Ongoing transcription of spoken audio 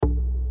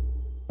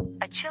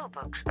Chill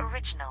Books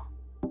original.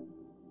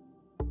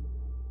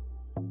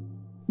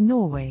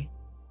 Norway.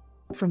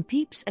 From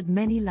Peeps at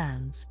Many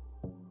Lands.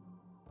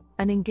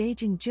 An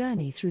engaging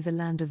journey through the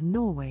land of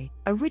Norway,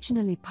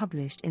 originally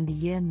published in the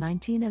year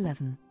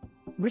 1911.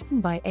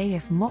 Written by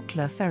A.F.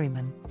 Mockler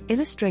Ferryman,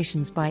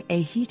 illustrations by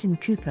A. Heaton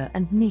Cooper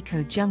and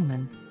Nico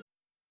Jungmann.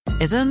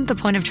 Isn't the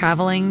point of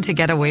traveling to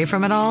get away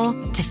from it all?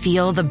 To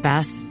feel the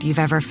best you've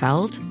ever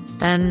felt?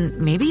 Then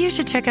maybe you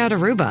should check out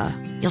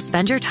Aruba. You'll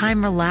spend your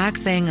time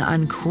relaxing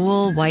on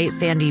cool, white,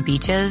 sandy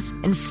beaches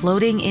and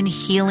floating in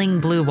healing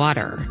blue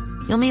water.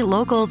 You'll meet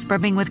locals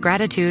brimming with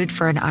gratitude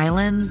for an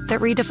island that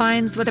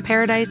redefines what a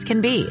paradise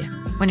can be.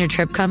 When your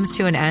trip comes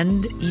to an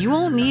end, you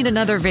won't need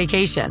another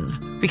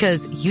vacation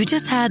because you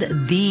just had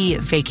the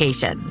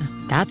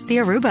vacation. That's the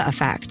Aruba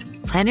effect.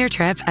 Plan your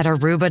trip at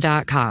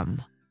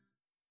Aruba.com.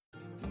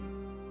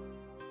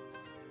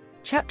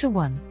 Chapter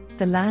 1: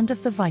 The Land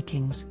of the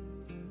Vikings.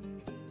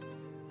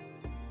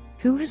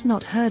 Who has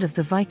not heard of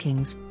the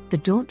Vikings, the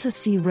dauntless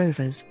sea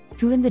rovers,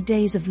 who in the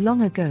days of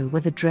long ago were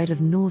the dread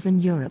of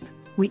northern Europe?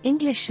 We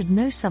English should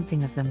know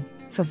something of them,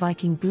 for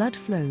Viking blood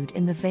flowed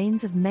in the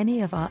veins of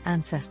many of our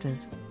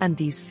ancestors, and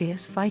these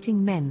fierce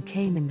fighting men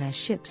came in their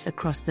ships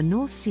across the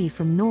North Sea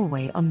from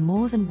Norway on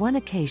more than one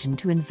occasion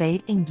to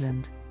invade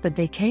England, but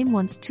they came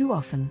once too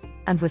often,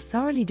 and were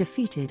thoroughly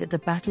defeated at the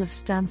Battle of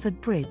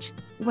Stamford Bridge,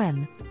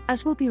 when,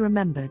 as will be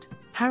remembered,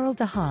 Harold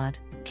the Hard,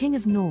 King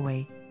of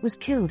Norway, was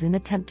killed in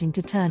attempting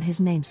to turn his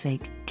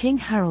namesake, King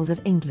Harold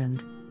of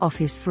England, off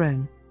his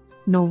throne.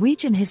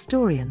 Norwegian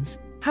historians,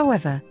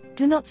 however,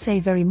 do not say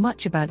very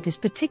much about this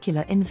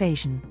particular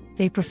invasion.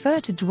 They prefer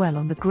to dwell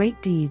on the great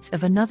deeds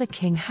of another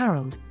King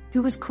Harold,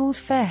 who was called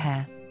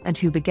Fairhair, and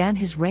who began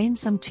his reign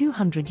some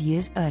 200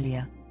 years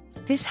earlier.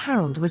 This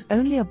Harold was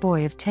only a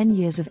boy of 10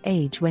 years of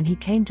age when he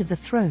came to the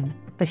throne,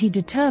 but he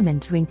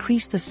determined to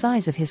increase the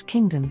size of his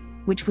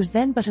kingdom, which was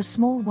then but a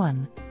small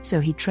one, so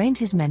he trained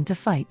his men to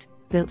fight,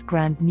 built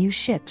grand new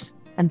ships,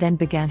 and then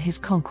began his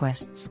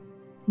conquests.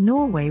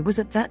 Norway was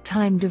at that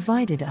time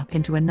divided up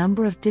into a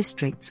number of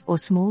districts or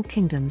small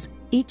kingdoms,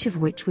 each of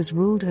which was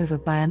ruled over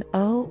by an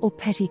earl or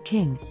petty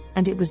king,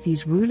 and it was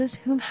these rulers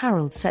whom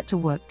Harold set to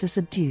work to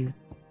subdue.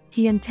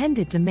 He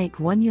intended to make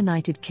one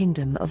united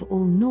kingdom of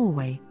all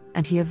Norway,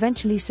 and he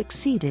eventually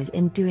succeeded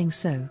in doing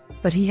so,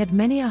 but he had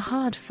many a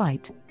hard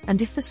fight, and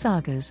if the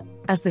sagas,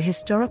 as the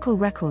historical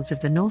records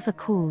of the North are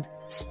called,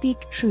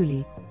 speak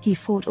truly, he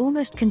fought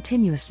almost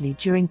continuously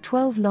during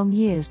 12 long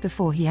years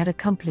before he had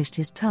accomplished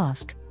his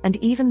task, and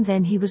even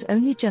then he was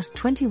only just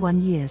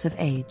 21 years of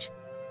age.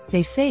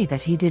 They say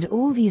that he did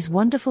all these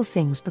wonderful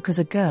things because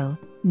a girl,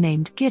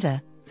 named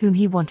Gyda, whom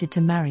he wanted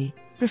to marry,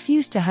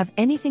 refused to have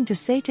anything to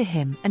say to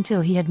him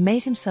until he had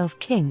made himself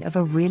king of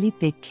a really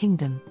big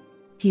kingdom.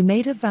 He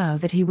made a vow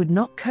that he would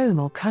not comb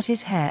or cut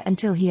his hair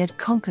until he had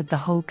conquered the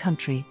whole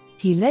country.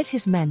 He led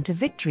his men to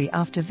victory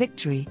after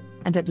victory,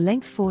 and at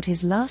length fought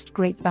his last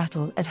great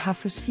battle at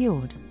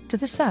Hafrsfjord, to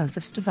the south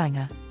of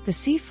Stavanger. The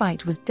sea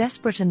fight was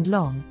desperate and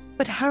long,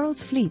 but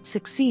Harold's fleet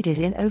succeeded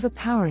in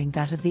overpowering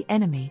that of the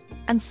enemy,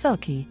 and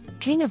Sulki,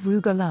 king of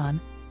Rogaland,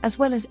 as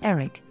well as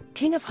Eric,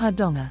 king of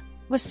Hardanger,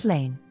 were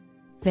slain.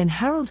 Then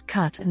Harold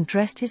cut and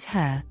dressed his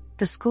hair,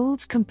 the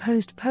skalds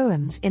composed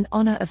poems in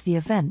honor of the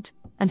event,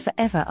 and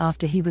forever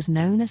after he was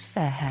known as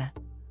Fairhair.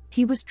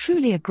 He was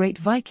truly a great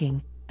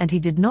Viking, and he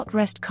did not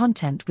rest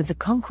content with the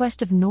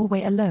conquest of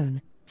Norway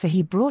alone, for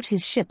he brought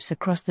his ships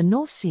across the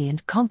North Sea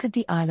and conquered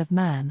the Isle of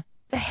Man,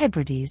 the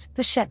Hebrides,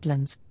 the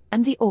Shetlands,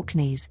 and the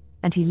Orkneys,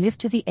 and he lived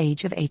to the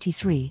age of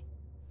 83.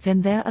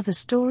 Then there are the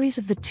stories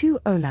of the two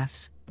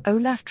Olafs,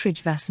 Olaf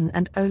Tryggvason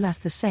and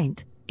Olaf the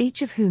Saint,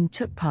 each of whom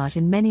took part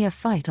in many a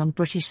fight on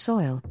British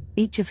soil,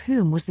 each of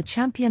whom was the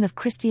champion of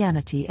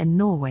Christianity in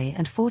Norway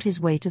and fought his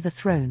way to the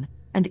throne,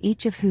 and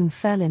each of whom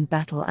fell in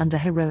battle under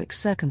heroic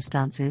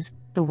circumstances,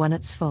 the one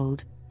at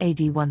Svold, AD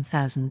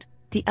 1000,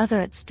 the other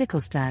at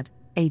Stiklestad,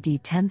 AD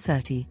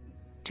 1030.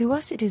 To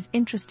us it is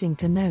interesting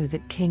to know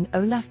that King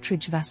Olaf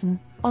Tryggvason,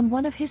 on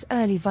one of his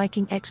early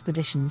Viking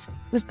expeditions,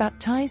 was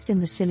baptized in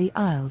the Scilly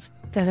Isles,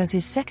 that as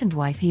his second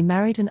wife he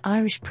married an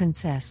Irish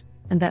princess,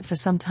 and that for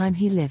some time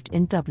he lived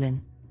in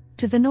Dublin.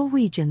 To the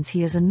Norwegians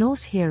he is a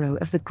Norse hero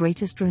of the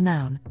greatest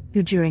renown,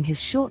 who during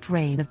his short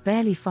reign of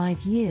barely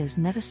 5 years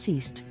never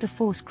ceased to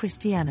force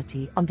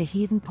Christianity on the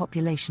heathen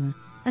population,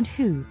 and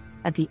who,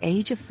 at the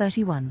age of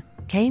 31,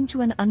 came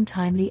to an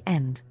untimely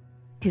end.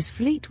 His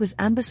fleet was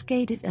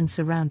ambuscaded and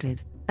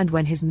surrounded, and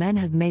when his men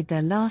had made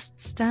their last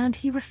stand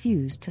he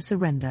refused to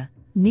surrender.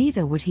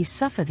 Neither would he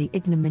suffer the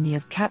ignominy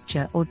of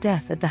capture or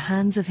death at the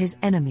hands of his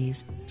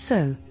enemies,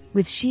 so,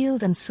 with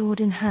shield and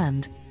sword in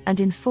hand, and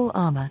in full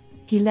armor,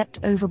 he leapt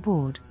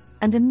overboard,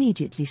 and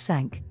immediately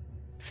sank.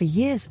 For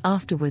years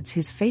afterwards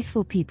his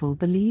faithful people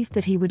believed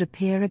that he would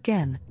appear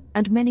again,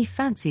 and many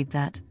fancied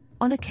that,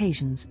 on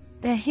occasions,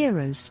 their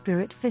hero's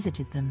spirit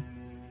visited them.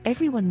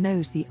 Everyone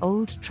knows the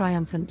old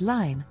triumphant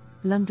line,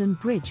 "London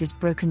Bridge is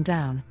broken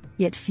down,"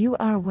 yet few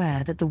are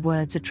aware that the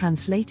words are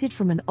translated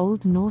from an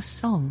Old Norse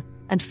song,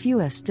 and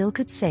fewer still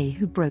could say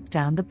who broke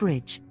down the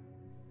bridge.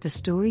 The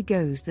story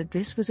goes that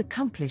this was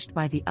accomplished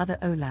by the other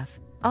Olaf,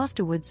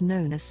 afterwards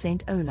known as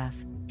Saint Olaf.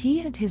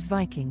 He and his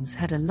Vikings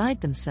had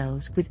allied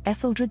themselves with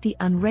Ethelred the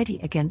Unready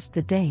against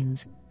the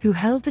Danes, who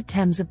held the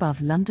Thames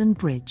above London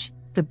Bridge.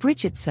 The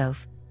bridge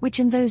itself, which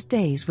in those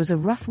days was a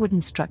rough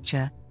wooden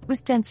structure,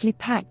 was densely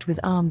packed with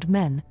armed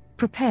men,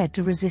 prepared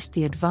to resist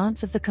the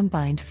advance of the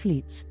combined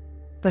fleets.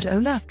 But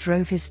Olaf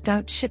drove his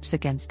stout ships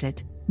against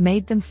it,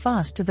 made them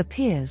fast to the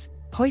piers,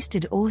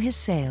 hoisted all his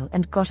sail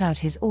and got out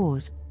his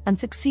oars, and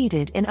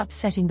succeeded in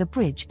upsetting the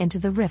bridge into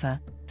the river,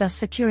 thus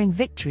securing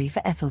victory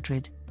for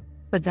Ethelred.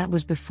 But that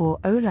was before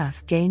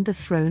Olaf gained the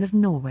throne of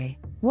Norway.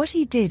 What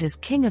he did as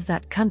king of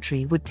that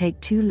country would take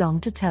too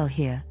long to tell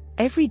here.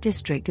 Every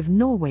district of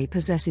Norway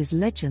possesses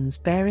legends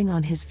bearing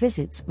on his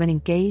visits when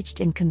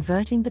engaged in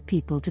converting the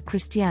people to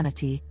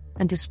Christianity,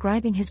 and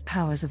describing his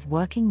powers of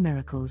working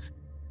miracles.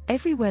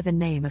 Everywhere the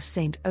name of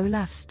Saint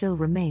Olaf still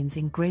remains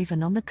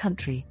engraven on the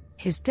country.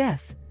 His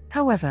death,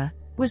 however,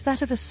 was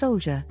that of a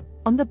soldier,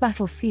 on the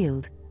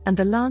battlefield, and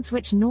the lance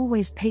which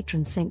Norway's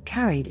patron saint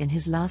carried in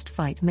his last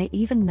fight may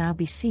even now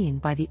be seen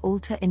by the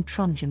altar in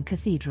Trondheim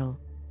Cathedral.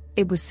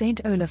 It was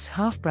Saint Olaf's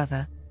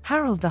half-brother,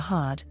 Harald the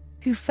Hard,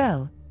 who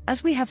fell,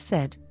 as we have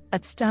said,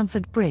 at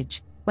Stamford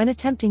Bridge, when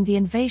attempting the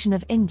invasion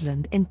of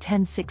England in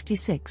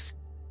 1066.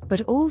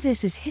 But all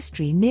this is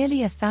history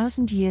nearly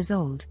 1,000 years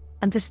old,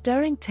 and the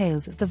stirring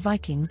tales of the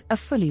Vikings are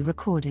fully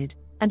recorded,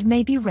 and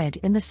may be read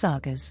in the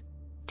sagas.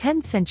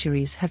 10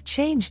 centuries have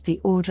changed the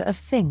order of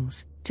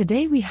things.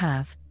 Today we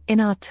have, in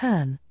our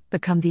turn,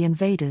 become the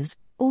invaders,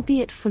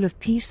 albeit full of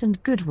peace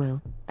and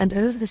goodwill, and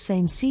over the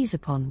same seas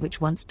upon which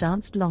once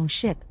danced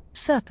Longship,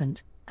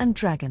 Serpent, and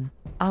Dragon,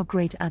 our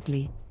great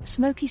ugly,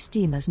 smoky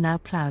steamers now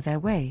plough their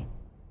way.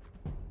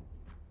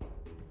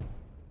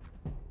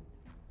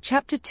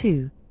 Chapter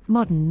 2: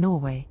 Modern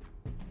Norway.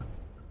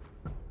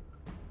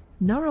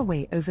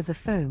 Norway over the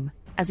foam,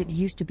 as it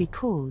used to be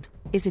called,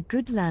 is a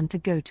good land to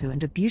go to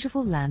and a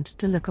beautiful land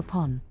to look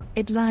upon.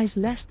 It lies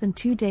less than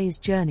 2 days'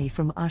 journey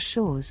from our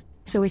shores,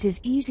 so it is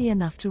easy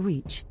enough to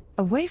reach.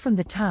 Away from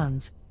the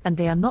towns, and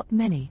they are not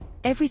many,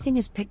 everything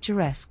is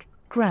picturesque,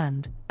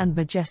 grand, and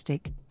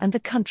majestic, and the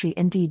country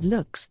indeed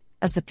looks,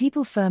 as the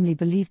people firmly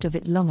believed of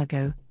it long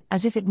ago,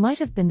 as if it might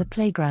have been the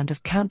playground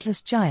of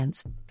countless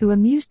giants, who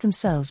amused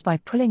themselves by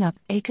pulling up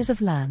acres of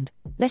land,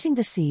 letting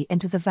the sea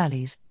into the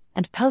valleys,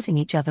 and pelting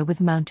each other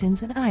with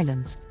mountains and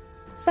islands.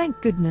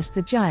 Thank goodness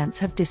the giants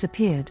have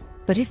disappeared,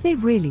 but if they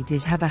really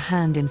did have a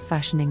hand in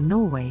fashioning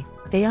Norway,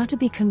 they are to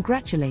be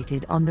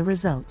congratulated on the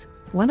result.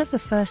 One of the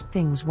first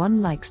things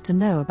one likes to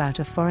know about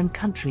a foreign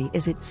country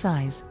is its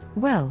size.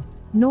 Well,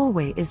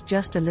 Norway is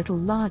just a little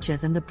larger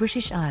than the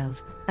British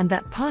Isles, and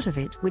that part of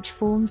it which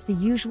forms the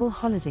usual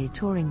holiday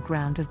touring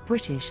ground of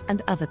British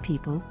and other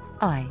people,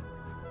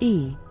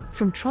 i.e.,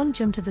 from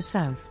Trondheim to the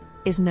south,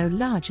 is no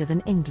larger than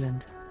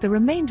England. The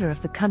remainder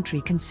of the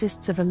country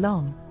consists of a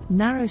long,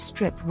 narrow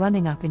strip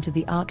running up into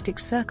the Arctic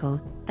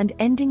Circle and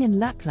ending in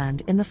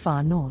Lapland in the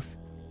far north.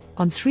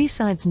 On 3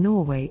 sides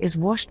Norway is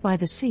washed by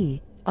the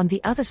sea, on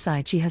the other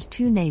side she has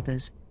 2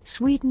 neighbors,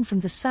 Sweden from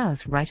the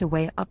south right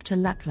away up to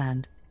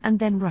Lapland, and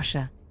then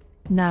Russia.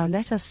 Now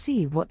let us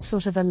see what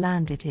sort of a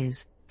land it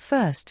is.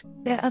 First,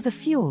 there are the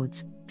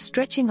fjords,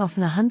 stretching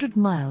often 100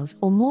 miles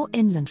or more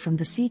inland from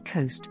the sea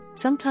coast,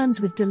 sometimes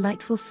with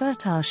delightful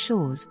fertile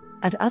shores,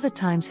 at other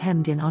times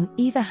hemmed in on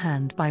either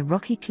hand by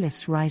rocky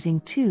cliffs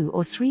rising 2,000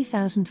 or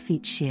 3,000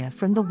 feet sheer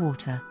from the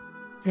water.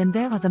 Then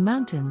there are the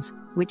mountains,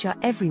 which are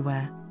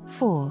everywhere,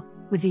 for,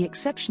 with the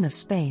exception of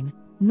Spain,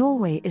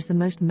 Norway is the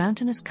most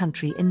mountainous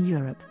country in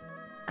Europe.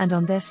 And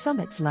on their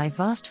summits lie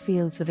vast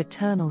fields of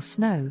eternal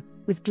snow,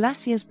 with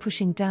glaciers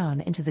pushing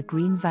down into the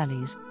green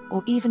valleys,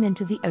 or even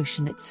into the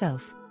ocean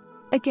itself.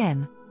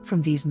 Again,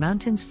 from these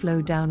mountains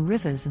flow down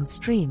rivers and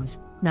streams,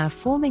 now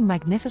forming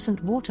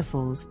magnificent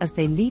waterfalls as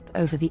they leap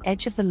over the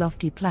edge of the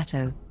lofty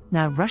plateau,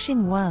 now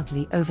rushing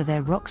wildly over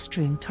their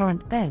rock-strewn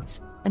torrent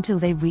beds, until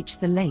they reach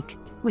the lake,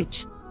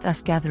 which,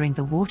 thus gathering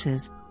the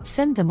waters,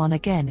 send them on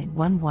again in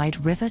one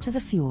wide river to the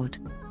fjord.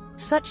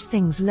 Such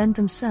things lend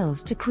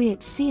themselves to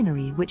create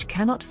scenery which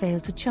cannot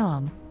fail to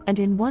charm, and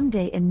in one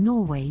day in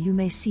Norway you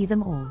may see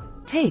them all.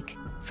 Take,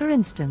 for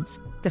instance,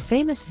 the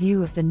famous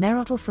view of the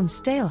Nerotl from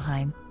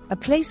Stalheim, a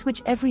place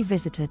which every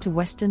visitor to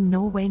Western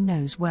Norway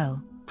knows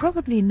well.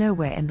 Probably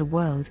nowhere in the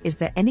world is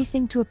there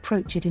anything to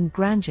approach it in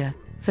grandeur,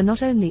 for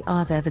not only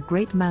are there the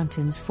great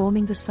mountains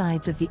forming the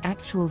sides of the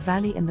actual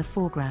valley in the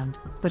foreground,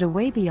 but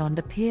away beyond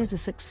appears a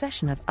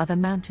succession of other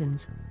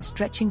mountains,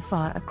 stretching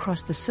far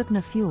across the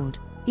Sugna Fjord,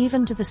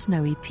 even to the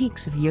snowy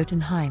peaks of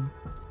Jotunheim.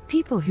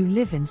 People who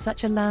live in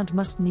such a land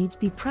must needs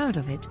be proud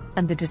of it,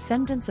 and the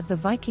descendants of the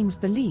Vikings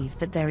believe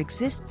that there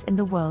exists in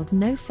the world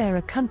no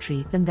fairer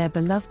country than their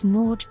beloved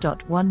Nord.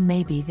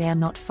 Maybe they are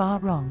not far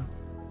wrong.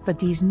 But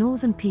these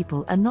northern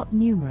people are not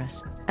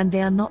numerous, and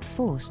they are not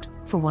forced,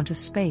 for want of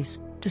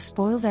space, to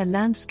spoil their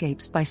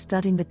landscapes by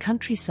studding the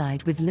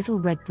countryside with little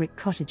red brick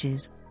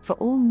cottages, for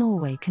all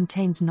Norway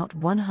contains not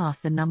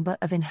 1/2 the number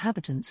of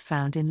inhabitants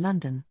found in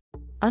London.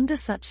 Under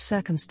such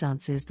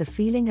circumstances the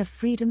feeling of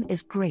freedom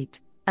is great,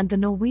 and the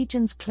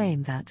Norwegians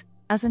claim that,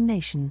 as a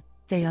nation,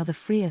 they are the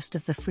freest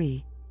of the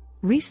free.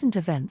 Recent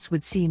events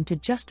would seem to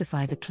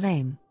justify the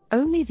claim.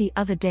 Only the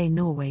other day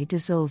Norway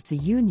dissolved the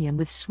union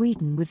with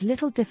Sweden with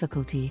little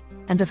difficulty,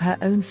 and of her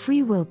own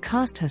free will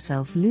cast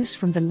herself loose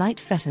from the light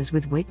fetters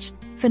with which,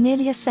 for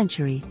nearly a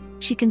century,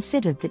 she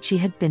considered that she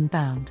had been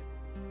bound.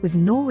 With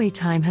Norway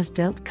time has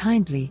dealt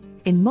kindly.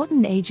 In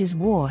modern ages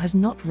war has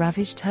not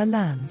ravaged her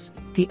lands.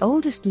 The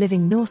oldest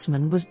living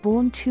Norseman was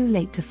born too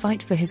late to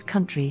fight for his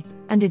country,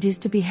 and it is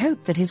to be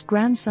hoped that his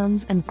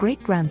grandsons and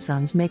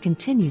great-grandsons may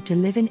continue to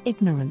live in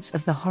ignorance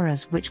of the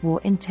horrors which war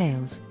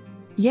entails.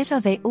 Yet are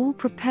they all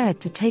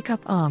prepared to take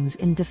up arms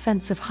in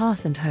defense of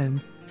hearth and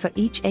home, for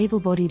each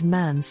able-bodied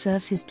man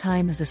serves his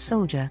time as a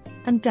soldier,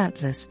 and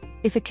doubtless,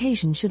 if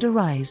occasion should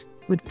arise,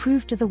 would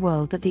prove to the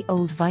world that the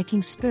old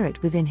Viking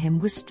spirit within him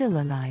was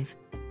still alive.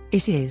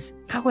 It is,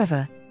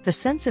 however, the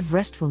sense of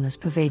restfulness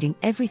pervading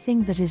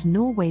everything that is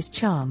Norway's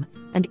charm,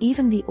 and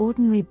even the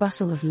ordinary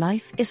bustle of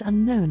life is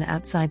unknown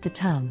outside the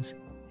towns.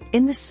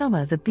 In the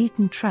summer the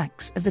beaten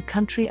tracks of the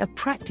country are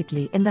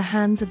practically in the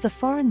hands of the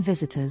foreign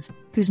visitors,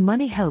 whose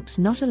money helps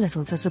not a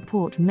little to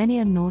support many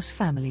a Norse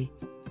family.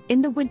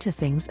 In the winter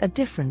things are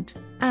different,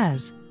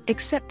 as,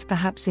 except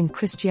perhaps in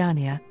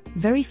Christiania,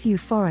 very few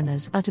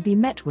foreigners are to be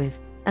met with,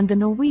 and the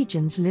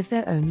Norwegians live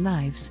their own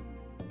lives.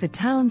 The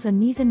towns are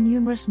neither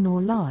numerous nor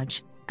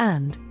large,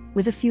 and,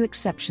 with a few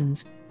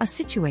exceptions, are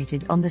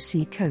situated on the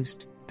sea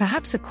coast.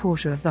 Perhaps a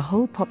quarter of the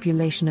whole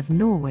population of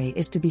Norway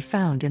is to be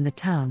found in the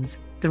towns,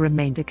 the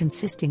remainder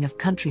consisting of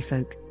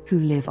countryfolk, who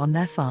live on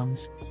their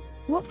farms.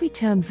 What we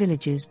term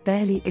villages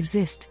barely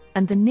exist,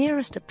 and the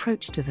nearest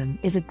approach to them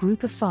is a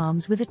group of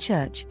farms with a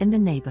church in the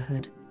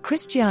neighborhood.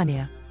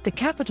 Christiania, the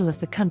capital of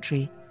the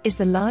country, is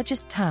the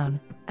largest town,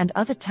 and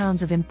other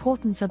towns of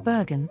importance are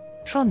Bergen,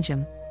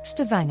 Trondheim,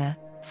 Stavanger,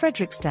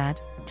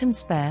 Fredrikstad,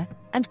 Tønsberg,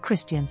 and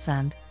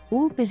Kristiansand,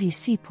 all busy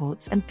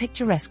seaports and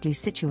picturesquely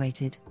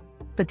situated.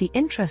 But the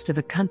interest of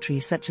a country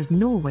such as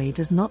Norway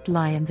does not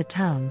lie in the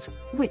towns,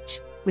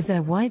 which, with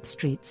their wide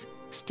streets,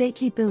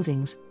 stately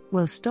buildings,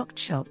 well-stocked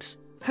shops,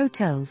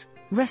 hotels,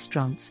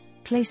 restaurants,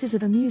 places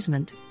of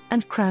amusement,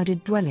 and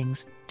crowded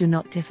dwellings, do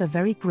not differ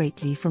very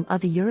greatly from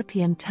other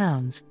European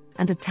towns,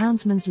 and a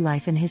townsman's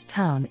life in his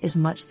town is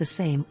much the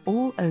same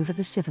all over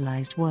the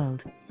civilized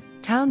world.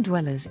 Town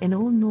dwellers in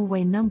all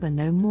Norway number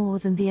no more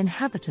than the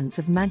inhabitants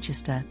of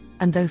Manchester,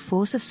 and though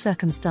force of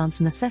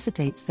circumstance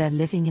necessitates their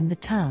living in the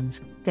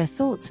towns, their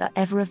thoughts are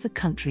ever of the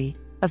country,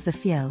 of the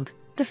fjeld,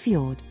 the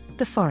fjord,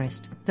 the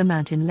forest, the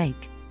mountain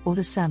lake, or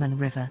the salmon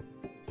river.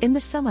 In the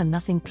summer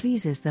nothing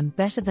pleases them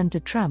better than to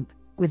tramp,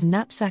 with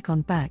knapsack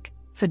on back,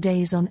 for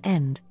days on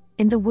end,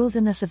 in the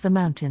wilderness of the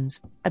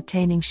mountains,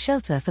 obtaining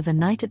shelter for the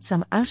night at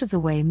some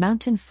out-of-the-way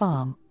mountain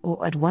farm,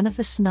 or at one of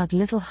the snug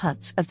little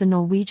huts of the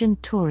Norwegian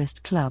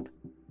Tourist Club.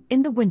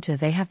 In the winter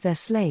they have their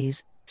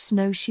sleighs,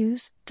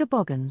 snowshoes,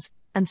 toboggans,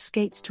 and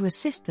skates to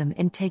assist them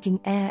in taking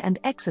air and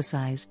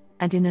exercise,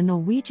 and in a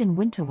Norwegian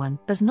winter one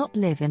does not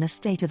live in a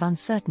state of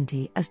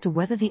uncertainty as to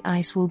whether the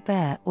ice will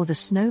bear or the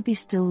snow be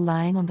still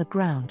lying on the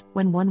ground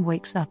when one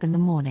wakes up in the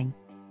morning.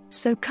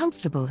 So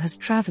comfortable has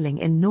travelling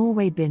in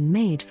Norway been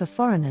made for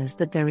foreigners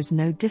that there is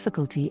no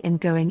difficulty in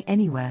going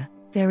anywhere.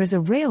 There is a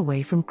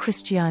railway from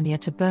Christiania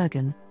to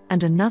Bergen,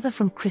 and another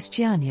from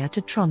Christiania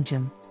to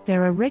Trondheim.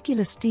 There are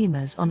regular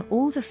steamers on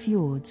all the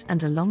fjords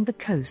and along the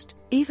coast,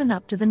 even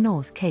up to the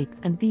North Cape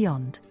and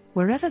beyond.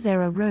 Wherever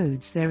there are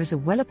roads there is a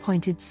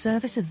well-appointed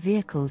service of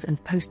vehicles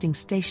and posting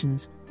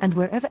stations, and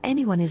wherever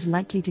anyone is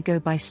likely to go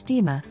by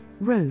steamer,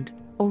 road,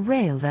 or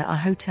rail there are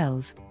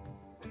hotels.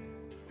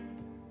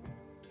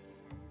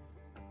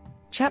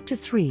 Chapter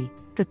 3: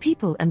 The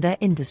People and Their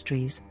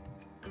Industries.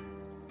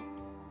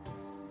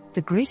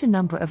 The greater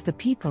number of the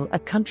people are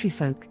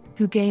countryfolk,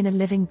 who gain a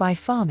living by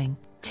farming,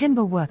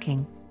 timber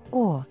working,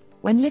 or,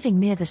 when living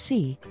near the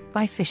sea,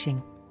 by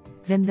fishing.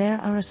 Then there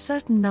are a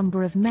certain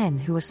number of men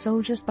who are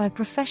soldiers by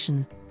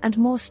profession, and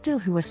more still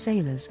who are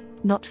sailors,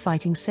 not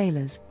fighting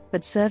sailors,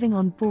 but serving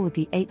on board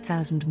the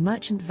 8,000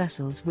 merchant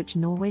vessels which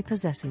Norway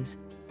possesses.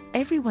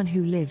 Everyone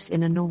who lives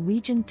in a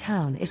Norwegian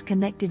town is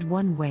connected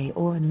one way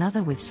or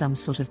another with some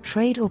sort of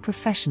trade or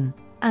profession,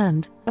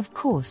 and, of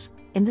course,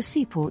 in the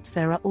seaports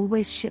there are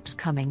always ships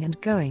coming and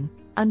going,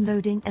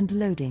 unloading and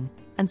loading,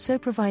 and so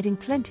providing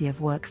plenty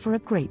of work for a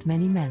great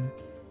many men.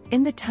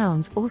 In the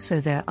towns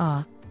also there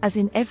are, as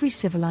in every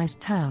civilized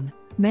town,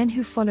 men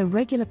who follow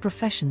regular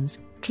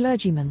professions,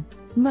 clergymen,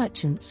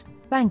 merchants,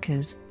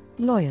 bankers,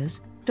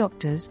 lawyers,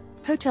 doctors,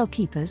 hotel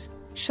keepers,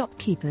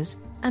 shopkeepers,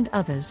 and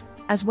others,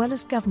 as well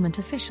as government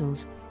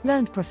officials,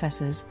 learned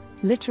professors,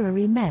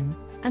 literary men,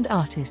 and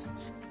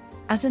artists.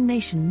 As a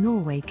nation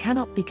Norway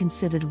cannot be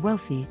considered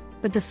wealthy,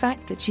 but the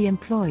fact that she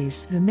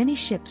employs so many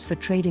ships for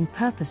trading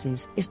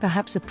purposes is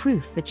perhaps a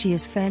proof that she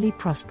is fairly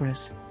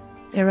prosperous.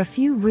 There are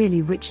few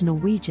really rich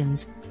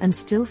Norwegians, and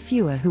still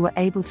fewer who are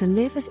able to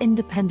live as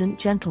independent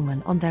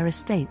gentlemen on their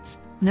estates.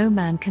 No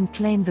man can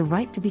claim the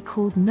right to be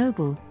called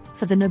noble,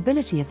 for the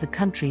nobility of the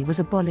country was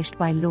abolished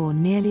by law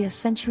nearly a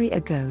century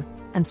ago,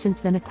 and since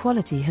then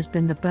equality has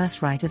been the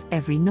birthright of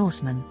every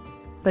Norseman.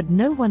 but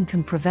no one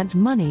can prevent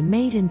money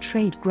made in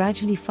trade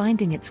gradually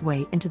finding its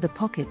way into the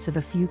pockets of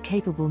a few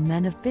capable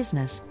men of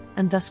business,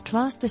 and thus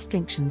class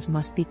distinctions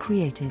must be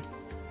created.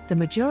 The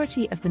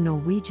majority of the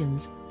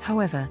Norwegians,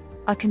 however,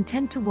 are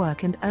content to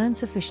work and earn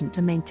sufficient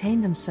to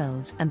maintain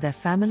themselves and their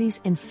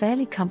families in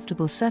fairly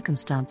comfortable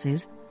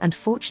circumstances, and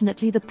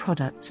fortunately the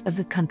products of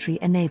the country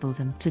enable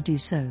them to do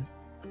so.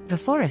 The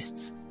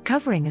forests,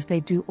 covering as they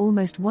do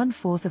almost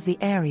 1/4 of the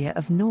area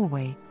of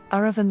Norway,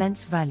 are of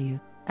immense value,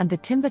 and the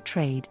timber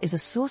trade is a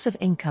source of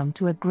income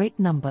to a great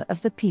number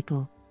of the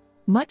people.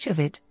 Much of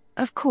it,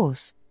 of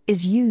course,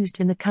 is used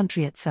in the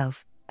country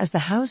itself, as the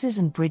houses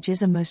and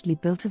bridges are mostly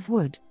built of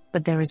wood,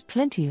 but there is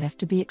plenty left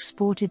to be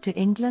exported to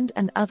England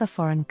and other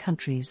foreign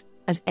countries,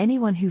 as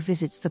anyone who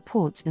visits the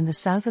ports in the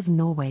south of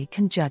Norway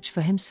can judge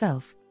for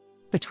himself.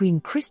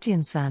 Between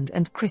Kristiansand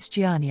and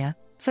Christiania,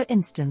 for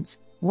instance,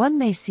 one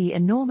may see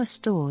enormous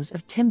stores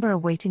of timber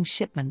awaiting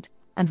shipment,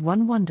 and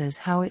one wonders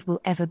how it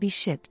will ever be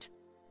shipped.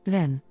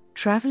 Then,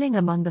 traveling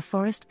among the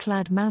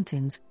forest-clad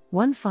mountains,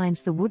 one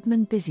finds the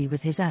woodman busy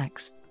with his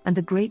axe, and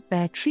the great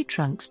bare tree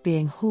trunks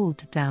being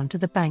hauled down to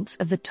the banks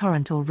of the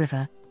torrent or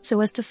river,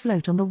 so as to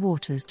float on the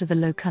waters to the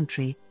low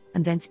country,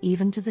 and thence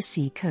even to the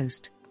sea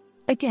coast.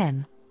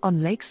 Again,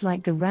 on lakes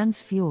like the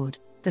Randsfjord,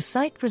 the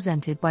sight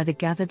presented by the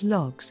gathered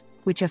logs,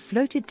 which are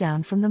floated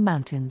down from the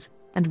mountains,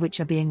 and which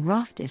are being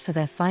rafted for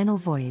their final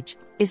voyage,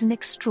 is an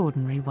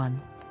extraordinary one.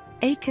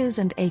 Acres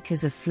and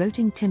acres of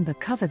floating timber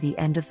cover the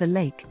end of the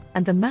lake,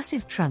 and the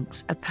massive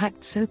trunks are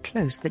packed so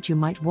close that you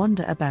might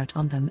wander about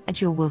on them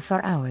at your will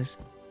for hours.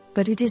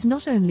 But it is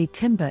not only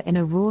timber in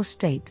a raw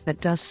state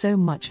that does so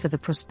much for the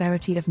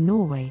prosperity of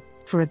Norway,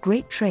 for a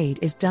great trade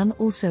is done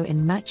also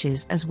in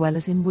matches as well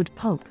as in wood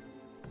pulp.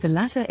 The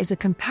latter is a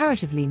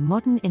comparatively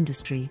modern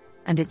industry,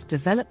 and its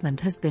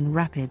development has been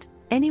rapid.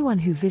 Anyone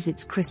who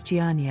visits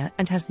Christiania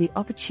and has the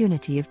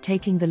opportunity of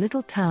taking the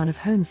little town of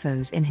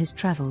Hønefoss in his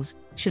travels,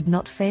 should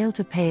not fail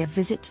to pay a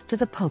visit to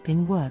the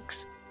pulping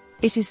works.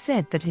 It is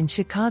said that in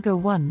Chicago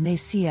one may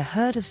see a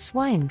herd of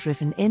swine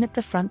driven in at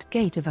the front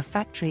gate of a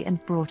factory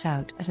and brought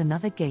out at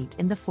another gate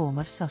in the form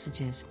of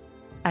sausages.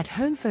 At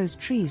Hønefoss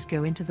trees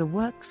go into the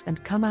works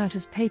and come out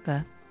as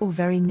paper, or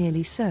very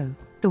nearly so.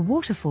 The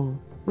waterfall,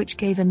 which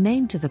gave a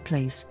name to the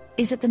place,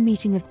 is at the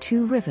meeting of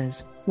two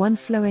rivers, one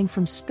flowing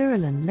from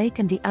Spiralan Lake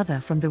and the other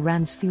from the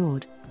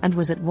Randsfjord, and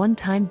was at one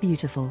time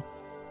beautiful.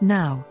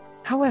 Now,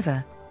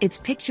 however, its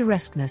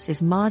picturesqueness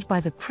is marred by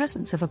the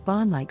presence of a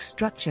barn-like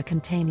structure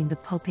containing the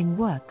pulping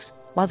works,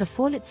 while the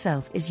fall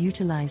itself is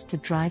utilized to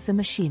drive the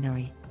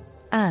machinery.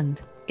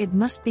 And, it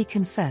must be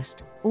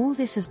confessed, all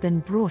this has been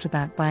brought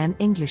about by an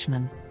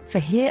Englishman, for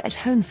here at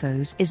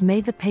Hønefoss is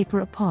made the paper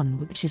upon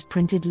which is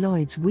printed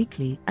Lloyd's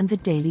Weekly and the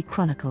Daily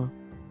Chronicle.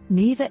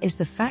 Neither is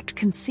the fact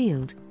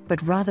concealed,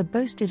 but rather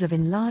boasted of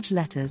in large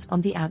letters on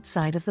the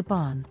outside of the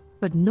barn,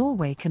 but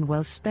Norway can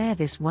well spare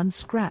this one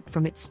scrap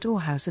from its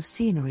storehouse of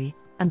scenery,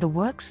 and the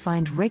works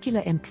find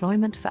regular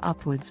employment for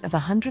upwards of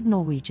 100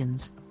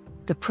 Norwegians.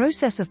 The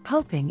process of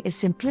pulping is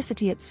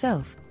simplicity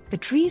itself. The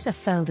trees are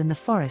felled in the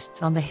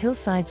forests on the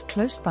hillsides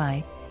close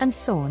by, and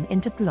sawn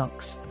into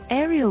blocks.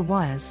 Aerial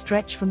wires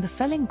stretch from the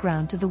felling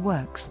ground to the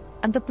works,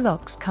 and the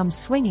blocks come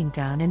swinging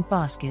down in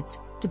baskets,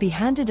 to be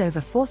handed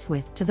over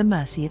forthwith to the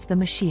mercy of the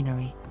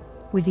machinery.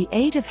 With the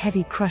aid of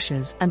heavy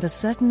crushers and a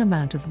certain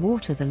amount of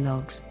water, the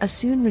logs are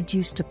soon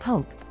reduced to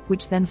pulp,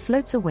 which then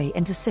floats away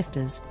into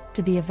sifters,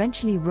 to be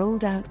eventually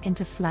rolled out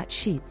into flat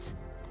sheets.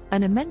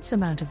 An immense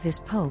amount of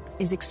this pulp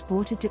is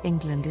exported to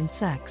England in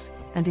sacks,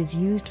 and is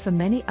used for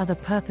many other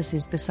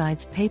purposes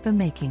besides paper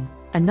making.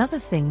 Another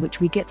thing which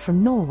we get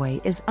from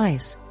Norway is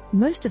ice.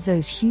 Most of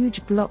those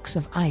huge blocks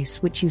of ice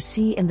which you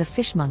see in the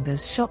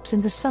fishmongers' shops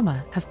in the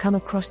summer have come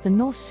across the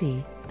North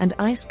Sea, and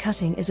ice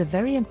cutting is a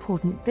very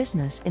important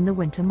business in the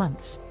winter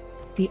months.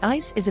 The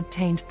ice is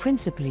obtained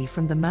principally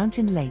from the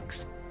mountain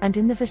lakes, and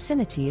in the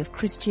vicinity of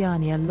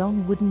Christiania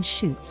long wooden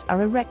chutes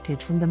are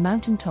erected from the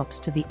mountain tops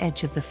to the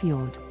edge of the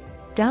fjord.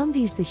 Down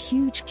these the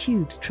huge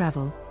cubes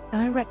travel,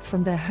 direct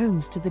from their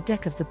homes to the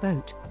deck of the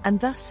boat, and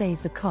thus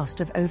save the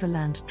cost of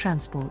overland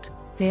transport.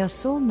 They are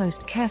sawn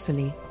most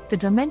carefully, the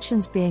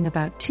dimensions being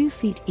about 2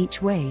 feet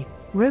each way.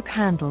 Rope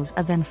handles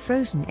are then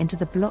frozen into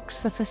the blocks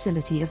for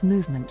facility of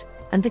movement,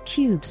 and the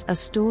cubes are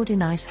stored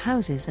in ice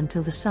houses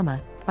until the summer,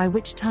 by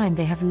which time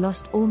they have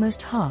lost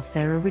almost half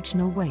their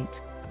original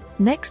weight.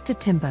 Next to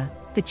timber,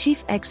 the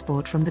chief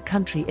export from the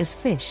country is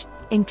fish,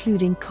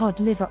 including cod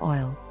liver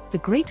oil. The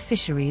great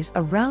fisheries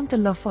around the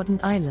Lofoten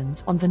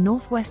Islands on the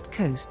northwest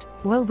coast,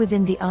 well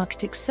within the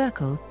Arctic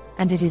Circle,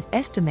 and it is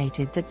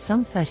estimated that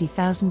some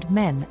 30,000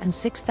 men and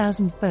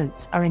 6,000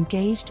 boats are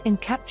engaged in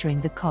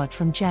capturing the cod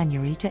from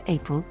January to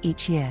April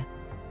each year.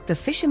 The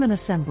fishermen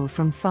assemble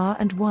from far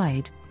and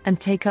wide, and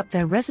take up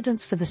their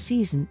residence for the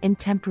season in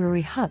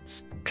temporary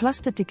huts,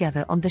 clustered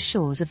together on the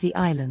shores of the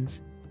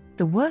islands.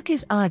 The work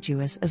is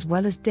arduous as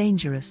well as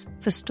dangerous,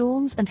 for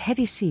storms and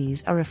heavy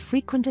seas are a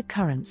frequent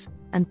occurrence,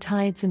 and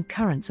tides and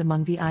currents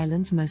among the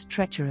islands most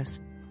treacherous.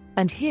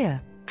 And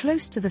here,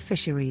 close to the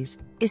fisheries,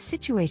 is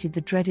situated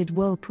the dreaded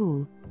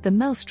whirlpool, the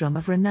maelstrom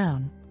of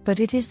renown. But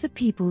it is the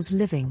people's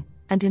living,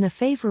 and in a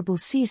favorable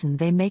season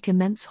they make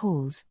immense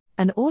hauls.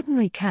 An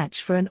ordinary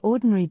catch for an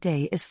ordinary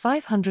day is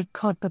 500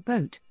 cod per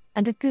boat,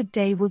 and a good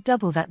day will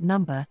double that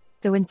number,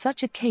 though in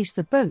such a case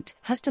the boat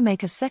has to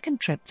make a second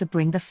trip to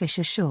bring the fish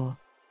ashore.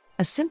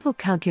 A simple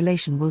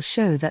calculation will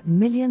show that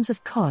millions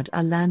of cod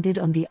are landed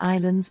on the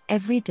islands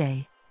every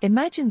day.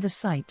 Imagine the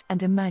sight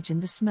and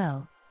imagine the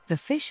smell. The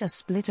fish are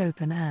split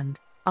open and,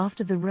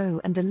 after the roe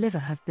and the liver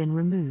have been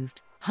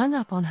removed, hung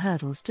up on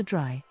hurdles to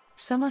dry.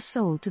 Some are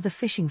sold to the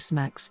fishing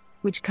smacks,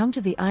 which come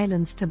to the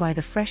islands to buy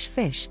the fresh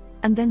fish,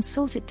 and then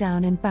salt it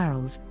down in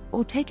barrels,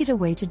 or take it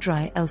away to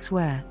dry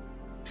elsewhere.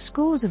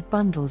 Scores of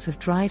bundles of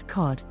dried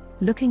cod,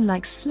 looking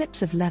like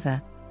slips of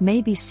leather,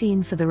 may be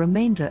seen for the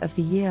remainder of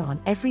the year on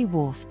every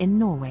wharf in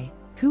Norway.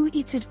 Who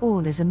eats it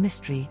all is a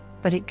mystery,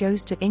 but it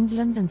goes to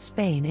England and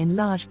Spain in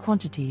large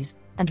quantities,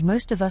 and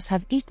most of us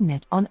have eaten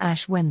it on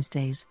Ash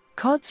Wednesdays.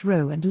 Cod's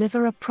roe and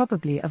liver are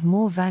probably of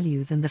more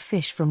value than the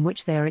fish from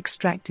which they are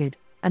extracted,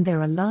 and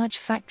there are large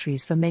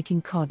factories for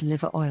making cod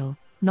liver oil,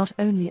 not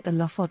only at the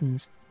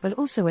Lofoten's, but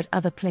also at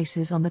other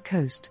places on the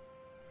coast.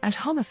 At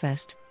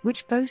Hammerfest,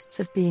 which boasts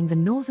of being the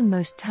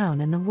northernmost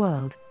town in the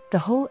world, the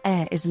whole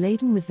air is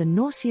laden with the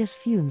nauseous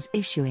fumes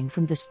issuing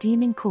from the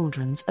steaming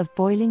cauldrons of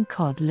boiling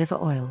cod liver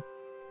oil.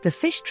 The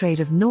fish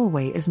trade of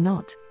Norway is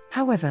not,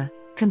 however,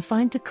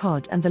 confined to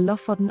cod and the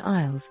Lofoten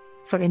Isles,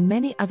 for in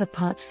many other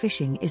parts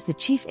fishing is the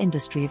chief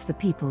industry of the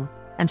people,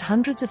 and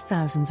hundreds of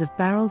thousands of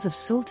barrels of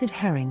salted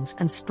herrings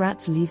and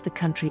sprats leave the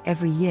country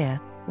every year,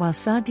 while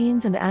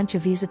sardines and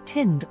anchovies are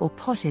tinned or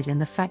potted in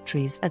the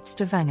factories at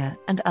Stavanger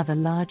and other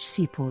large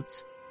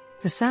seaports.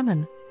 The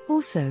salmon,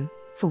 also,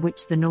 for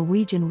which the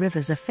Norwegian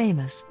rivers are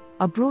famous,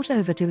 are brought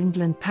over to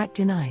England packed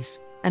in ice,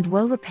 and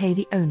well repay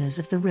the owners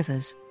of the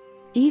rivers.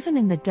 Even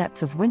in the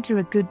depth of winter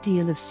a good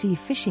deal of sea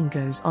fishing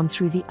goes on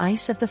through the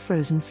ice of the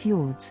frozen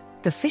fjords.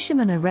 The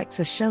fisherman erects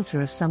a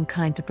shelter of some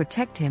kind to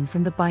protect him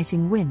from the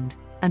biting wind,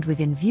 and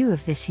within view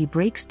of this he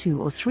breaks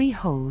 2 or 3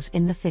 holes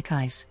in the thick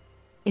ice.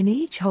 In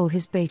each hole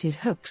his baited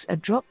hooks are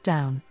dropped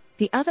down,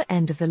 the other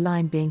end of the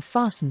line being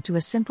fastened to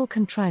a simple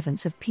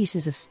contrivance of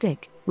pieces of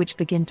stick, which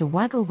begin to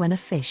waggle when a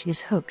fish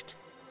is hooked.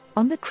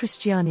 On the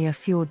Christiania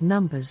Fjord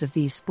numbers of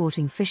these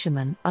sporting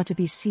fishermen are to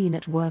be seen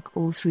at work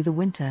all through the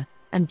winter,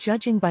 and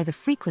judging by the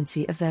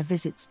frequency of their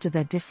visits to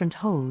their different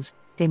holes,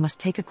 they must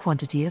take a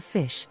quantity of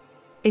fish.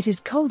 It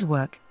is cold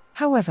work,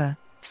 however,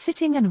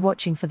 sitting and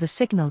watching for the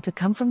signal to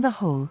come from the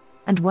hole,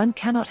 and one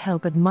cannot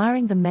help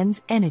admiring the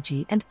men's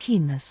energy and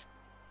keenness.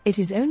 It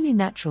is only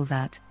natural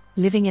that,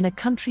 living in a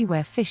country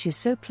where fish is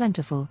so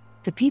plentiful,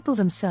 the people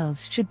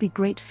themselves should be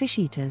great fish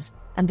eaters,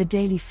 and the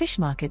daily fish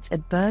markets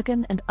at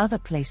Bergen and other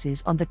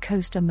places on the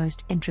coast are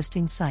most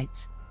interesting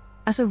sights.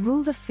 As a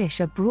rule the fish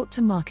are brought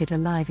to market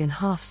alive in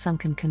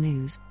half-sunken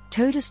canoes,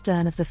 towed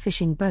astern of the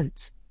fishing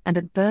boats, and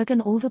at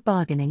Bergen all the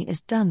bargaining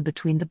is done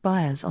between the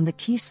buyers on the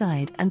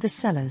quayside and the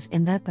sellers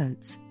in their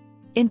boats.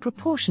 In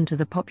proportion to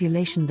the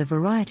population the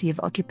variety of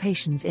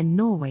occupations in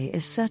Norway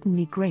is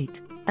certainly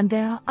great, and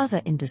there are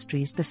other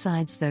industries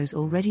besides those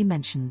already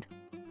mentioned.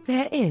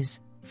 There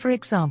is, for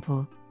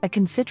example, a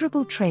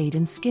considerable trade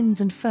in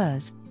skins and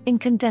furs, in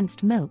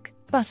condensed milk,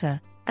 butter,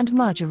 and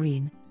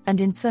margarine,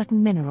 and in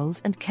certain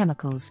minerals and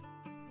chemicals.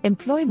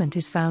 Employment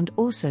is found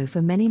also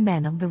for many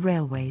men on the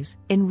railways,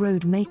 in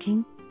road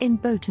making, in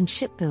boat and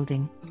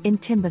shipbuilding, in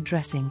timber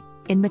dressing,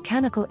 in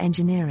mechanical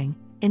engineering,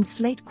 in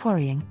slate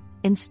quarrying,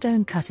 in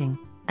stone cutting,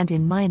 and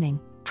in mining,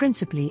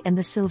 principally in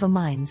the silver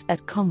mines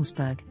at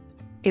Kongsberg.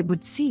 It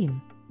would seem,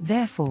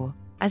 therefore,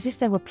 as if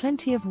there were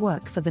plenty of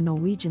work for the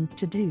Norwegians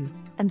to do,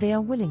 and they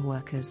are willing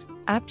workers.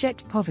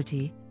 Abject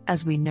poverty,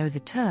 as we know the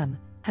term,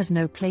 has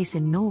no place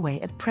in Norway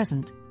at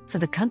present, for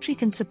the country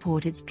can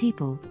support its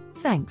people,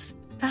 thanks,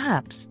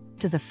 perhaps,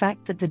 to the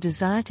fact that the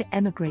desire to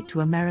emigrate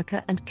to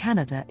America and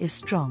Canada is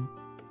strong.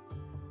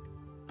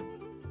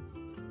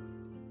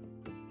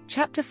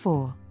 Chapter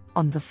 4,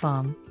 On the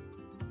Farm.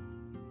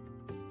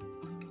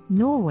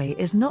 Norway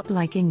is not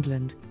like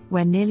England,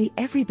 where nearly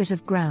every bit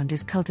of ground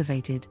is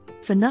cultivated,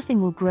 for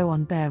nothing will grow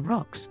on bare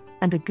rocks,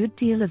 and a good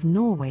deal of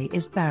Norway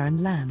is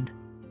barren land.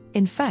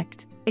 In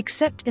fact,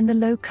 except in the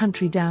low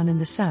country down in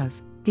the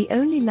south, the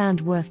only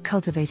land worth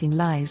cultivating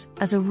lies,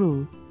 as a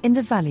rule, in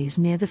the valleys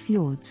near the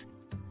fjords.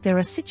 There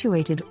are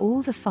situated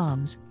all the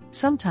farms,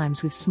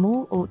 sometimes with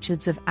small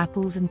orchards of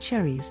apples and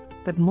cherries,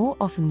 but more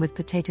often with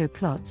potato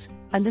plots,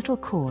 a little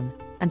corn,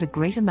 and a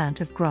great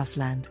amount of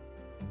grassland.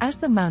 As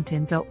the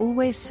mountains are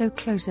always so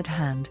close at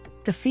hand,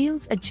 the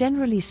fields are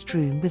generally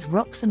strewn with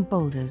rocks and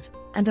boulders,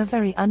 and are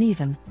very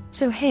uneven,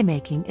 so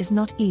haymaking is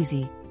not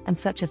easy, and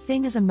such a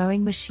thing as a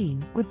mowing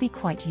machine would be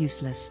quite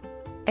useless.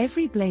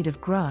 Every blade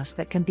of grass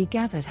that can be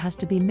gathered has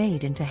to be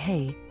made into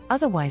hay,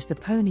 otherwise the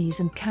ponies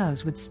and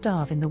cows would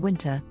starve in the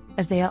winter,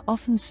 as they are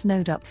often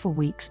snowed up for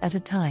weeks at a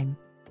time.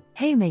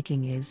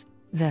 Haymaking is,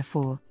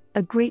 therefore,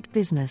 a great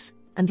business,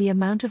 and the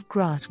amount of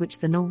grass which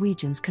the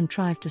Norwegians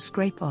contrive to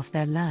scrape off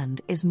their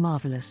land is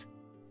marvelous.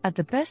 At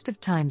the best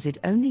of times it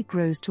only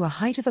grows to a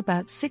height of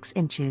about 6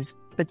 inches,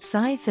 but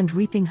scythe and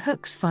reaping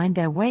hooks find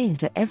their way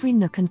into every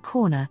nook and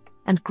corner,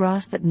 and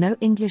grass that no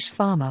English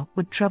farmer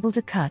would trouble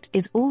to cut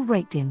is all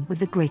raked in with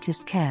the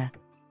greatest care.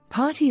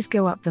 Parties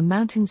go up the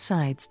mountain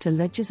sides to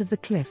ledges of the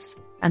cliffs,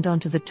 and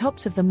onto the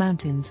tops of the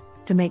mountains,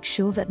 to make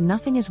sure that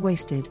nothing is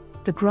wasted,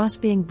 the grass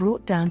being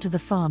brought down to the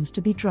farms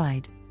to be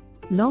dried.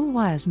 Long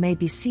wires may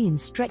be seen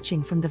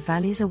stretching from the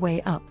valleys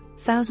away up,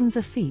 thousands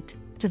of feet,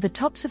 to the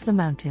tops of the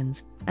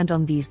mountains, and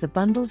on these the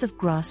bundles of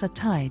grass are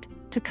tied,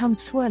 to come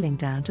swirling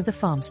down to the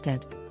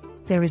farmstead.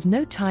 There is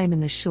no time in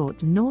the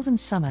short northern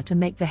summer to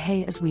make the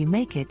hay as we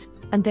make it,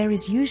 and there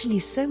is usually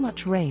so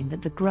much rain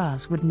that the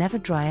grass would never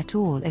dry at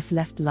all if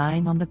left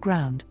lying on the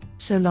ground,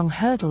 so long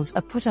hurdles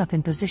are put up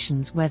in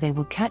positions where they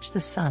will catch the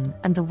sun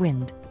and the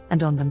wind,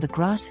 and on them the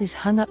grass is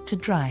hung up to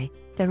dry,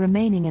 there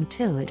remaining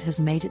until it has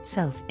made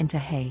itself into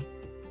hay.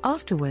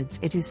 Afterwards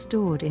it is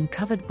stored in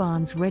covered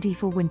barns ready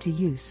for winter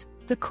use.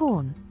 The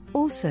corn,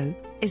 also,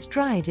 is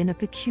dried in a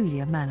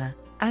peculiar manner.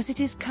 As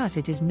it is cut,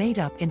 it is made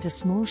up into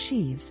small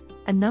sheaves,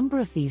 a number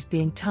of these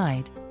being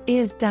tied,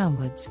 ears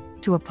downwards,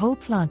 to a pole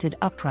planted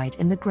upright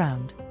in the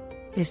ground.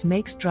 This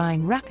makes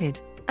drying rapid,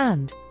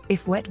 and,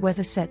 if wet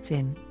weather sets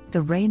in,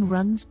 the rain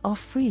runs off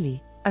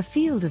freely. A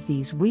field of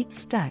these wheat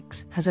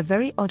stacks has a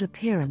very odd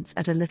appearance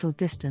at a little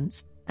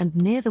distance, and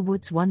near the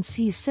woods one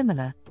sees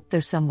similar, though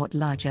somewhat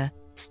larger,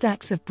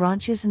 stacks of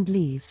branches and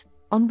leaves,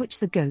 on which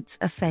the goats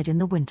are fed in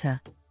the winter.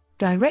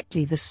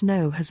 Directly the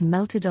snow has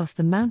melted off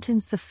the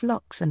mountains, the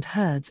flocks and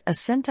herds are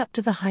sent up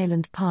to the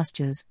highland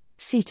pastures,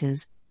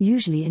 seaters,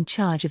 usually in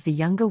charge of the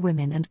younger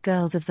women and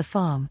girls of the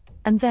farm,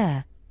 and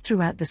there,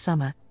 throughout the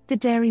summer, the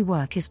dairy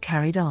work is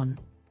carried on.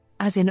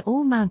 As in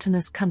all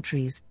mountainous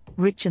countries,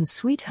 rich and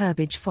sweet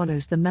herbage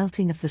follows the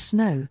melting of the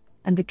snow,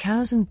 and the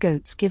cows and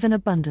goats give an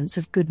abundance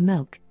of good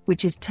milk,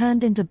 which is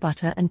turned into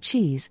butter and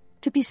cheese,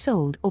 to be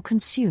sold or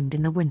consumed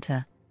in the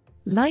winter.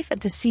 Life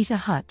at the Seater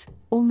hut,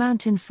 or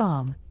mountain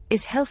farm,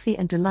 is healthy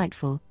and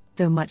delightful,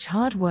 though much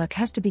hard work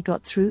has to be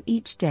got through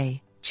each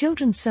day.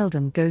 Children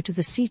seldom go to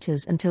the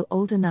Seaters until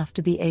old enough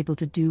to be able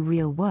to do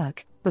real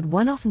work, but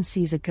one often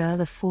sees a girl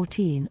of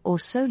 14 or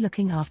so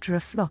looking after a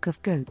flock of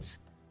goats.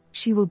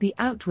 She will be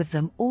out with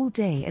them all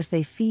day as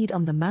they feed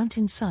on the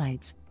mountain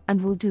sides,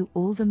 and will do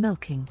all the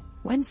milking.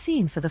 When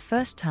seen for the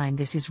first time,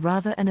 this is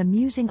rather an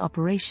amusing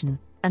operation,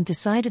 and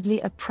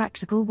decidedly a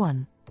practical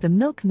one. The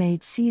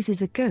milkmaid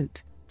seizes a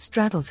goat,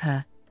 straddles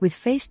her, with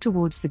face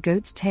towards the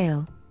goat's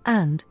tail,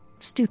 and,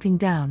 stooping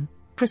down,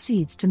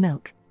 proceeds to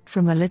milk.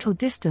 From a little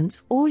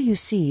distance all you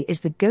see is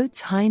the goat's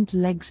hind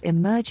legs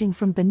emerging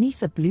from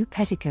beneath a blue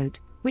petticoat,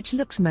 which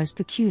looks most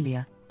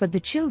peculiar, but the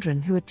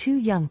children who are too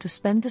young to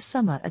spend the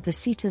summer at the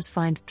Seaters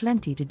find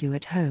plenty to do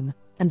at home,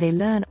 and they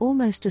learn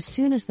almost as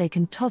soon as they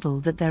can toddle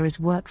that there is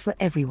work for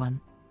everyone.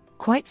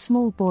 Quite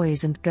small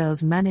boys and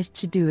girls manage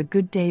to do a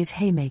good day's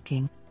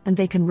haymaking, and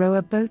they can row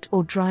a boat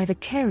or drive a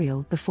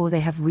carriole before they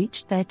have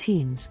reached their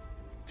teens.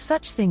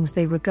 Such things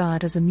they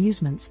regard as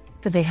amusements,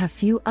 for they have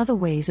few other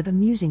ways of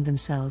amusing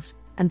themselves,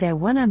 and their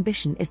one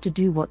ambition is to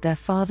do what their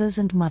fathers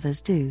and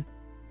mothers do.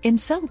 In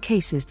some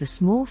cases the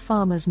small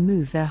farmers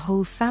move their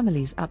whole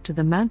families up to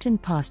the mountain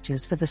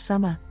pastures for the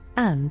summer,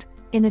 and,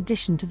 in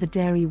addition to the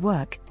dairy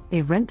work,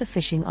 they rent the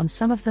fishing on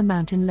some of the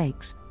mountain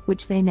lakes,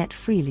 which they net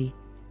freely.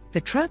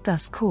 The trout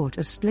thus caught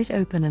are split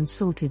open and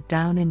salted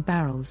down in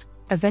barrels,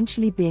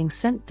 eventually being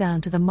sent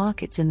down to the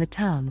markets in the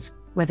towns,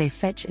 where they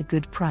fetch a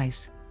good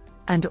price.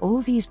 And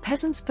all these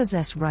peasants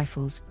possess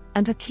rifles,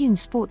 and are keen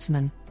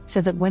sportsmen,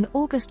 so that when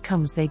August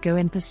comes they go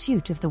in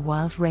pursuit of the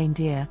wild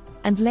reindeer,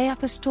 and lay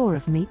up a store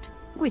of meat,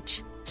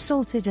 which,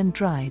 salted and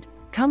dried,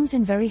 comes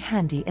in very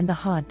handy in the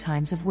hard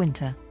times of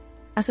winter.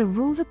 As a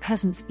rule the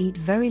peasants eat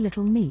very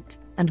little meat,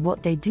 and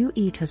what they do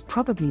eat has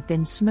probably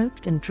been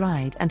smoked and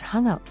dried and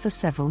hung up for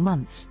several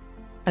months.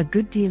 A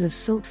good deal of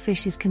salt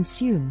fish is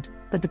consumed,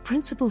 but the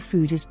principal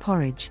food is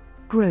porridge,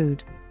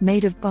 grode,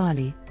 made of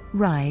barley,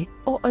 rye,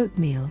 or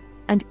oatmeal,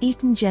 and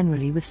eaten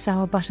generally with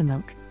sour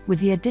buttermilk, with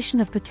the addition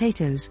of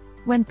potatoes,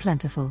 when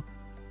plentiful.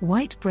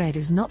 White bread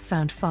is not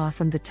found far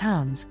from the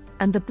towns,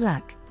 and the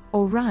black,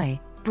 or rye,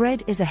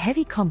 bread is a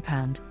heavy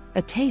compound,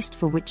 a taste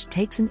for which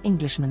takes an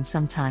Englishman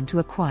some time to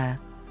acquire.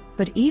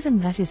 But even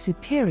that is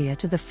superior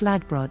to the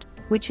fladbrod,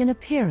 which in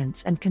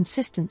appearance and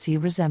consistency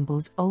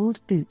resembles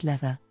old boot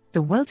leather.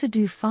 The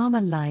well-to-do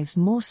farmer lives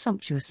more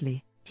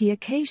sumptuously. He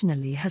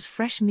occasionally has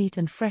fresh meat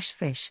and fresh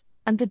fish,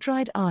 and the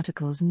dried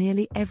articles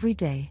nearly every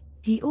day.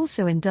 He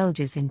also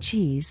indulges in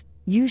cheese,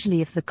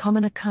 usually of the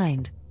commoner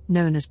kind,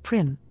 known as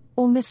prim,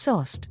 or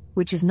misost,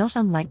 which is not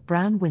unlike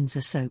brown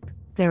Windsor soap.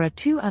 There are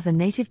two other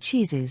native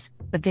cheeses,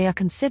 but they are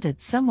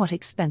considered somewhat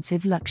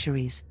expensive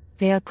luxuries.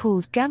 They are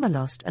called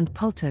Gammelost and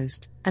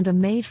Pultost, and are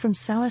made from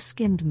sour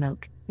skimmed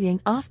milk,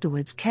 being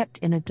afterwards kept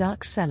in a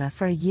dark cellar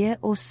for a year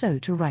or so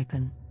to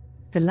ripen.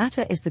 The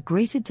latter is the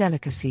greater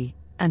delicacy,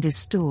 and is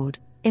stored,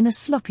 in a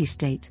sloppy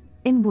state,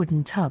 in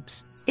wooden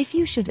tubs. If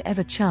you should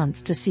ever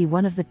chance to see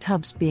one of the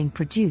tubs being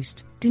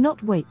produced, do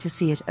not wait to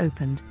see it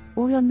opened,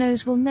 or your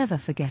nose will never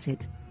forget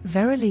it.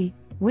 Verily,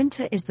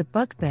 winter is the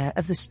bugbear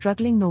of the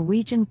struggling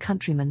Norwegian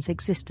countryman's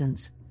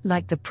existence.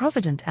 Like the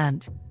provident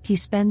ant, he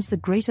spends the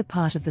greater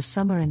part of the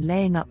summer in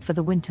laying up for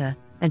the winter,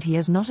 and he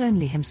has not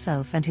only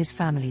himself and his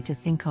family to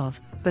think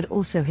of, but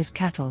also his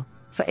cattle,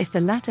 for if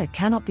the latter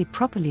cannot be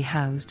properly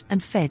housed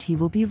and fed, he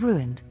will be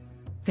ruined.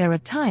 There are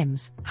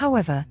times,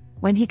 however,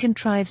 when he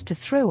contrives to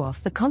throw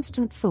off the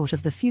constant thought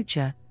of the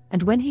future,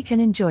 and when he can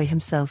enjoy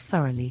himself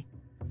thoroughly.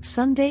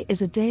 Sunday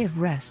is a day of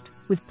rest,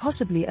 with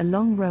possibly a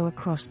long row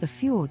across the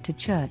fjord to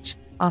church,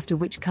 after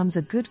which comes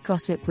a good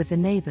gossip with the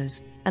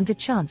neighbors, and the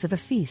chance of a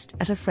feast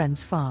at a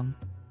friend's farm.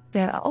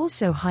 There are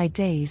also high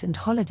days and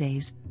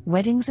holidays,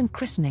 weddings and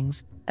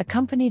christenings,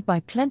 accompanied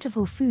by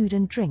plentiful food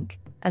and drink,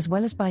 as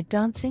well as by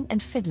dancing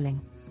and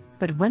fiddling.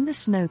 But when the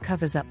snow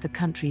covers up the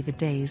country, the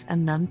days are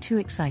none too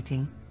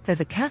exciting, though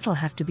the cattle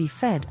have to be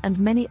fed and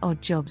many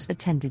odd jobs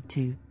attended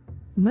to.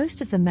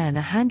 Most of the men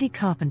are handy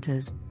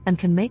carpenters, and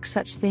can make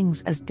such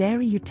things as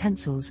dairy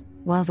utensils,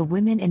 while the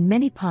women in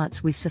many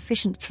parts weave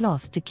sufficient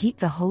cloth to keep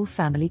the whole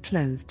family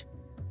clothed.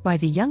 By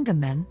the younger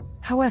men,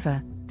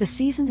 however, the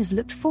season is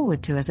looked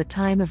forward to as a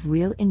time of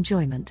real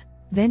enjoyment.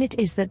 Then it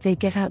is that they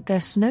get out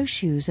their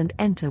snowshoes and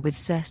enter with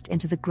zest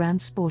into the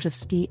grand sport of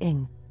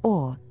skiing,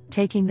 or,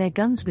 taking their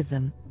guns with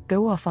them,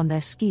 go off on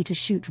their ski to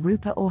shoot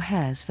rooper or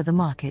hares for the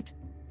market.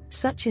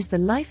 Such is the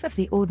life of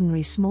the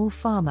ordinary small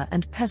farmer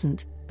and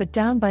peasant, but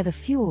down by the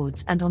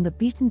fjords and on the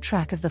beaten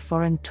track of the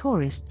foreign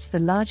tourists, the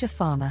larger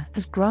farmer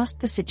has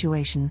grasped the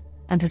situation,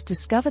 and has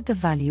discovered the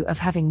value of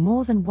having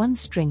more than one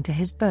string to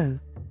his bow.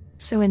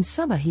 So in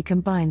summer he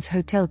combines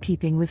hotel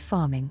keeping with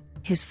farming.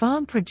 His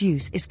farm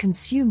produce is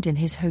consumed in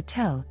his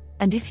hotel,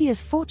 and if he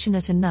is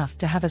fortunate enough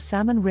to have a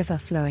salmon river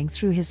flowing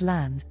through his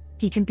land,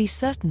 he can be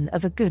certain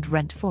of a good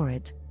rent for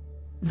it.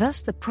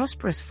 Thus the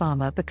prosperous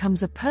farmer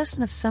becomes a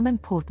person of some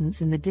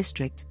importance in the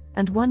district,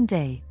 and one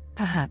day,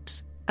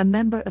 perhaps, a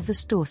member of the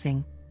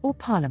Storthing, or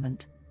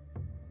Parliament.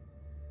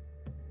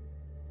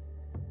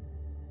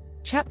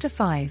 Chapter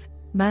 5: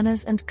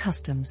 Manners and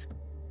Customs.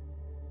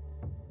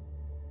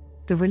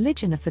 The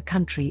religion of the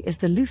country is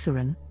the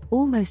Lutheran,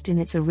 almost in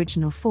its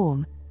original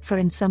form, for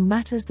in some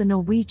matters the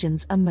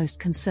Norwegians are most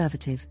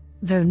conservative,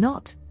 though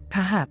not,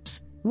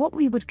 perhaps, what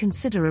we would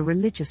consider a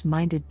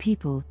religious-minded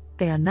people.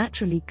 They are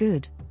naturally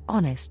good,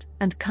 honest,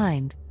 and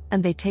kind,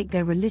 and they take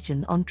their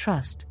religion on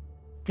trust.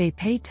 They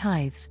pay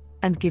tithes,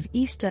 and give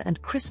Easter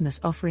and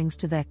Christmas offerings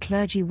to their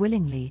clergy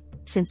willingly,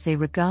 since they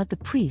regard the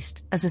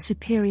priest as a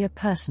superior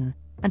person,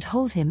 and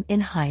hold him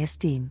in high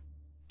esteem.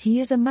 He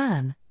is a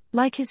man,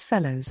 like his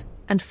fellows,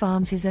 and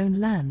farms his own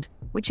land,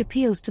 which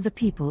appeals to the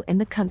people in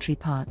the country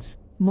parts.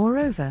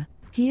 Moreover,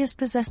 he is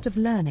possessed of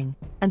learning,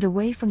 and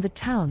away from the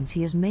towns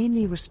he is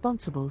mainly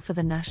responsible for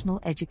the national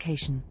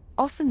education.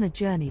 Often the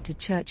journey to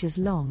church is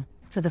long,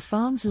 for the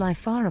farms lie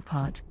far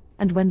apart,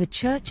 and when the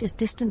church is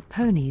distant,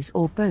 ponies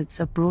or boats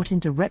are brought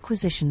into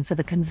requisition for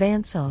the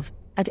conveyance of,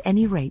 at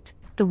any rate,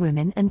 the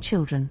women and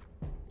children.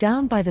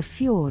 Down by the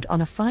fjord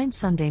on a fine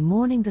Sunday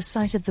morning, the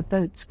sight of the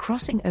boats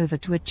crossing over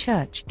to a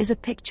church is a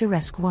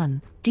picturesque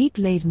one, deep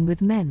laden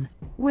with men,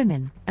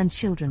 women, and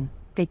children.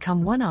 They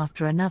come one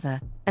after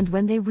another, and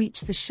when they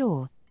reach the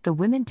shore, the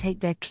women take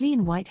their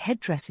clean white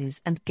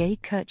headdresses and gay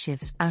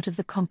kerchiefs out of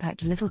the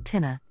compact little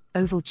tinner,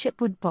 oval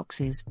chipwood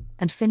boxes,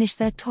 and finish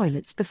their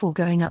toilets before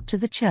going up to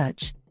the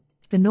church.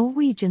 The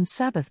Norwegian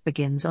Sabbath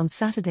begins on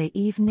Saturday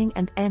evening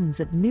and ends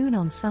at noon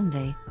on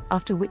Sunday,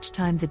 after which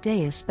time the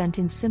day is spent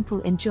in simple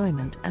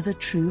enjoyment as a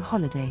true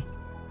holiday.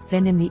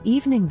 Then in the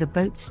evening the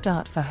boats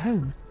start for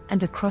home,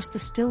 and across the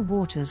still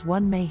waters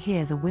one may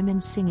hear the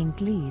women singing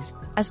glees,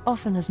 as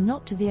often as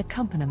not to the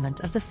accompaniment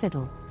of the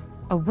fiddle.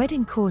 A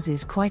wedding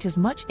causes quite as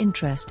much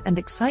interest and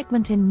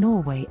excitement in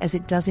Norway as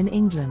it does in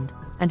England,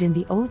 and in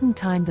the olden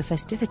time the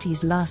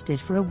festivities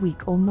lasted for a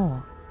week or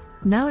more.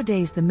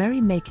 Nowadays the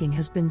merry-making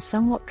has been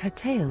somewhat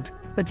curtailed,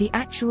 but the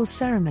actual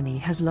ceremony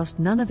has lost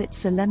none of its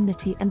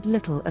solemnity and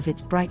little of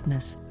its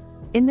brightness.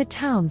 In the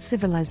town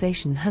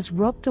civilization has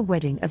robbed the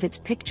wedding of its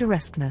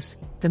picturesqueness.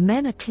 The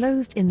men are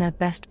clothed in their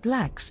best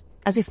blacks,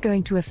 as if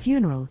going to a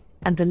funeral,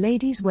 and the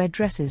ladies wear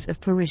dresses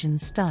of Parisian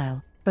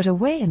style. But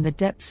away in the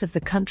depths of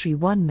the country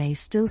one may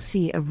still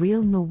see a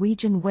real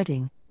Norwegian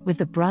wedding, with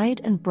the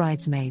bride and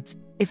bridesmaids,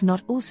 if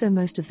not also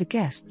most of the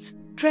guests,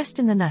 dressed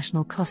in the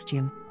national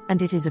costume,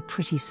 and it is a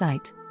pretty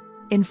sight.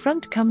 In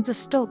front comes a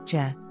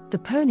stoltjer, the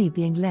pony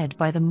being led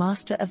by the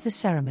master of the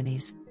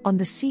ceremonies. On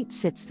the seat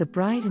sits the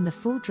bride in the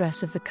full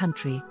dress of the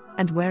country,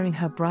 and wearing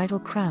her bridal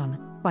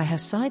crown, by her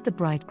side the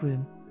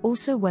bridegroom,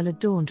 also well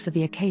adorned for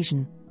the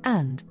occasion,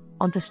 and,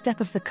 on the step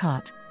of the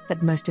cart,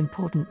 that most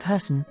important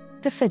person,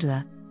 the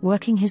fiddler,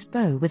 working his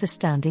bow with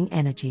astounding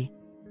energy.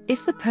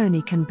 If the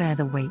pony can bear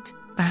the weight,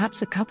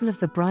 perhaps a couple of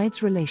the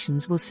bride's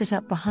relations will sit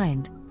up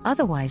behind,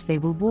 otherwise they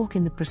will walk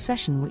in the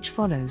procession which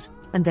follows,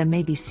 and there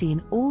may be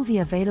seen all the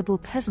available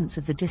peasants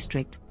of the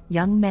district,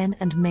 young men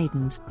and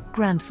maidens,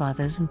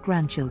 grandfathers and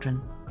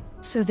grandchildren.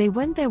 So they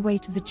wend their way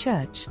to the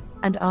church,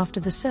 and after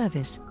the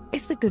service,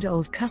 if the good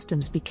old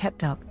customs be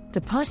kept up,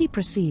 the party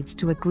proceeds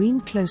to a green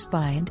close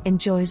by and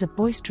enjoys a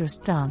boisterous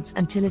dance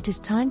until it is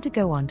time to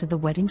go on to the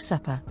wedding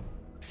supper.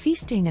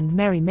 Feasting and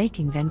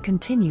merry-making then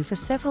continue for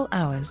several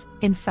hours.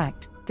 In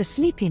fact, the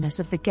sleepiness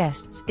of the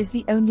guests is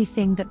the only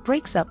thing that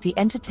breaks up the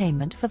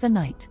entertainment for the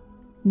night.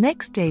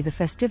 Next day the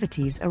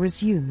festivities are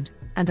resumed,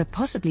 and are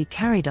possibly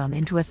carried on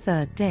into a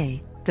third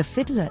day. The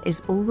fiddler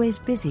is always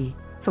busy,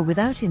 for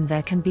without him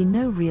there can be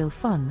no real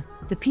fun,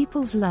 the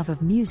people's love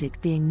of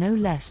music being no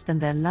less than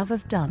their love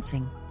of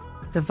dancing.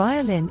 The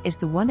violin is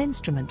the one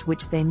instrument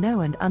which they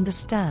know and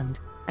understand,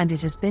 and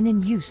it has been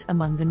in use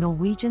among the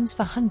Norwegians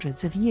for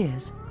hundreds of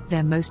years.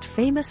 Their most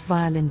famous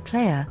violin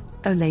player,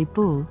 Ole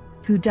Bull,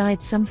 who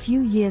died some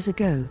few years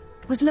ago,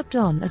 was looked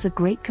on as a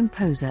great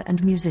composer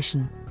and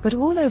musician. But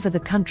all over the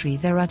country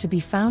there are to be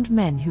found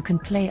men who can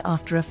play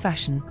after a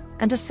fashion,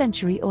 and a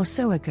century or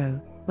so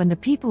ago, when the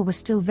people were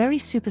still very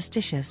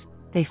superstitious,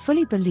 they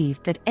fully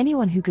believed that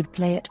anyone who could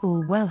play at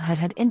all well had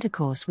had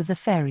intercourse with the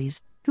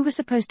fairies, who were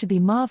supposed to be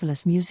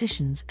marvelous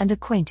musicians and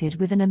acquainted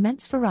with an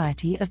immense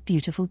variety of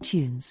beautiful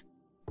tunes.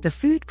 The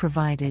food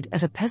provided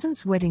at a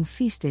peasant's wedding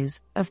feast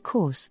is, of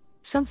course,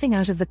 something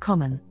out of the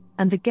common,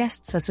 and the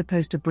guests are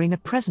supposed to bring a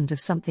present of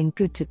something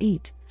good to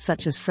eat,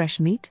 such as fresh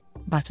meat,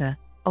 butter,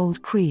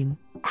 old cream,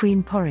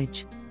 cream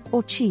porridge,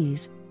 or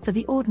cheese, for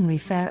the ordinary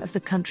fare of the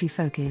country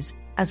folk is,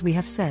 as we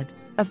have said,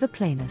 of the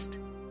plainest.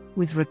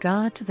 With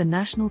regard to the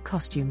national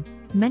costume,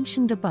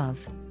 mentioned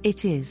above,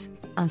 it is,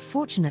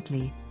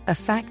 unfortunately, a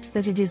fact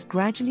that it is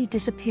gradually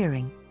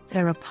disappearing.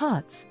 There are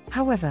parts,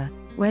 however,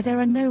 where there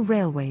are no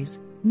railways,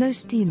 no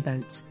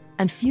steamboats,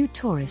 and few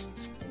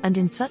tourists, and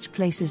in such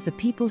places the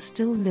people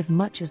still live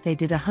much as they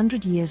did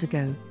 100 years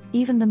ago,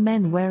 even the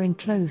men wearing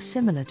clothes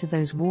similar to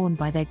those worn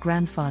by their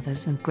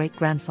grandfathers and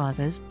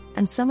great-grandfathers,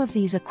 and some of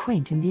these are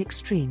quaint in the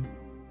extreme.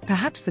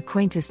 Perhaps the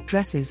quaintest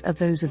dresses are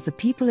those of the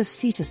people of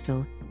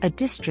Setesdal, a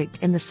district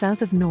in the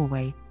south of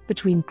Norway,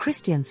 between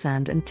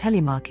Kristiansand and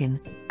Telemarken,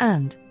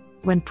 and,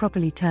 when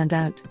properly turned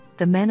out,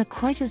 the men are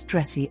quite as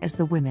dressy as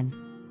the women.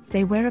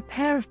 They wear a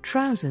pair of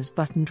trousers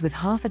buttoned with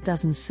half a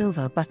dozen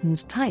silver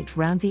buttons tight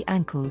round the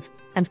ankles,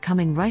 and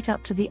coming right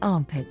up to the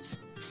armpits.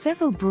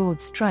 Several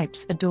broad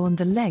stripes adorn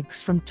the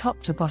legs from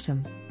top to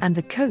bottom, and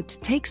the coat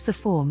takes the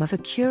form of a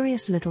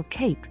curious little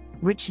cape,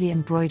 richly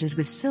embroidered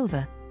with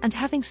silver, and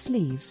having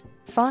sleeves,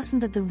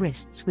 fastened at the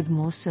wrists with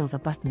more silver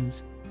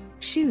buttons.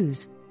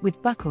 Shoes,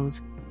 with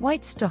buckles,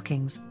 white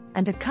stockings,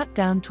 and a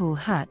cut-down tall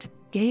hat,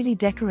 gaily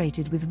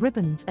decorated with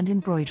ribbons and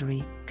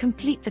embroidery,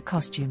 complete the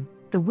costume.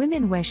 The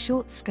women wear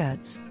short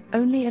skirts,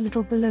 only a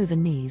little below the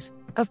knees,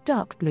 of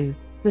dark blue,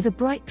 with a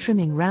bright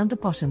trimming round the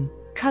bottom,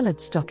 coloured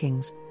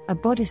stockings, a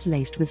bodice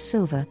laced with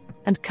silver,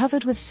 and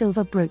covered with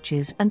silver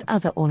brooches and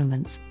other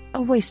ornaments,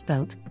 a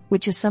waistbelt,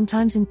 which is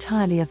sometimes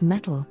entirely of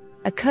metal,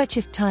 a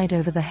kerchief tied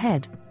over the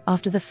head,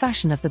 after the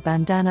fashion of the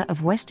bandana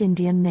of West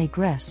Indian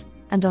negress,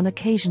 and on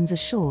occasions a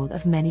shawl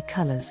of many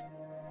colours.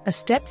 A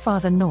step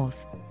farther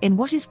north, in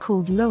what is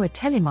called Lower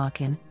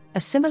Telemarken, a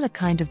similar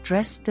kind of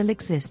dress still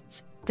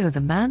exists, though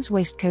the man's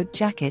waistcoat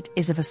jacket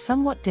is of a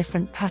somewhat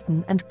different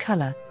pattern and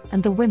colour,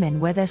 and the women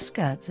wear their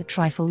skirts a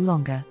trifle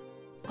longer.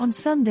 On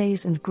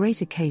Sundays and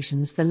great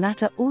occasions the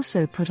latter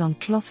also put on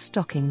cloth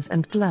stockings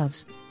and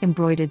gloves,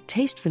 embroidered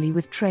tastefully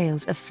with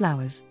trails of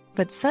flowers.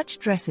 But such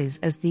dresses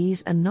as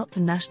these are not the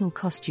national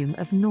costume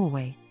of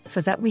Norway.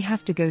 For that we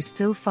have to go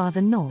still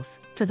farther north,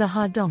 to the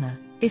Hardanger.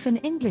 If an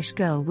English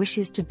girl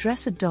wishes to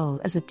dress a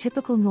doll as a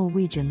typical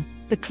Norwegian,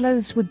 the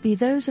clothes would be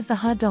those of the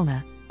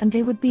Hardanger, and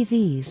they would be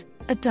these: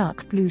 a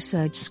dark blue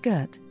serge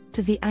skirt,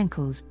 to the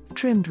ankles,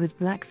 trimmed with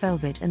black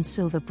velvet and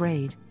silver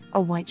braid, a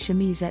white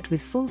chemisette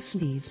with full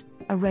sleeves,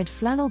 a red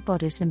flannel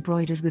bodice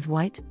embroidered with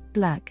white,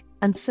 black,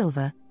 and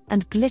silver,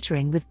 and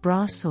glittering with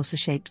brass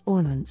saucer-shaped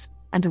ornaments,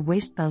 and a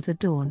waistbelt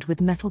adorned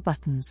with metal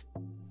buttons.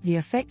 The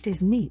effect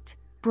is neat,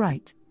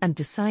 bright, and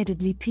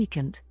decidedly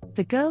piquant.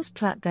 The girls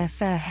plait their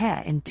fair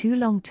hair in two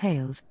long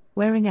tails,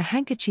 wearing a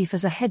handkerchief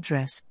as a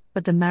headdress,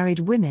 but the married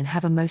women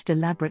have a most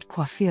elaborate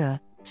coiffure,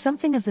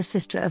 something of the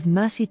Sister of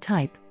Mercy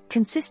type,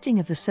 consisting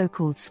of the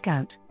so-called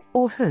scout,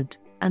 or hood,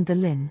 and the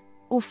lin,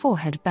 or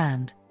forehead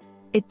band.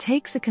 It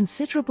takes a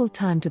considerable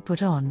time to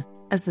put on,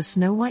 as the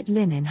snow-white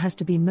linen has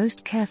to be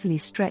most carefully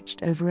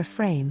stretched over a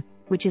frame,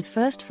 which is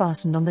first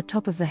fastened on the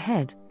top of the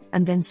head,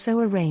 and then so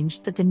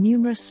arranged that the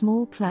numerous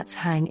small plaits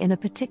hang in a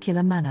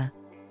particular manner.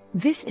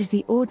 This is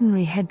the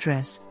ordinary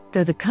headdress,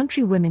 though the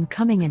country women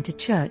coming into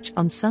church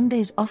on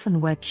Sundays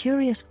often wear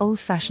curious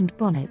old-fashioned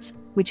bonnets,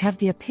 which have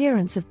the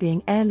appearance of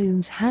being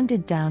heirlooms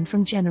handed down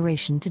from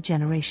generation to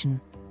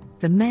generation.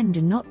 The men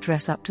do not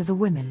dress up to the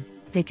women.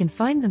 They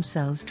confine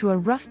themselves to a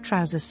rough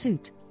trouser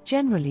suit,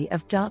 generally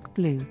of dark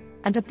blue,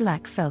 and a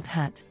black felt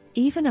hat.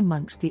 Even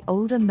amongst the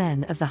older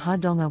men of the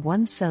Hardanger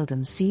one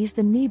seldom sees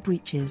the knee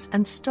breeches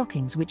and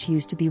stockings which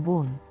used to be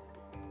worn.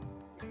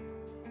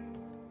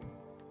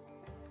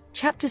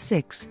 Chapter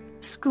 6: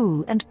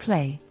 School and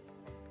Play.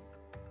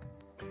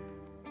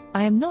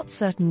 I am not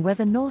certain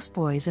whether Norse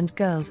boys and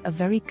girls are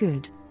very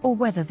good, or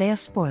whether they are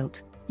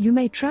spoilt. You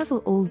may travel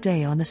all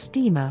day on a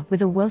steamer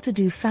with a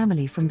well-to-do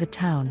family from the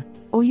town,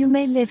 or you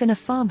may live in a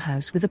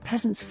farmhouse with a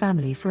peasant's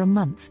family for a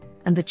month,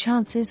 and the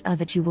chances are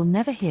that you will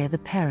never hear the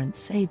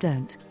parents say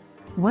don't.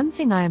 One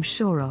thing I am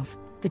sure of,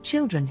 the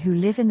children who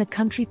live in the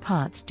country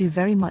parts do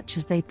very much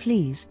as they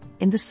please.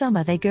 In the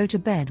summer they go to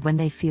bed when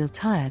they feel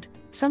tired,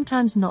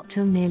 sometimes not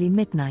till nearly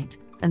midnight,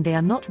 and they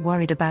are not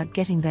worried about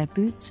getting their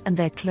boots and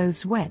their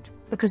clothes wet,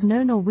 because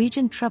no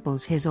Norwegian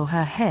troubles his or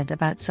her head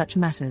about such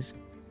matters.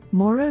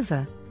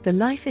 Moreover, the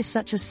life is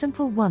such a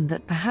simple one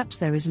that perhaps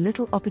there is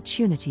little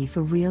opportunity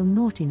for real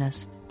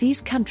naughtiness.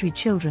 These country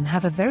children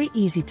have a very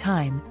easy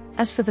time,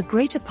 as for the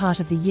greater part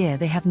of the year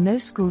they have no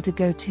school to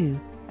go to,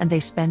 and they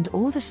spend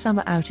all the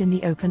summer out in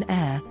the open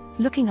air,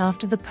 looking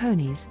after the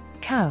ponies,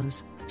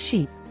 cows,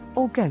 sheep,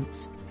 or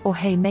goats, or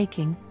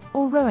haymaking,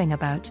 or rowing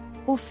about,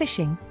 or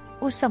fishing,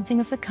 or something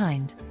of the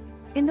kind.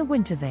 In the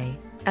winter they,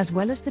 as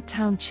well as the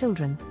town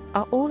children,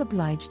 are all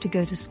obliged to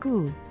go to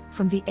school,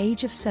 from the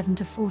age of 7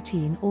 to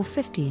 14 or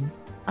 15,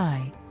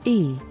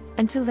 i.e.,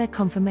 until their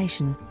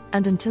confirmation,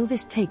 and until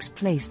this takes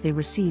place they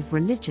receive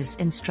religious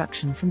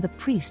instruction from the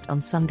priest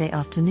on Sunday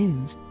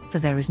afternoons, for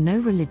there is no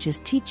religious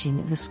teaching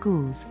in the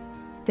schools.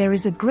 There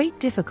is a great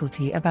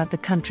difficulty about the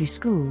country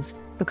schools,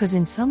 because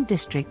in some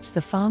districts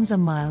the farms are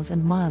miles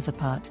and miles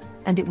apart,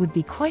 and it would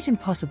be quite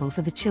impossible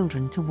for the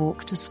children to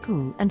walk to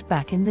school and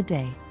back in the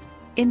day.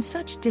 In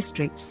such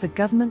districts the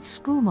government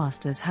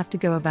schoolmasters have to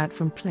go about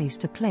from place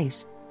to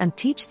place, and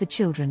teach the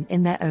children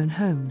in their own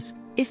homes.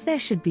 If there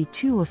should be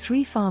 2 or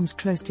 3 farms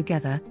close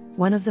together,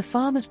 one of the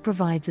farmers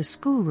provides a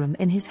schoolroom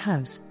in his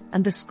house,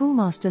 and the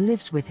schoolmaster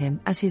lives with him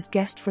as his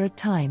guest for a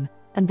time,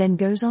 and then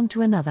goes on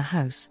to another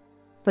house.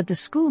 But the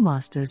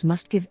schoolmasters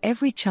must give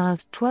every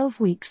child 12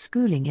 weeks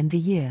schooling in the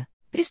year.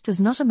 This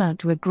does not amount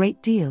to a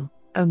great deal,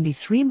 only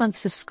 3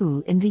 months of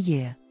school in the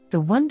year.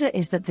 The wonder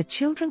is that the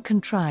children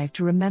contrive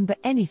to remember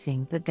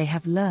anything that they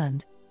have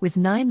learned, with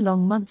 9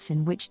 long months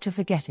in which to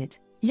forget it.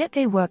 Yet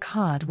they work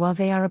hard while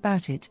they are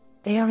about it.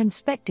 They are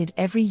inspected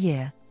every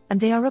year, and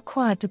they are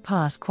required to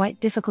pass quite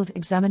difficult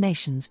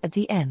examinations at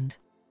the end.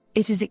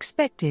 It is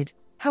expected,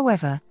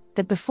 however,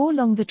 that before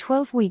long the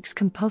 12 weeks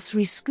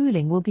compulsory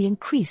schooling will be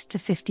increased to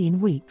 15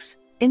 weeks.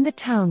 In the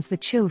towns the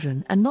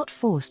children are not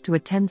forced to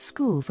attend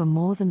school for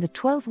more than the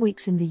 12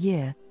 weeks in the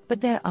year,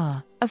 but there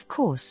are, of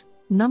course,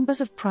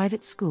 numbers of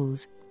private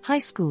schools, high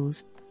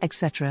schools,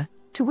 etc.,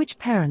 to which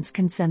parents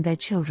can send their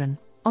children,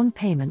 on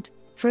payment,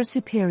 for a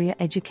superior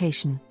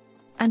education.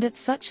 And at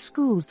such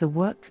schools the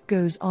work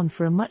goes on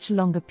for a much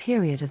longer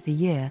period of the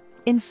year,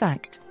 in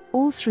fact,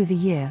 all through the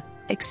year,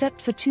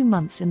 except for 2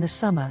 months in the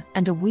summer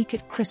and a week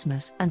at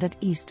Christmas and at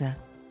Easter.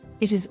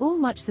 It is all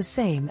much the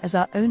same as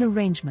our own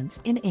arrangements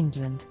in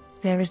England.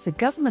 There is the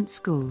government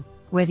school,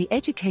 where the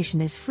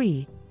education is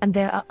free, and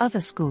there are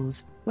other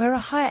schools, where a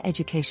higher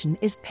education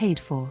is paid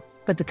for.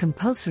 But the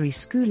compulsory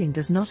schooling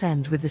does not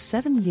end with the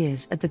 7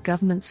 years at the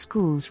government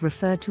schools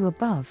referred to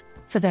above,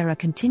 for there are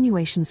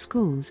continuation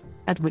schools,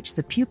 at which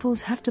the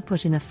pupils have to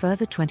put in a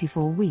further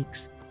 24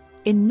 weeks.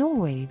 In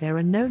Norway there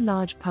are no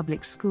large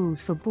public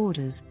schools for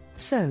boarders,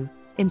 so,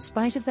 in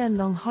spite of their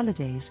long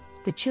holidays,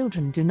 the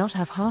children do not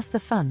have half the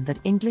fun that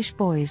English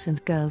boys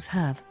and girls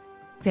have.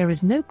 There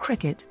is no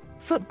cricket,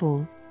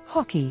 football,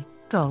 hockey,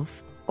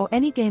 golf, or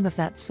any game of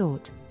that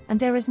sort, and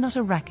there is not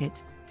a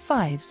racket,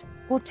 fives,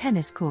 or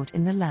tennis court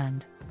in the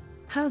land.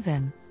 How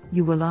then,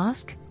 you will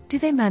ask, do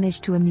they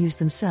manage to amuse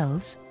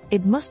themselves?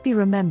 It must be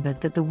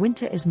remembered that the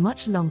winter is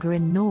much longer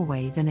in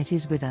Norway than it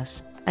is with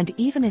us, and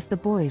even if the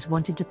boys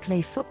wanted to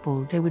play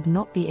football they would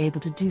not be able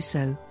to do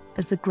so,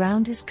 as the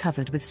ground is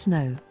covered with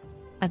snow.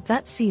 At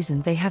that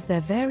season they have their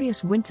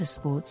various winter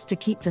sports to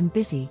keep them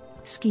busy,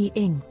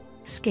 skiing,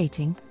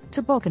 skating,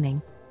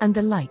 tobogganing, and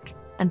the like,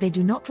 and they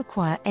do not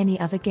require any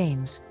other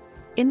games.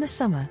 In the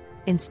summer,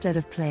 instead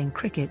of playing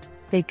cricket,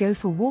 they go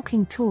for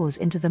walking tours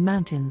into the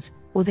mountains,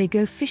 or they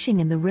go fishing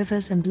in the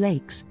rivers and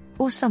lakes,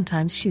 or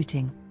sometimes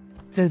shooting.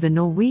 Though the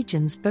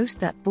Norwegians boast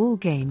that ball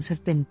games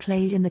have been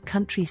played in the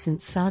country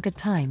since Saga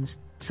times,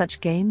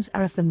 such games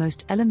are of the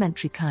most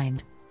elementary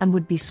kind, and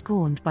would be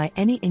scorned by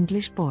any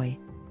English boy.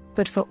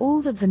 But for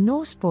all that the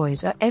Norse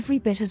boys are every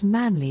bit as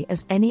manly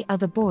as any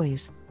other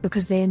boys,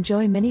 because they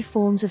enjoy many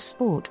forms of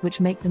sport which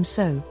make them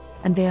so,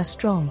 and they are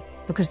strong,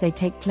 because they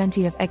take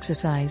plenty of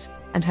exercise,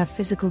 and have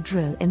physical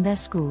drill in their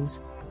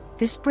schools.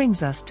 This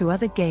brings us to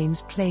other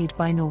games played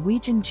by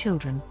Norwegian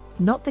children,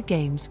 not the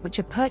games which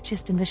are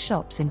purchased in the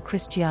shops in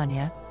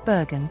Christiania,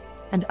 Bergen,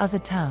 and other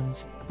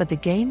towns, but the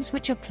games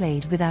which are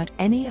played without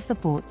any of the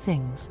bought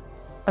things.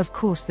 Of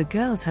course the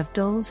girls have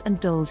dolls and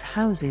dolls'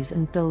 houses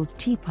and dolls'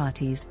 tea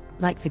parties,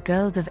 like the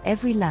girls of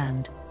every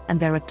land, and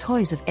there are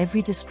toys of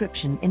every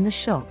description in the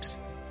shops.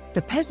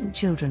 The peasant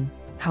children,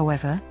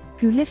 however,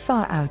 who live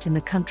far out in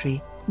the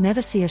country,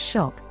 never see a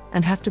shop,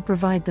 and have to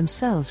provide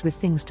themselves with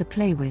things to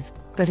play with,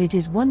 but it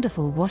is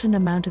wonderful what an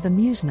amount of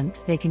amusement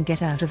they can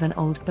get out of an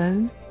old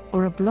bone,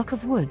 or a block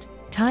of wood,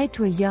 tied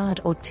to a yard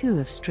or 2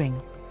 of string.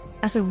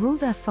 As a rule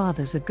their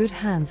fathers are good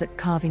hands at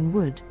carving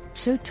wood,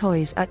 so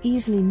toys are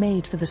easily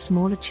made for the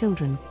smaller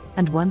children,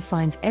 and one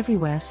finds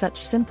everywhere such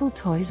simple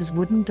toys as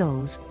wooden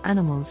dolls,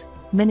 animals,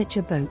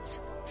 miniature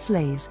boats,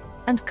 sleighs,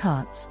 and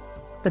carts.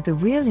 But the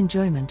real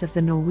enjoyment of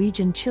the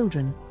Norwegian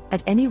children,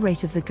 at any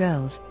rate of the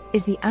girls,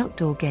 is the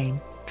outdoor game,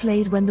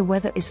 played when the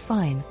weather is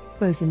fine,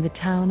 both in the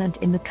town and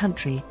in the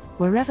country,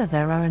 wherever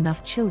there are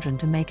enough children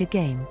to make a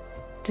game.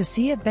 To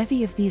see a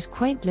bevy of these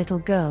quaint little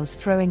girls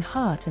throwing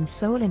heart and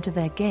soul into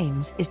their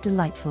games is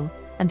delightful,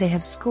 and they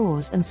have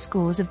scores and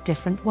scores of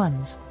different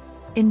ones.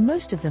 In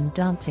most of them,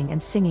 dancing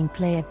and singing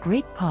play a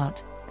great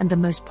part, and the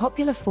most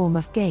popular form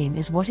of game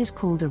is what is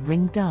called a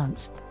ring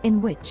dance,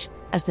 in which,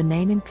 as the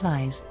name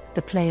implies,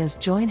 the players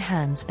join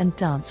hands and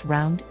dance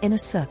round in a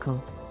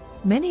circle.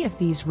 Many of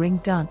these ring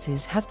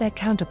dances have their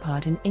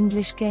counterpart in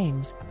English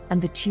games,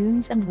 and the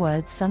tunes and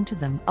words sung to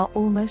them are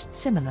almost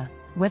similar.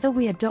 Whether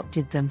we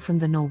adopted them from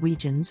the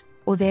Norwegians,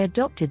 or they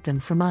adopted them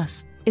from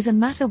us, is a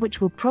matter which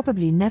will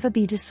probably never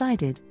be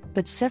decided,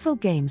 but several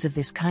games of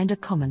this kind are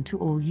common to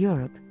all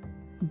Europe.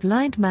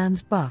 Blind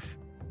man's buff,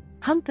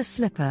 hunt the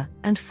slipper,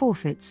 and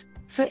forfeits,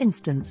 for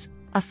instance,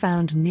 are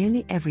found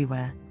nearly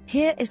everywhere.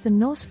 Here is the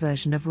Norse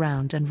version of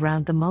round and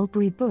round the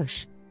mulberry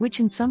bush, which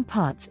in some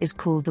parts is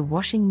called the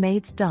washing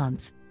maid's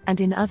dance, and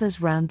in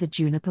others round the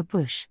juniper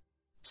bush.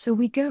 So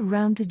we go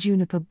round the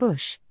juniper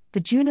bush,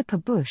 the juniper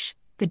bush,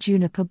 the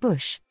juniper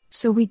bush.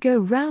 So we go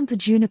round the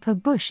juniper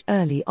bush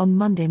early on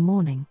Monday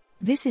morning.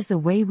 This is the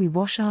way we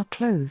wash our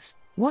clothes,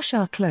 wash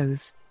our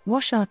clothes,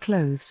 wash our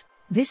clothes.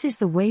 This is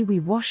the way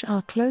we wash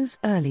our clothes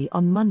early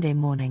on Monday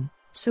morning.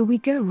 So we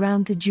go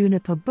round the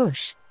juniper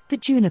bush, the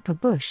juniper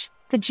bush,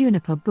 the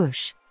juniper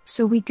bush.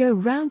 So we go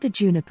round the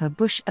juniper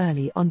bush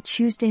early on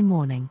Tuesday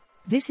morning.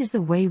 This is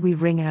the way we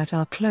wring out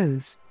our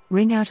clothes,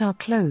 wring out our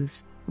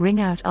clothes, wring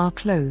out our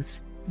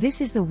clothes.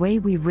 This is the way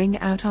we wring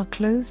out our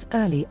clothes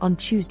early on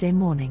Tuesday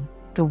morning.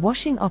 The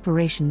washing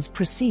operations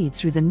proceed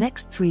through the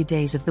next 3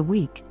 days of the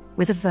week,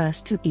 with a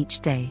verse to each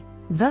day.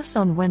 Thus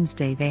on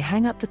Wednesday they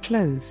hang up the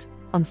clothes,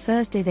 on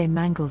Thursday they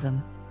mangle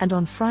them, and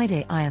on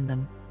Friday iron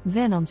them.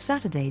 Then on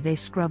Saturday they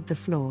scrub the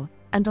floor,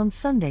 and on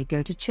Sunday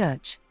go to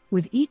church.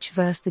 With each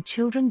verse the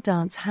children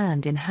dance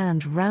hand in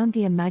hand round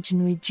the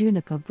imaginary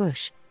juniper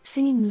bush,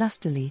 singing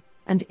lustily,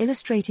 and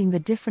illustrating the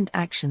different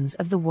actions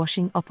of the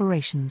washing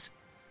operations.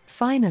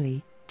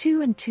 Finally,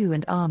 two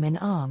and arm in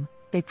arm,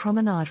 they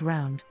promenade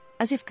round,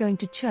 as if going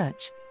to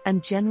church,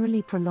 and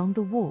generally prolong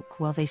the walk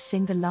while they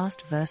sing the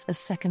last verse a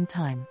second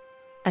time.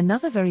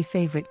 Another very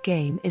favorite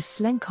game is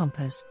Sling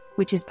Compass,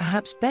 which is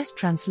perhaps best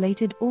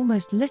translated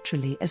almost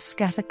literally as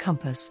scatter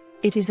compass.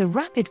 It is a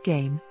rapid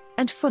game,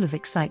 and full of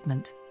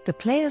excitement. The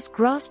players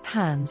grasp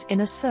hands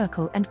in a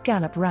circle and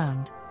gallop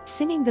round,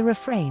 singing the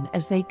refrain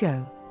as they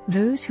go.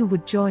 Those who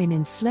would join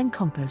in Sling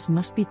Compass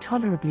must be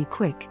tolerably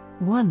quick.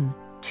 1,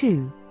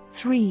 2,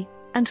 3,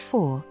 and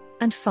 4,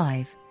 and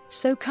 5.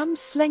 So comes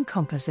Sling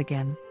Compass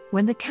again.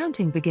 When the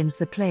counting begins,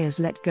 the players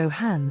let go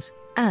hands,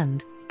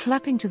 and,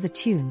 clapping to the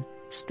tune,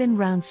 spin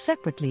round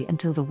separately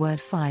until the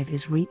word 5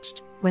 is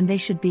reached, when they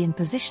should be in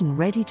position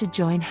ready to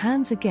join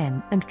hands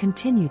again and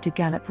continue to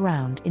gallop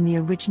round in the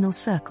original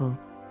circle.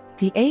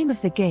 The aim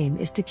of the game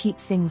is to keep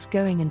things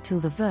going until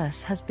the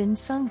verse has been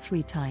sung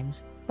 3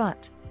 times,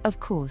 but, of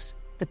course,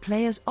 the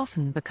players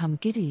often become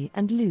giddy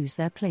and lose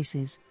their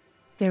places.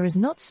 There is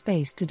not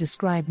space to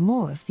describe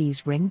more of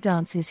these ring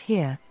dances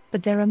here,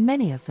 but there are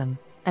many of them,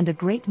 and a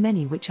great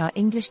many which our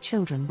English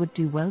children would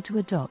do well to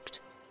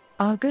adopt.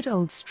 Our good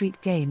old street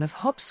game of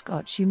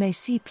hopscotch you may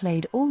see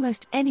played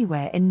almost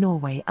anywhere in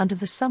Norway under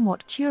the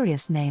somewhat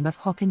curious name of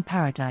Hop in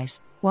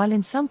Paradise, while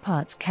in some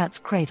parts Cat's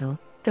Cradle,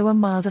 though a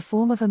milder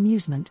form of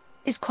amusement,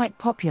 is quite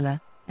popular,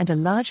 and a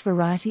large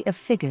variety of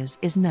figures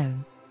is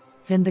known.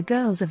 Then the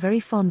girls are very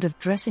fond of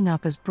dressing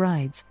up as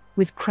brides,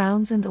 with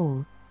crowns and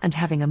all, and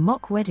having a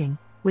mock wedding,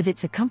 with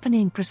its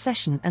accompanying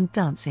procession and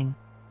dancing.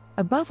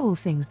 Above all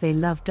things they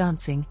love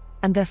dancing,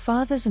 and their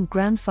fathers and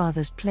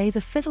grandfathers play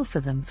the fiddle for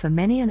them for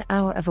many an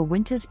hour of a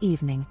winter's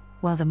evening,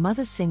 while the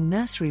mothers sing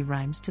nursery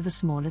rhymes to the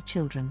smaller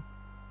children.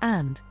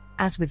 And,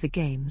 as with the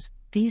games,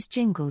 these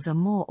jingles are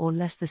more or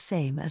less the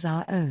same as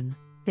our own.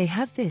 They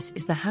have "This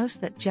is the house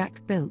that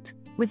Jack built,"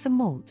 with the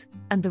malt,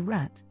 and the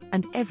rat,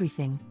 and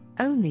everything,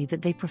 only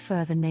that they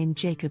prefer the name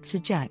Jacob to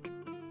Jack.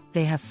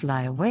 They have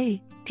 "Fly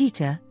away,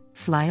 Peter,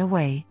 fly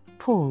away,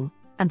 Paul,"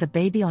 and the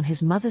baby on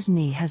his mother's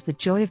knee has the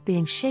joy of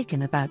being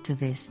shaken about to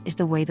 "This is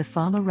the way the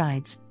farmer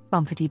rides,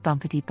 bumpety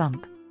bumpety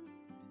bump."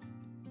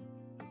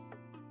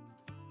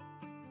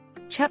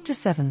 Chapter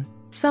 7.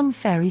 Some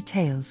Fairy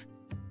Tales.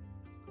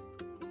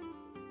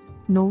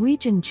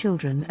 Norwegian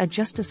children are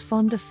just as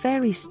fond of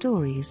fairy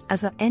stories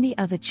as are any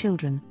other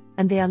children,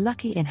 and they are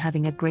lucky in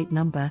having a great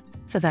number,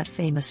 for that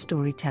famous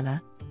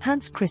storyteller,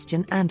 Hans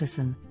Christian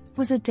Andersen,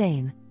 was a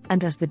Dane,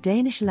 and as the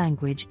Danish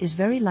language is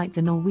very like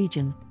the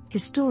Norwegian,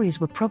 his stories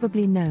were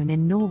probably known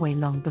in Norway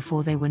long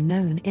before they were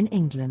known in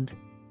England.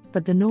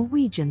 But the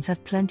Norwegians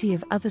have plenty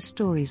of other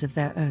stories of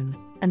their own,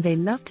 and they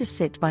love to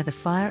sit by the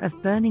fire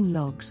of burning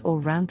logs or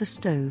round the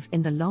stove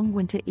in the long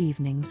winter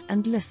evenings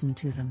and listen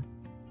to them.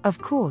 Of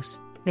course,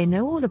 they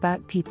know all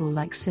about people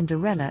like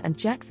Cinderella and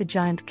Jack the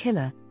Giant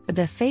Killer, but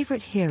their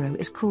favorite hero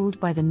is called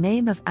by the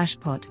name of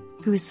Askepot,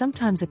 who is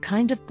sometimes a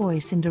kind of boy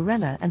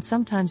Cinderella and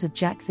sometimes a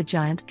Jack the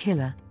Giant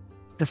Killer.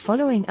 The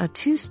following are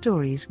 2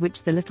 stories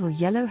which the little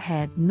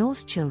yellow-haired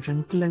Norse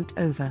children gloat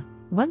over.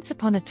 Once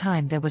upon a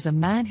time there was a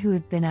man who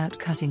had been out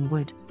cutting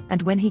wood,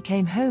 and when he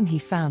came home he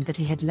found that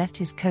he had left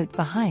his coat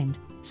behind,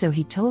 so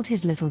he told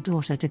his little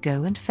daughter to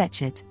go and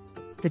fetch it.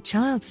 The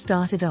child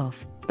started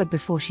off, but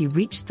before she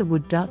reached the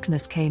wood,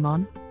 darkness came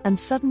on, and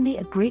suddenly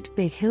a great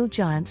big hill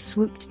giant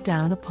swooped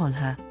down upon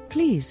her.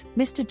 "Please,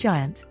 Mr.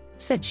 Giant,"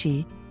 said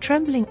she,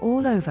 trembling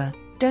all over,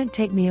 "don't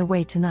take me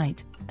away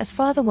tonight, as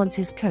father wants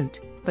his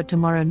coat, but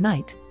tomorrow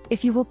night,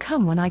 if you will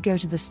come when I go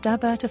to the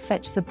stable to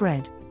fetch the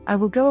bread, I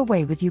will go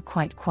away with you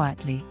quite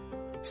quietly."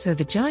 So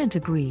the giant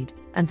agreed,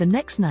 and the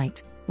next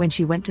night, when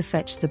she went to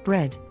fetch the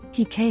bread,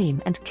 he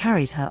came and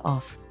carried her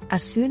off.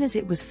 As soon as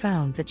it was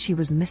found that she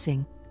was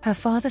missing, her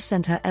father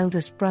sent her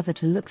eldest brother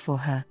to look for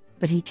her,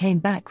 but he came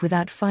back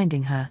without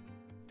finding her.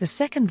 The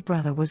second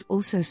brother was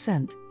also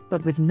sent,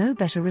 but with no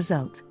better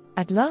result.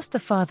 At last the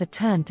father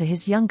turned to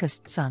his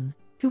youngest son,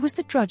 who was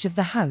the drudge of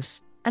the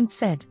house, and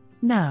said,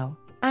 "Now,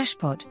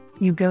 Ashpot,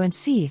 you go and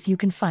see if you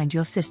can find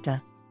your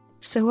sister."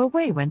 So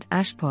away went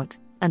Ashpot,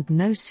 and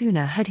no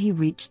sooner had he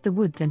reached the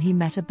wood than he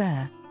met a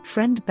bear.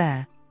 "Friend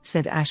bear,"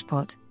 said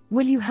Ashpot,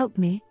 "will you help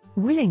me?"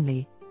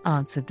 "Willingly,"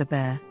 answered the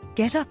bear,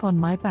 "get up on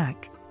my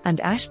back." And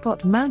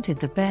Ashpot mounted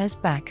the bear's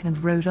back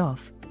and rode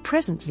off.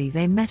 Presently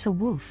they met a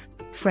wolf.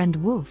 "Friend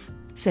wolf,"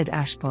 said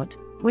Ashpot,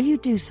 "will you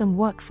do some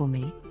work for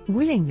me?"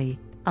 "Willingly,"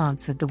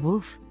 answered the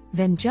wolf.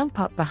 "Then jump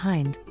up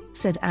behind,"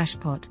 said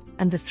Ashpot,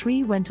 and the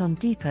three went on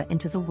deeper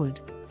into the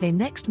wood. They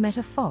next met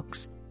a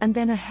fox, and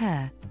then a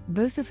hare,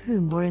 both of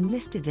whom were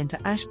enlisted into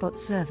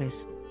Ashpot's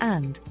service,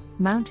 and,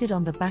 mounted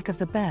on the back of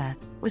the bear,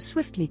 were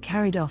swiftly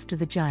carried off to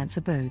the giant's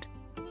abode.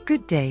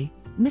 "Good day,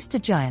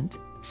 Mr. Giant,"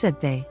 said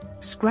they.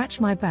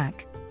 "Scratch my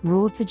back,"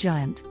 roared the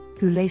giant,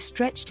 who lay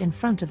stretched in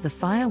front of the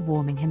fire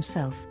warming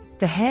himself.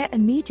 The hare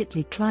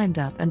immediately climbed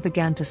up and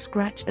began to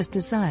scratch as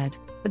desired,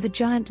 but the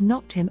giant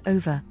knocked him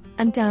over,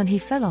 and down he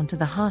fell onto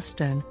the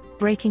hearthstone,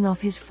 breaking off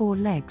his 4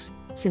 legs,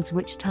 since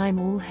which time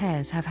all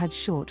hares have had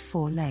short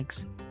 4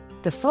 legs.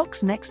 The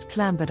fox next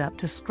clambered up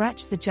to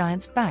scratch the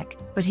giant's back,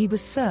 but he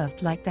was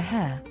served like the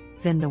hare.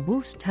 Then the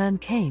wolf's turn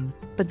came,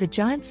 but the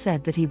giant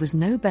said that he was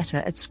no better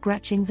at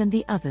scratching than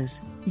the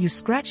others. "You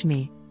scratch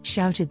me,"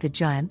 shouted the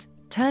giant,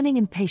 turning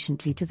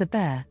impatiently to the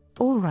bear.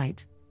 "All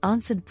right,"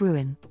 answered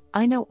Bruin,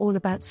 "I know all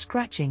about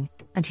scratching,"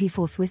 and he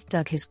forthwith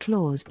dug his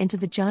claws into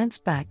the giant's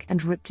back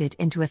and ripped it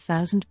into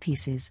 1,000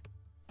 pieces.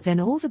 Then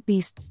all the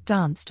beasts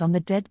danced on the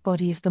dead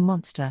body of the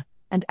monster,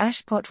 and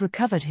Ashpot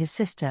recovered his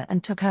sister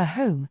and took her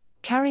home,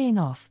 carrying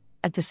off,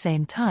 at the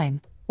same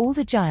time, all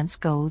the giant's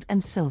gold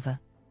and silver.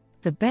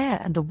 The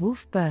bear and the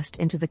wolf burst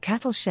into the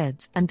cattle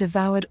sheds and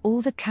devoured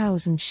all the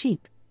cows and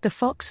sheep. The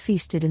fox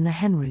feasted in the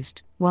hen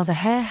roost, while the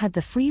hare had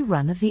the free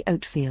run of the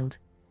oat field.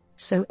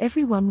 So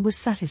everyone was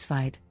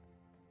satisfied.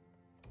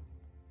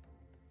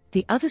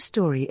 The other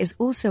story is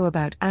also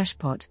about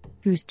Ashpot,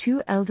 whose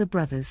 2 elder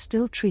brothers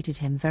still treated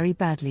him very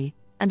badly,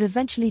 and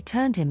eventually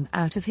turned him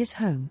out of his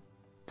home.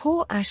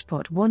 Poor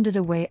Ashpot wandered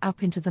away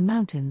up into the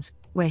mountains,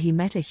 where he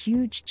met a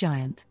huge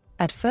giant.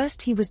 At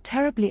first he was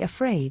terribly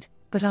afraid,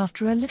 but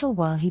after a little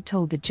while he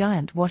told the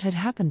giant what had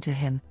happened to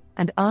him,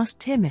 and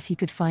asked him if he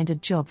could find a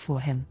job for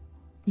him.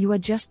 "You are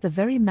just the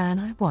very man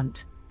I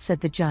want,"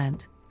 said the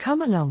giant.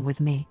 "Come along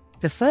with me."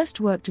 The first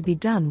work to be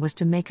done was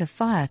to make a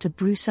fire to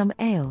brew some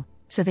ale,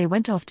 so they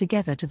went off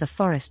together to the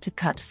forest to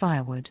cut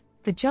firewood.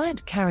 The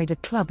giant carried a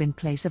club in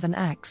place of an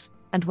axe,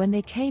 and when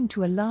they came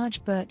to a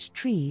large birch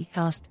tree, he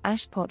asked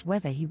Ashpot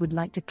whether he would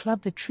like to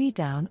club the tree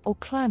down or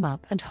climb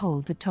up and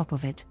hold the top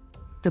of it.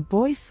 The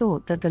boy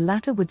thought that the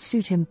latter would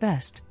suit him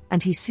best,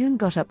 and he soon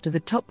got up to the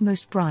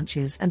topmost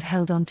branches and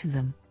held on to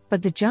them.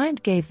 But the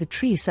giant gave the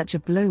tree such a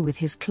blow with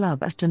his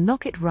club as to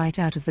knock it right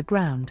out of the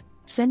ground,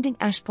 sending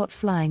Ashpot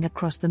flying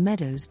across the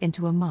meadows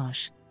into a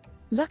marsh.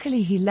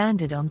 Luckily he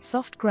landed on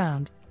soft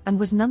ground, and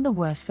was none the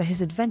worse for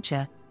his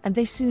adventure, and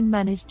they soon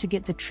managed to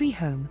get the tree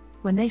home,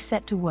 when they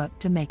set to work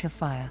to make a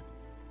fire.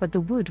 But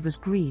the wood was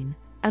green,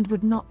 and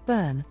would not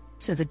burn,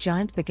 so the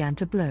giant began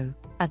to blow.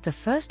 At the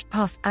first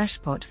puff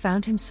Ashpot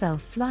found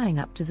himself flying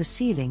up to the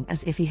ceiling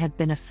as if he had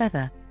been a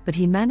feather, but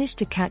he managed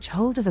to catch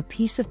hold of a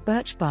piece of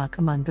birch bark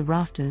among the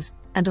rafters,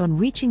 and on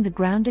reaching the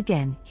ground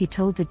again he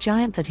told the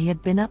giant that he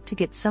had been up to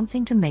get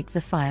something to make the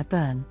fire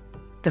burn.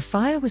 The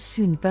fire was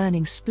soon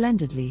burning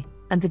splendidly,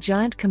 and the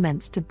giant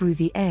commenced to brew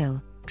the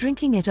ale,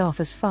 drinking it off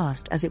as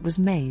fast as it was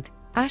made.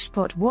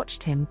 Ashpot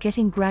watched him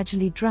getting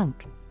gradually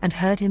drunk, and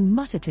heard him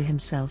mutter to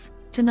himself,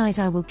 "Tonight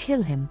I will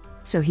kill him,"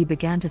 so he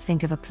began to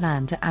think of a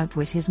plan to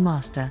outwit his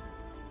master.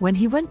 When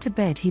he went to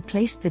bed he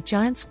placed the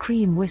giant's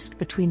cream whisk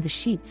between the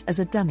sheets as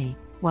a dummy,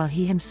 while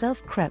he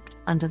himself crept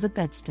under the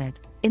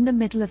bedstead. In the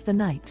middle of the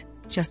night,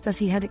 just as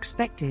he had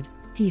expected,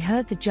 he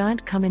heard the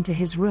giant come into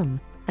his room,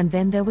 and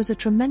then there was a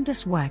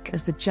tremendous whack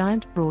as the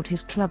giant brought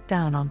his club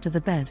down onto the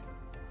bed.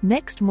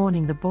 Next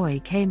morning the boy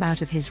came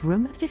out of his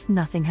room as if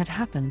nothing had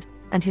happened,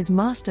 and his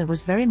master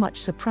was very much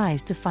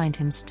surprised to find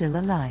him still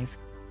alive.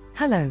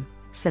 "Hello,"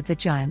 said the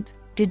giant,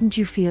 "didn't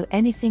you feel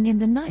anything in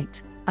the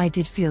night?" "I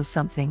did feel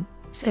something,"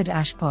 said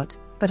Ashpot,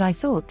 "but I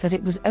thought that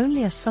it was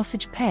only a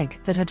sausage peg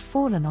that had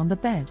fallen on the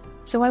bed,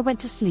 so I went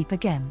to sleep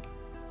again."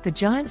 The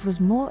giant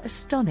was more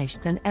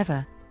astonished than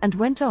ever, and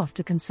went off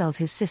to consult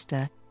his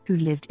sister, who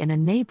lived in a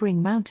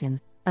neighboring mountain,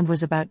 and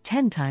was about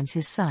 10 times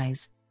his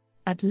size.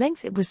 At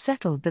length it was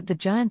settled that the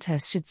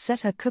giantess should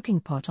set her cooking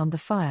pot on the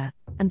fire,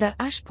 and that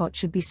Ashpot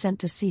should be sent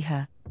to see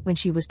her, when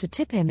she was to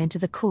tip him into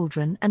the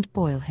cauldron and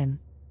boil him.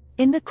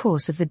 In the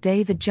course of the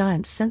day the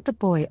giant sent the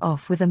boy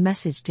off with a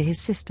message to his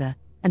sister,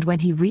 and when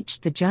he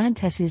reached the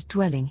giantess's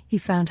dwelling he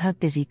found her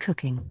busy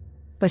cooking.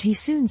 But he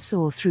soon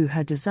saw through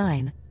her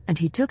design, and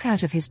he took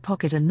out of his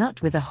pocket a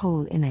nut with a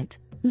hole in it.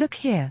 "Look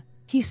here,"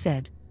 he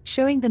said,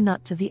 showing the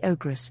nut to the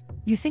ogress,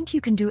 "you think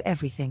you can do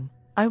everything.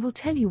 I will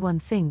tell you one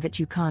thing that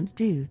you can't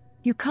do.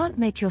 You can't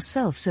make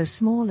yourself so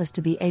small as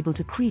to be able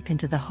to creep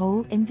into the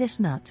hole in this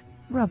nut."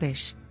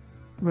 "Rubbish,"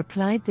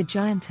 replied the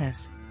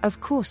giantess,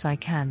 "of course I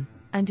can,"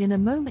 and in a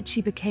moment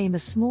she became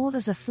as small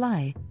as a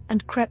fly,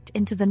 and crept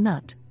into the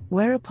nut,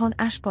 whereupon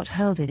Ashpot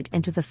hurled it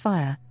into the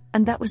fire,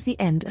 and that was the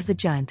end of the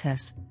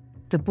giantess.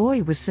 The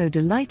boy was so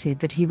delighted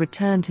that he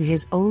returned to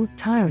his old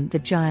tyrant the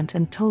giant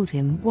and told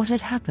him what had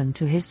happened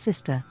to his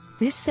sister.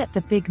 This set the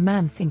big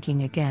man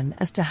thinking again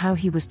as to how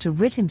he was to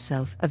rid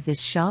himself of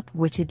this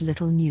sharp-witted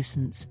little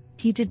nuisance.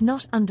 He did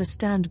not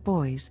understand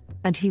boys,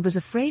 and he was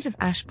afraid of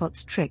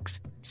Ashpot's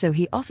tricks, so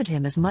he offered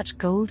him as much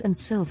gold and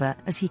silver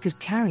as he could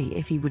carry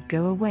if he would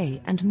go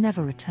away and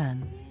never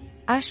return.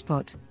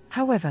 Ashpot,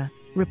 however,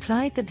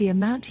 replied that the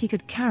amount he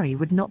could carry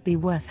would not be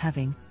worth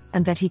having,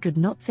 and that he could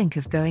not think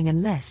of going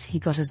unless he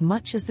got as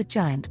much as the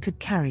giant could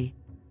carry.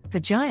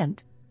 The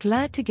giant,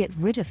 glad to get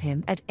rid of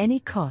him at any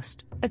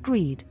cost,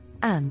 agreed,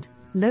 and,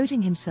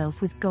 loading himself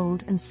with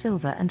gold and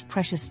silver and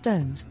precious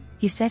stones,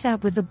 he set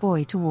out with the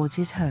boy towards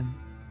his home.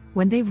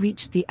 When they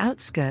reached the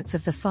outskirts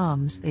of the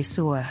farms they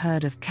saw a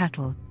herd of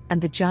cattle, and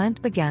the giant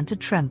began to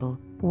tremble.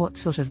 "What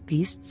sort of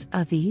beasts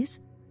are these?"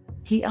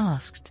 he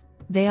asked.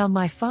 "They are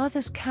my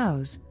father's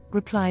cows,"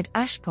 replied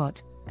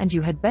Ashpot, "and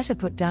you had better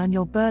put down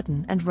your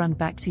burden and run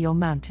back to your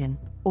mountain,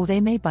 or they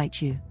may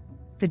bite you."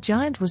 The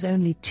giant was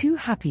only too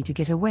happy to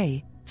get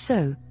away,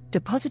 so,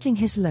 depositing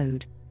his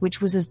load, which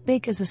was as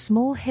big as a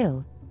small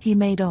hill, he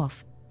made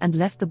off, and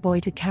left the boy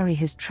to carry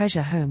his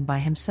treasure home by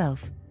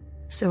himself.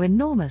 So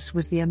enormous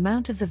was the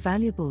amount of the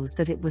valuables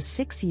that it was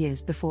 6 years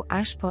before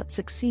Ashpot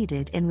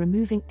succeeded in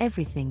removing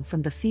everything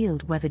from the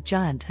field where the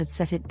giant had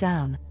set it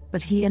down,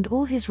 but he and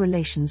all his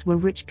relations were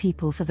rich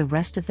people for the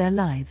rest of their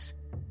lives.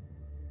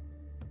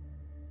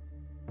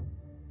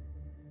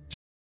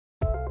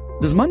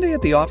 Does Monday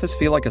at the office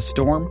feel like a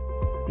storm?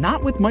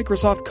 Not with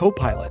Microsoft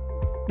Copilot.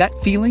 That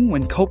feeling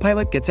when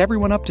Copilot gets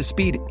everyone up to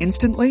speed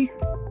instantly?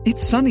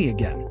 It's sunny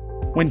again.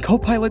 When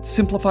Copilot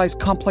simplifies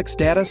complex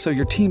data so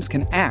your teams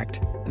can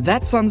act,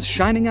 that sun's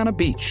shining on a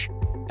beach.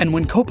 And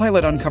when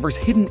Copilot uncovers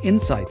hidden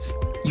insights,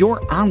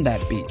 you're on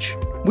that beach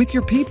with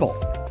your people,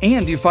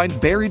 and you find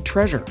buried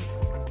treasure.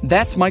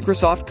 That's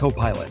Microsoft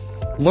Copilot.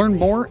 Learn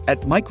more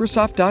at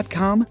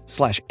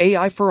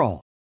Microsoft.com/AI for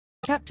all.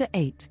 Chapter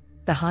 8: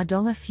 The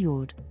Hardanger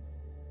Fjord.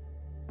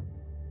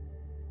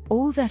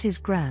 All that is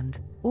grand,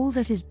 all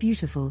that is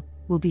beautiful,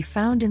 will be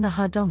found in the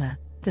Hardanger,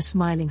 the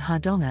smiling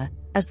Hardanger,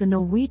 as the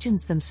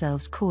Norwegians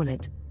themselves call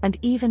it, and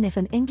even if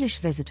an English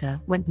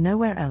visitor went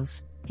nowhere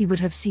else, he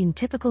would have seen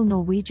typical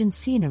Norwegian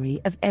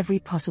scenery of every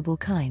possible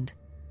kind.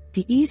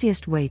 The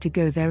easiest way to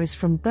go there is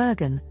from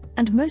Bergen,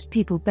 and most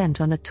people bent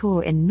on a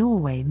tour in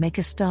Norway make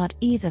a start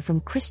either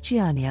from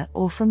Christiania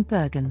or from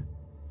Bergen.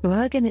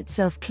 Bergen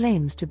itself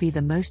claims to be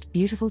the most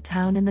beautiful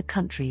town in the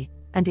country,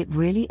 and it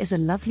really is a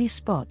lovely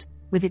spot,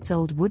 with its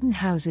old wooden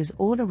houses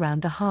all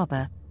around the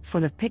harbour,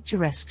 full of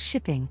picturesque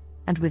shipping,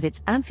 and with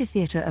its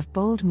amphitheatre of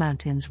bold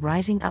mountains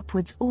rising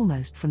upwards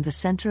almost from the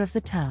centre of the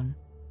town.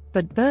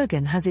 But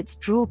Bergen has its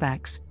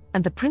drawbacks,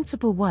 and the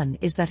principal one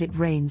is that it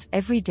rains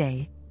every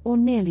day, or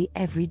nearly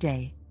every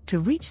day. To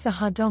reach the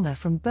Hardanger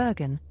from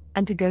Bergen,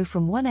 and to go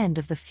from one end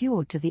of the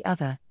fjord to the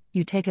other,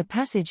 you take a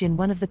passage in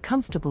one of the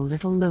comfortable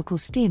little local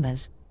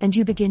steamers, and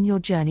you begin your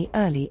journey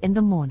early in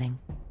the morning.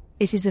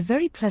 It is a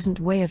very pleasant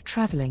way of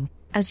travelling,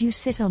 as you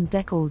sit on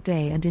deck all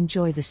day and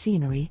enjoy the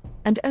scenery,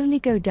 and only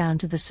go down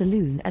to the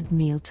saloon at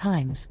meal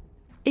times.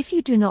 If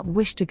you do not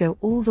wish to go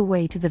all the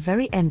way to the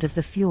very end of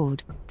the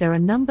fjord, there are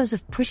numbers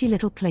of pretty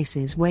little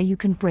places where you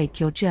can break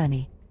your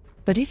journey.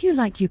 But if you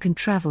like, you can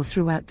travel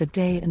throughout the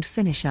day and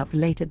finish up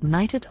late at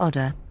night at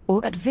Odda,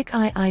 or at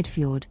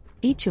Vik-Eidfjord,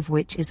 each of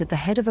which is at the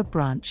head of a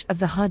branch of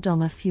the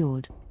Hardanger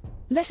Fjord.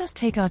 Let us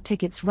take our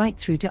tickets right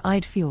through to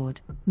Eidfjord,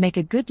 make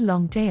a good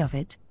long day of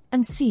it,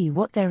 and see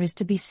what there is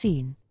to be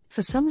seen.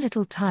 For some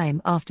little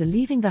time after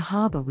leaving the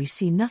harbour we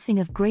see nothing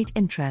of great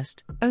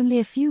interest, only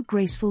a few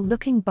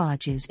graceful-looking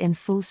barges in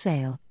full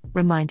sail,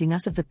 reminding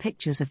us of the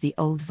pictures of the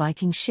old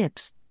Viking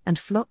ships, and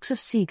flocks of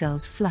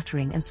seagulls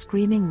fluttering and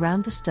screaming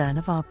round the stern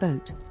of our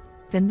boat.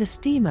 Then the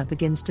steamer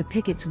begins to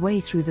pick its way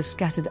through the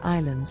scattered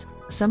islands,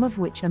 some of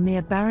which are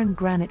mere barren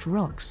granite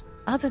rocks,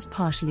 others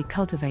partially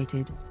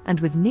cultivated, and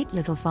with neat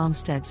little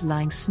farmsteads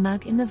lying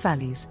snug in the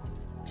valleys.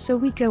 So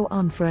we go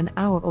on for an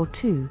hour or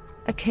two,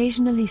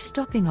 occasionally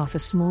stopping off a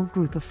small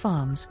group of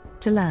farms,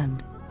 to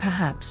land,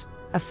 perhaps,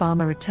 a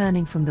farmer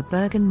returning from the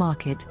Bergen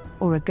market,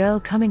 or a girl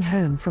coming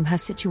home from her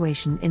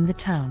situation in the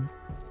town.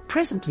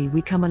 Presently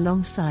we come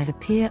alongside a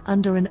pier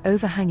under an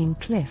overhanging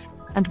cliff,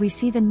 and we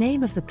see the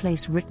name of the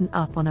place written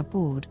up on a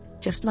board,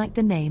 just like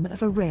the name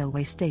of a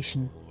railway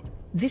station.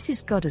 This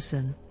is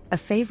Goddesson, a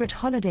favorite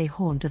holiday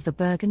haunt of the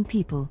Bergen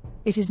people.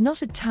 It is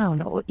not a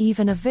town or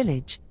even a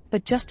village,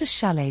 but just a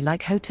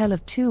chalet-like hotel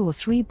of 2 or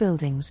 3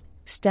 buildings,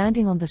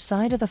 standing on the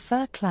side of a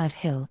fir-clad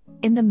hill,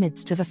 in the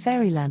midst of a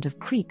fairyland of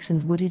creeks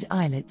and wooded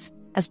islets,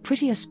 as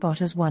pretty a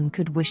spot as one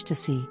could wish to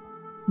see.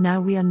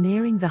 Now we are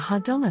nearing the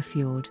Hardanger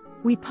Fjord.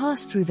 We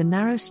pass through the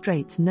narrow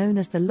straits known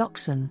as the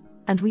Loksund,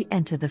 and we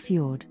enter the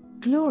fjord.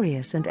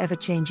 Glorious and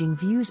ever-changing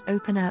views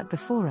open out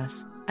before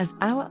us, as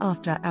hour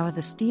after hour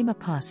the steamer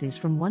passes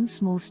from one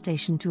small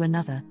station to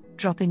another,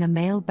 dropping a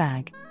mail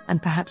bag,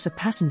 and perhaps a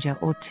passenger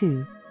or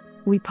 2.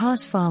 We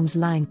pass farms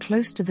lying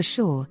close to the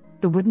shore,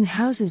 the wooden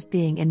houses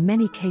being in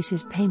many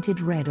cases painted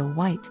red or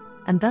white,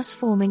 and thus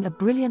forming a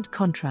brilliant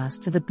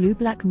contrast to the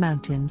blue-black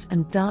mountains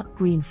and dark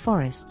green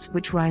forests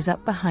which rise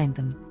up behind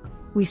them.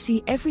 We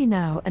see every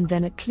now and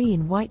then a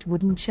clean white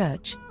wooden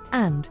church,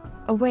 and,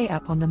 away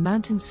up on the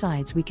mountain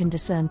sides we can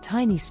discern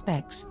tiny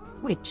specks,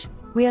 which,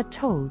 we are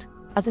told,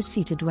 are the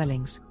Sita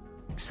dwellings.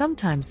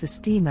 Sometimes the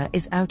steamer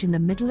is out in the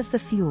middle of the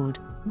fjord,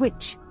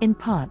 which, in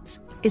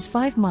parts, is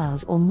 5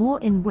 miles or more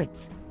in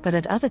width, but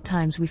at other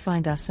times we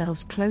find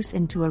ourselves close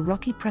into a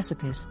rocky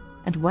precipice,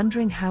 and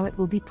wondering how it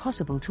will be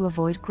possible to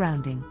avoid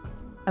grounding.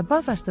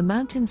 Above us the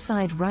mountain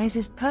side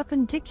rises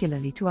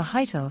perpendicularly to a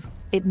height of,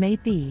 it may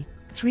be,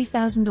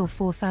 3,000 or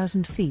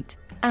 4,000 feet,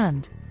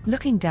 and,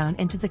 looking down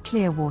into the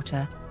clear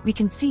water, we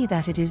can see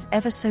that it is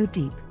ever so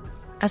deep.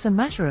 As a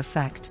matter of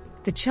fact,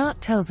 the chart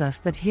tells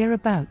us that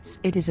hereabouts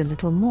it is a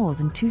little more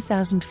than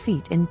 2,000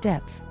 feet in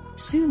depth.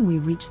 Soon we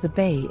reach the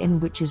bay in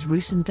which is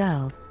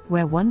Roosendaal,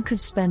 where one could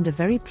spend a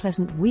very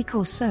pleasant week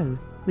or so,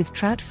 with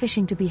trout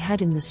fishing to be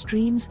had in the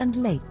streams and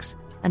lakes,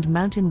 and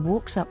mountain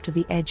walks up to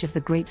the edge of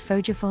the great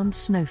Fogefoss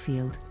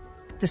snowfield.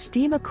 The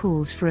steamer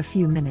cools for a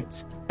few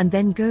minutes, and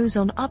then goes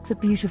on up the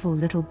beautiful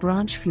little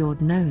branch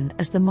fjord known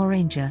as the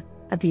Moranger,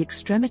 at the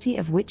extremity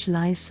of which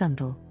lies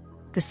Sundal.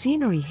 The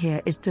scenery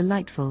here is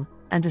delightful,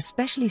 and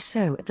especially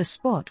so at the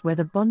spot where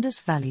the Bondes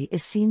Valley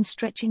is seen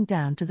stretching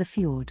down to the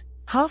fjord.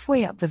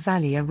 Halfway up the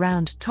valley a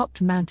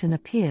round-topped mountain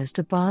appears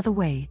to bar the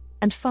way,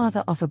 and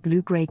farther off a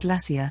blue-grey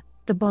glacier,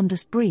 the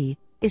Bondes Bree,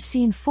 is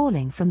seen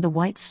falling from the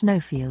white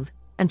snowfield,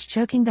 and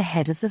choking the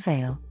head of the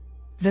vale.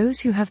 Those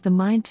who have the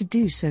mind to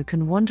do so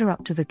can wander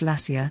up to the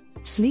glacier,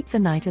 sleep the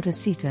night at a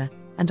seater,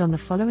 and on the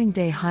following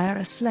day hire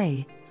a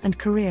sleigh, and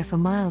career for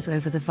miles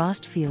over the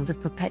vast field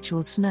of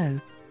perpetual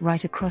snow,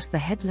 right across the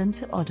headland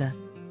to Odda.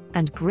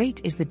 And great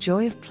is the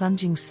joy of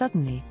plunging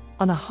suddenly,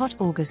 on a hot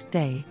August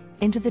day,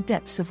 into the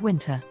depths of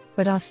winter.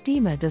 But our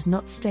steamer does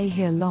not stay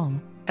here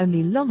long,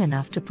 only long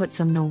enough to put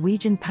some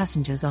Norwegian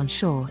passengers on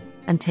shore,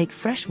 and take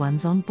fresh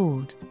ones on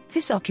board.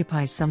 This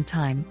occupies some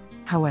time,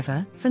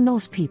 however, for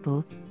Norse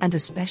people, and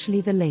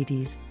especially the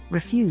ladies,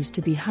 refuse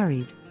to be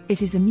hurried.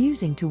 It is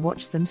amusing to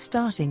watch them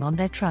starting on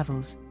their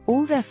travels.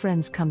 All their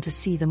friends come to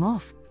see them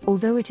off,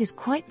 although it is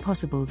quite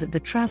possible that the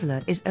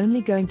traveller is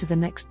only going to the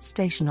next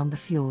station on the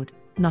fjord,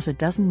 not a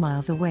dozen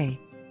miles away.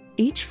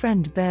 Each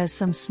friend bears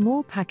some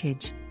small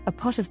package, a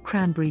pot of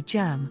cranberry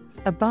jam,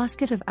 a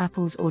basket of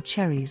apples or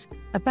cherries,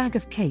 a bag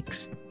of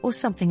cakes, or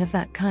something of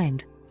that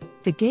kind.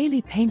 The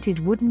gaily painted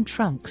wooden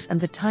trunks and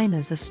the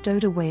tiners are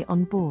stowed away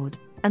on board,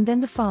 and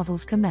then the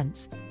farvels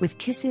commence, with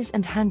kisses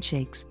and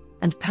handshakes,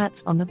 and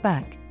pats on the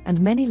back, and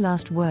many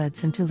last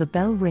words until the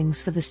bell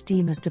rings for the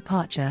steamer's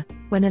departure,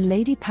 when a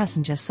lady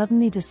passenger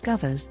suddenly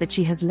discovers that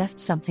she has left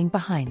something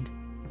behind.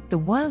 The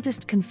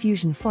wildest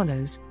confusion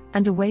follows,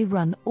 and away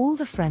run all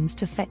the friends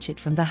to fetch it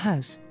from the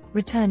house,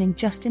 returning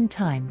just in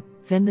time.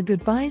 Then the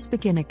goodbyes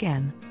begin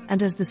again,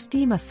 and as the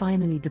steamer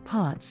finally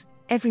departs,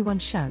 everyone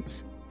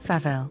shouts,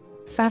 "Farvel,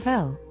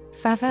 farvel,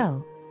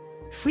 farvel."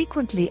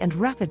 Frequently and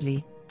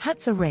rapidly,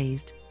 hats are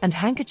raised, and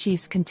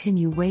handkerchiefs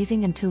continue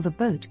waving until the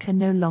boat can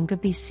no longer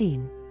be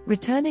seen.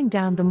 Returning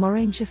down the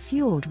Moranger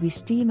Fjord, we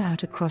steam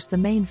out across the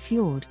main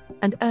fjord,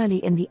 and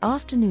early in the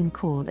afternoon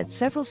call at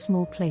several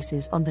small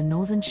places on the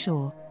northern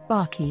shore,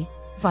 Barkey,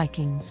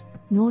 Vikings,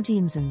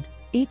 Nordheimsund,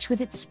 each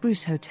with its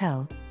spruce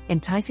hotel,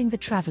 enticing the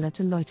traveller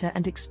to loiter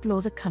and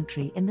explore the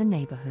country in the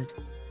neighbourhood.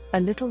 A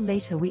little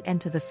later we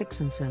enter the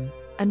Fiksensund,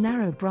 a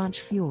narrow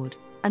branch fjord,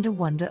 and a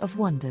wonder of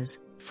wonders.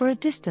 For a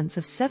distance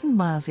of 7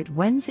 miles it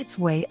wends its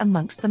way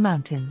amongst the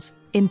mountains.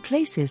 In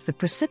places the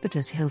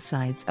precipitous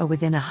hillsides are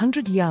within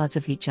 100 yards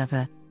of each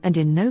other, and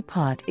in no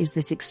part is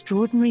this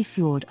extraordinary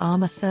fjord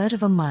arm a third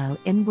of a mile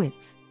in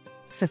width.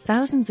 For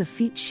thousands of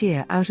feet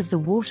sheer out of the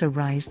water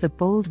rise the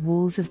bold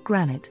walls of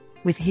granite,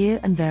 with here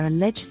and there a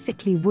ledge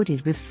thickly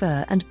wooded with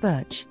fir and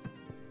birch.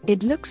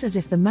 It looks as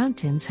if the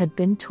mountains had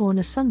been torn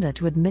asunder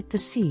to admit the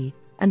sea,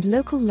 and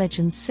local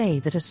legends say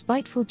that a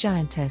spiteful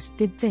giantess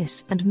did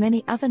this and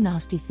many other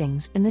nasty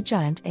things in the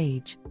Giant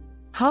Age.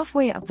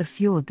 Halfway up the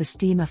fjord the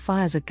steamer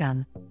fires a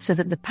gun, so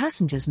that the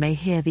passengers may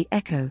hear the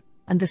echo,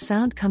 and the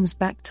sound comes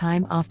back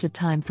time after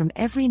time from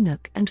every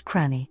nook and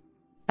cranny.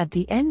 At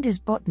the end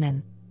is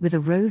Botnen, with a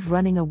road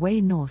running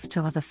away north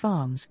to other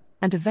farms,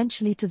 and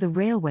eventually to the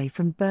railway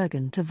from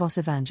Bergen to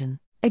Vossevangen.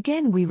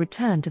 Again we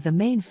return to the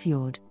main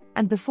fjord,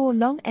 and before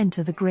long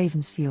enter the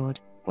Gravensfjord,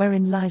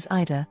 wherein lies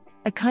Ida,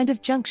 a kind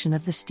of junction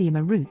of the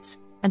steamer routes,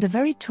 and a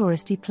very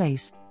touristy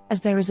place,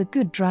 as there is a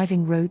good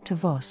driving road to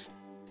Voss.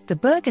 The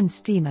Bergen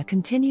steamer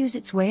continues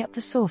its way up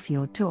the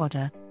Sorfjord to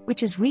Odda,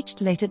 which is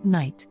reached late at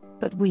night,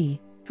 but we,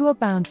 who are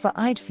bound for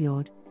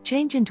Eidfjord,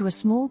 change into a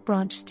small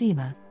branch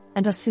steamer,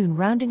 and are soon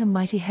rounding a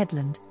mighty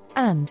headland,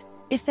 and,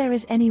 if there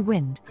is any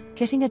wind,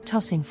 getting a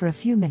tossing for a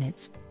few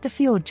minutes, the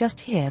fjord just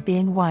here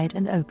being wide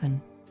and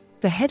open.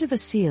 The head of a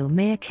seal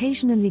may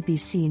occasionally be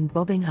seen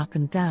bobbing up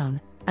and down,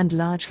 and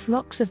large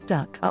flocks of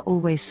duck are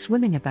always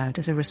swimming about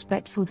at a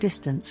respectful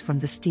distance from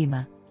the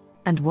steamer.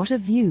 And what a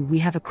view we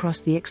have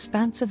across the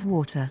expanse of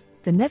water!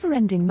 The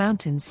never-ending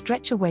mountains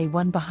stretch away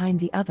one behind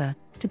the other,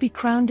 to be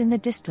crowned in the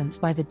distance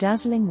by the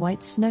dazzling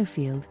white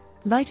snowfield,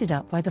 lighted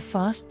up by the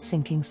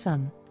fast-sinking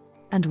sun.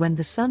 And when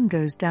the sun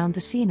goes down, the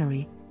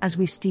scenery, as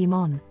we steam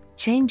on,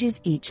 changes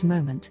each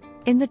moment.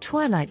 In the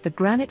twilight the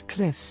granite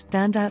cliffs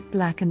stand out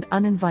black and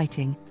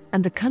uninviting,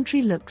 and the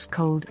country looks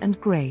cold and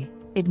grey.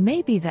 It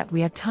may be that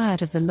we are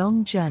tired of the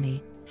long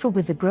journey, for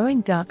with the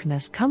growing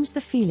darkness comes the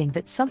feeling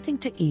that something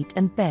to eat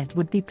and bed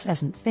would be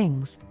pleasant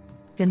things.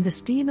 Then the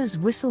steamer's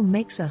whistle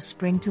makes us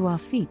spring to our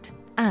feet,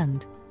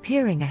 and,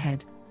 peering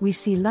ahead, we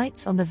see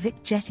lights on the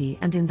Vik jetty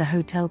and in the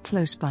hotel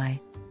close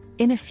by.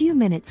 In a few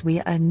minutes we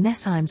are in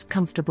Nesheim's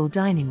comfortable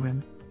dining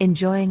room,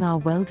 enjoying our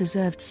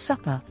well-deserved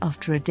supper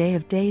after a day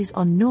of days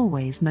on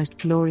Norway's most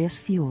glorious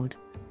fjord.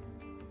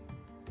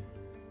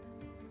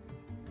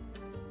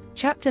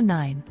 Chapter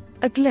 9.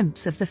 A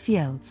glimpse of the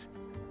Fjelds.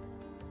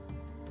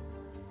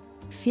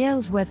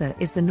 Fjeld weather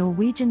is the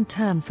Norwegian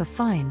term for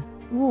fine,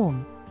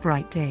 warm,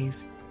 bright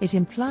days. It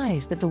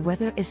implies that the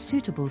weather is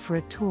suitable for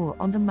a tour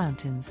on the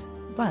mountains.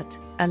 But,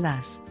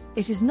 alas,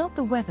 it is not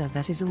the weather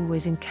that is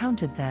always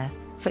encountered there,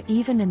 for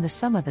even in the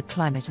summer the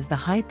climate of the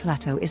high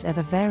plateau is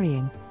ever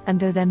varying, and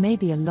though there may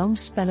be a long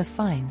spell of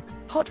fine,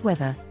 hot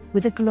weather,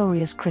 with a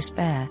glorious crisp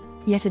air,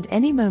 yet at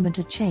any moment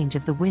a change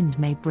of the wind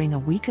may bring a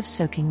week of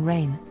soaking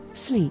rain,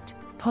 sleet,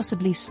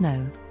 possibly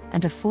snow,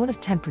 and a fall of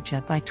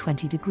temperature by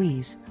 20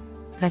 degrees.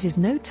 That is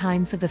no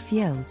time for the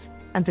Fjelds,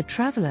 and the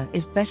traveller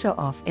is better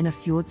off in a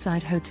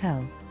fjordside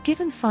hotel.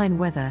 Given fine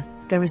weather,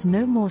 there is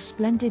no more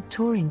splendid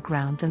touring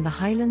ground than the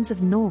highlands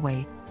of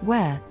Norway,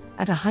 where,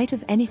 at a height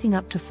of anything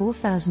up to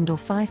 4,000 or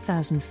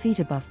 5,000 feet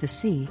above the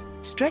sea,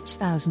 stretch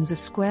thousands of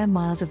square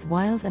miles of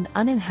wild and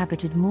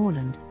uninhabited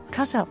moorland,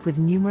 cut up with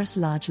numerous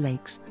large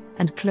lakes,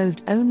 and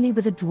clothed only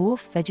with a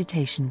dwarf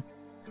vegetation.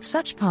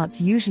 Such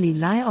parts usually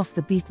lie off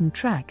the beaten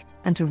track,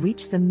 and to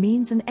reach them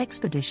means an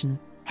expedition,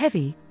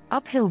 heavy,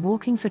 uphill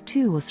walking for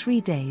 2 or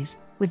 3 days,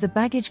 with the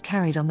baggage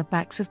carried on the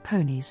backs of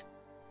ponies.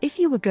 If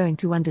you were going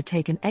to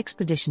undertake an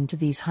expedition to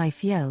these high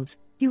fjelds,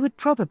 you would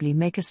probably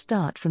make a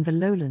start from the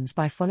lowlands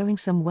by following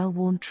some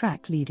well-worn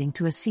track leading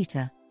to a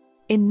seater.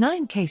 In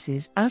 9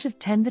 cases out of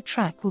 10 the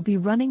track will be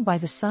running by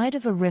the side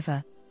of a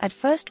river, at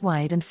first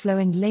wide and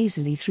flowing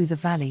lazily through the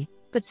valley,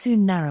 but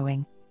soon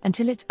narrowing,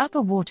 until its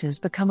upper waters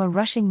become a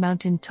rushing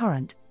mountain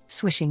torrent,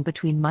 swishing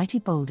between mighty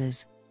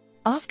boulders.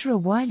 After a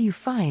while you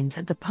find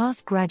that the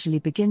path gradually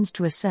begins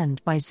to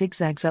ascend by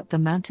zigzags up the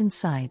mountain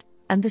side,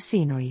 and the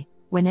scenery,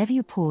 whenever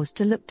you pause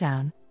to look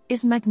down,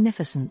 is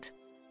magnificent.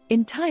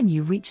 In time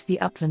you reach the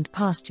upland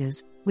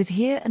pastures, with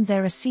here and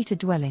there a seater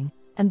dwelling,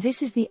 and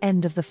this is the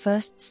end of the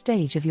first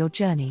stage of your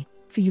journey,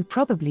 for you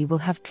probably will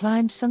have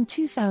climbed some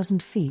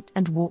 2,000 feet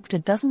and walked a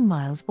dozen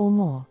miles or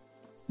more.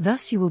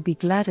 Thus you will be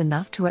glad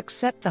enough to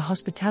accept the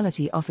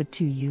hospitality offered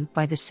to you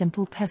by the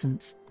simple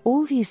peasants.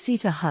 All these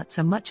seater huts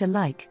are much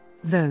alike,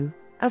 though,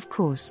 of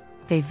course,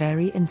 they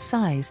vary in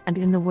size and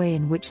in the way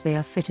in which they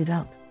are fitted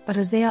up, but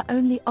as they are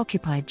only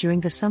occupied during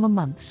the summer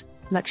months,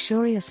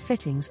 luxurious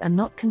fittings are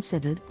not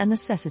considered a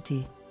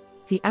necessity.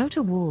 The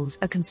outer walls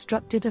are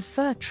constructed of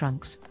fir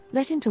trunks,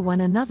 let into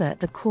one another at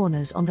the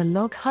corners on the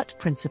log hut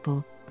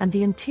principle, and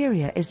the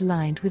interior is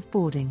lined with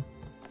boarding.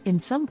 In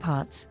some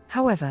parts,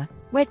 however,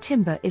 where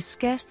timber is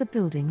scarce the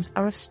buildings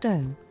are of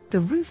stone. The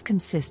roof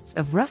consists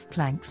of rough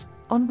planks,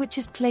 on which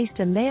is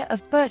placed a layer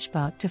of birch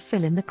bark to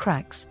fill in the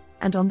cracks,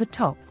 and on the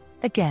top,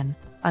 again,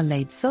 are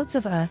laid sods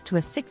of earth to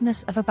a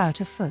thickness of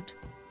about a foot.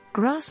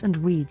 Grass and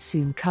weeds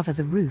soon cover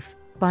the roof,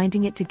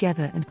 binding it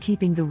together and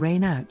keeping the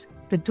rain out.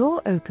 The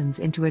door opens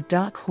into a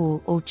dark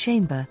hall or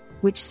chamber,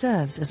 which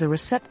serves as a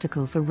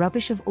receptacle for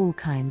rubbish of all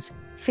kinds,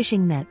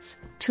 fishing nets,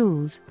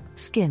 tools,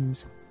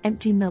 skins,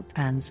 empty milk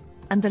pans,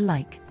 and the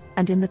like,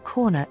 and in the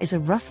corner is a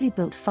roughly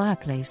built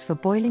fireplace for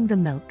boiling the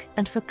milk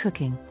and for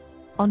cooking.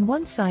 On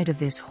one side of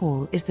this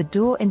hall is the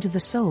door into the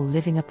sole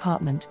living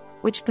apartment,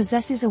 which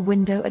possesses a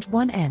window at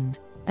one end,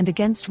 and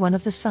against one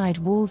of the side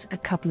walls a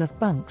couple of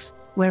bunks,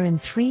 wherein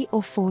 3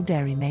 or 4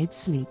 dairymaids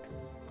sleep.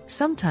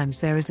 Sometimes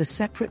there is a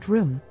separate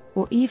room,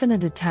 or even a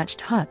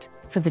detached hut,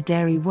 for the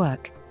dairy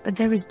work, but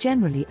there is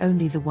generally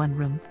only the one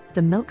room,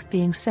 the milk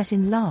being set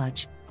in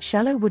large,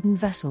 shallow wooden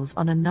vessels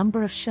on a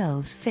number of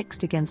shelves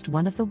fixed against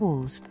one of the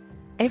walls.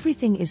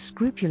 Everything is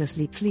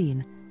scrupulously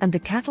clean, and the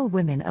cattle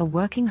women are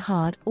working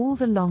hard all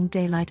the long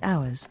daylight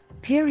hours.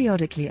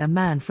 Periodically a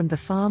man from the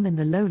farm in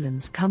the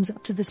lowlands comes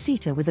up to the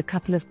seat with a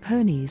couple of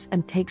ponies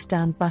and takes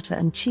down butter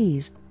and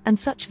cheese, and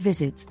such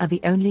visits are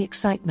the only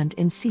excitement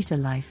in seater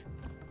life.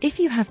 If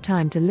you have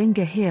time to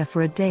linger here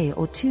for a day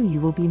or two, you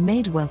will be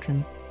made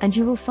welcome, and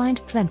you will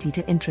find plenty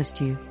to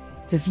interest you.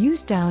 The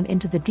views down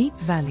into the deep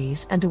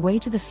valleys and away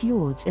to the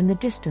fjords in the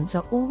distance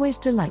are always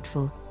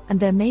delightful, and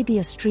there may be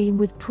a stream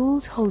with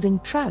pools holding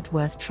trout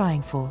worth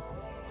trying for.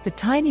 The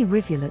tiny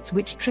rivulets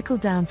which trickle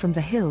down from the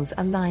hills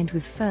are lined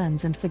with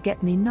ferns and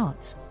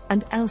forget-me-nots,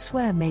 and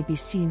elsewhere may be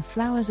seen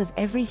flowers of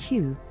every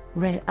hue: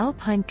 red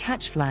alpine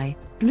catchfly,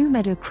 blue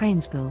meadow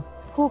cranesbill,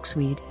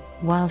 hawksweed,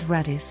 wild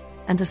radish,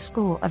 and a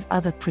score of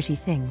other pretty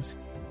things.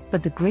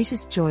 But the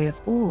greatest joy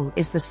of all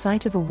is the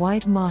sight of a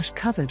wide marsh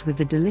covered with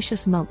the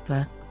delicious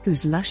multber,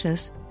 whose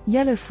luscious,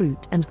 yellow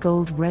fruit and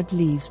gold-red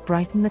leaves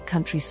brighten the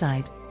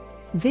countryside.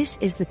 This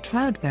is the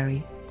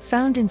cloudberry,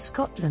 found in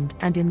Scotland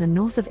and in the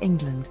north of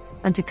England,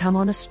 and to come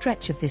on a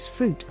stretch of this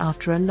fruit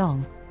after a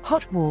long,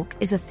 hot walk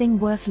is a thing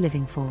worth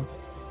living for.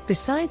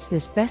 Besides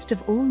this best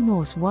of all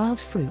Norse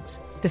wild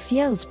fruits, the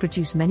fjells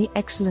produce many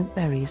excellent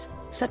berries,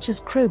 such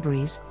as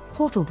crowberries,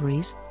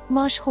 whortleberries,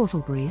 marsh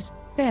whortleberries,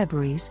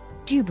 bearberries,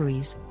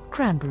 dewberries,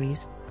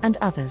 cranberries, and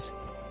others.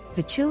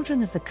 The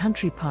children of the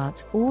country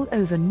parts all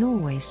over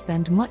Norway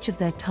spend much of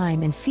their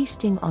time in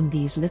feasting on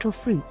these little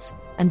fruits,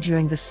 and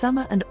during the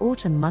summer and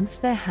autumn months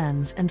their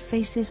hands and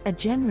faces are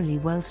generally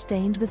well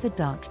stained with the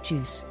dark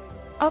juice.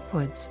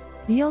 Upwards,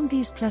 beyond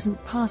these pleasant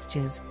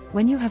pastures,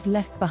 when you have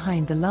left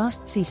behind the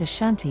last cedar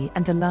shanty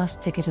and the last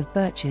thicket of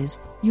birches,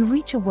 you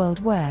reach a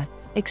world where,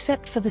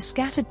 except for the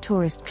scattered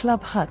tourist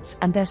club huts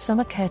and their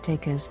summer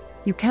caretakers,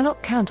 you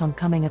cannot count on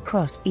coming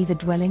across either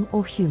dwelling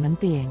or human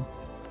being.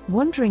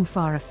 Wandering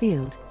far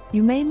afield,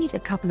 you may meet a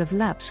couple of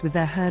Lapps with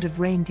their herd of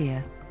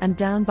reindeer, and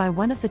down by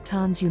one of the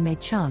tarns you may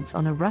chance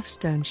on a rough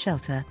stone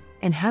shelter,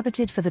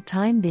 inhabited for the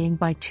time being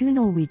by 2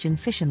 Norwegian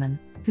fishermen,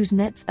 whose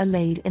nets are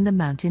laid in the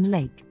mountain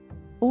lake.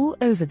 All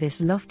over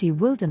this lofty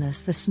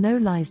wilderness the snow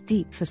lies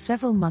deep for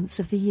several months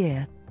of the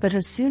year, but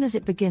as soon as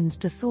it begins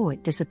to thaw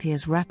it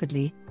disappears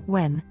rapidly,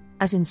 when,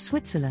 as in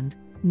Switzerland,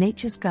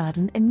 nature's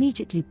garden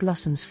immediately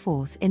blossoms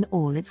forth in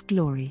all its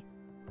glory.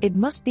 It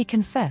must be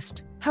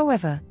confessed,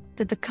 however,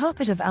 that the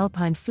carpet of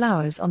alpine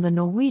flowers on the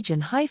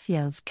Norwegian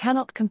highfjells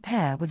cannot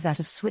compare with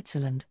that of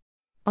Switzerland.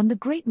 On the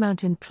great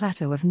mountain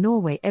plateau of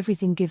Norway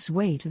everything gives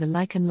way to the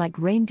lichen-like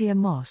reindeer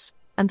moss,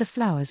 and the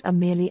flowers are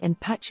merely in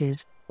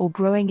patches, or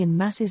growing in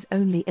masses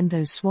only in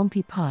those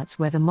swampy parts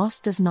where the moss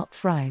does not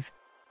thrive.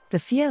 The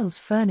fjells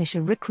furnish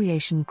a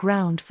recreation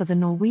ground for the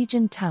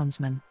Norwegian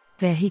townsman.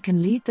 There he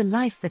can lead the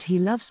life that he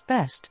loves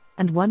best,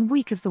 and 1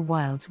 week of the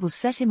wilds will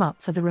set him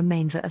up for the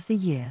remainder of the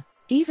year.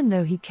 Even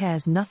though he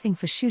cares nothing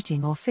for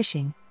shooting or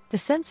fishing, the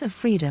sense of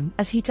freedom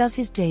as he does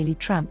his daily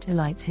tramp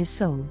delights his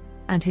soul,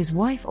 and his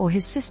wife or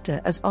his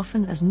sister as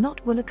often as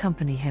not will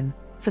accompany him,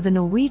 for the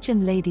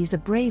Norwegian ladies are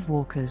brave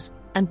walkers,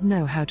 and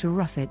know how to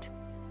rough it.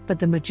 But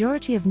the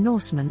majority of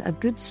Norsemen are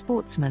good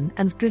sportsmen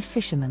and good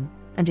fishermen,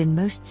 and in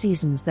most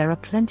seasons there are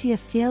plenty of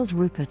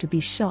fjellruper to be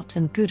shot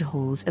and good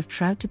hauls of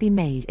trout to be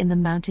made in the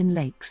mountain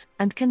lakes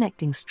and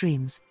connecting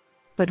streams.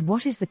 But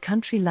what is the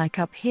country like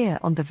up here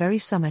on the very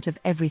summit of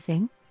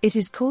everything? It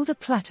is called a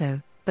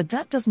plateau, but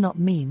that does not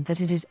mean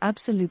that it is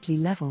absolutely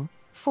level,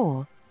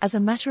 for, as a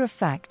matter of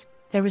fact,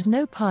 there is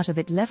no part of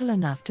it level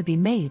enough to be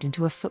made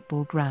into a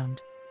football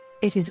ground.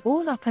 It is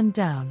all up and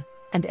down,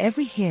 and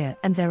every here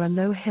and there are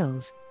low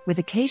hills, with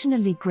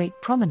occasionally great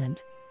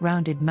prominent,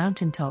 rounded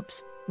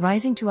mountaintops,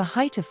 rising to a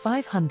height of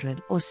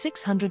 500 or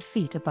 600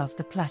 feet above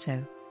the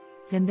plateau.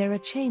 Then there are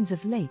chains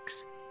of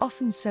lakes,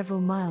 often several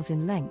miles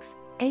in length,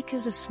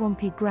 acres of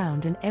swampy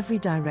ground in every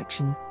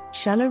direction,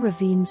 shallow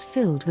ravines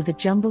filled with a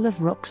jumble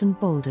of rocks and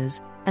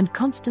boulders, and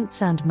constant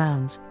sand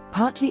mounds,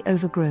 partly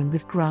overgrown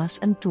with grass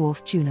and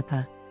dwarf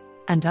juniper.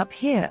 And up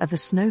here are the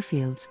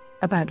snowfields,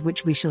 about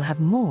which we shall have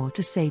more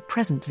to say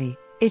presently.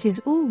 It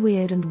is all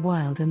weird and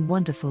wild and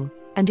wonderful,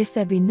 and if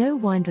there be no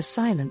wine the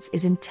silence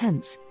is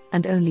intense,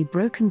 and only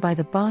broken by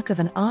the bark of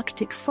an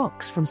Arctic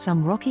fox from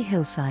some rocky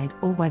hillside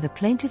or by the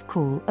plaintive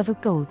call of a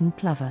golden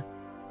plover.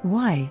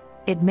 Why,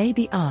 it may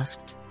be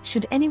asked,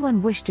 should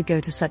anyone wish to go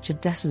to such a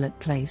desolate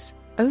place,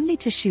 only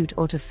to shoot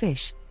or to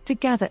fish, to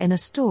gather in a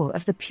store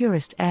of the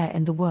purest air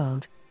in the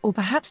world, or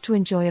perhaps to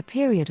enjoy a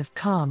period of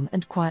calm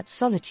and quiet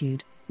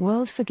solitude,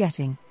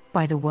 world-forgetting,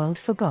 by the world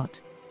forgot?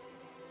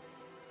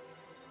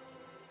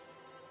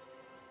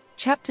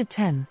 Chapter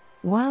 10,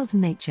 Wild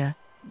Nature,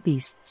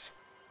 Beasts.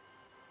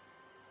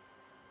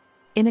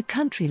 In a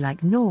country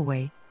like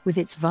Norway, with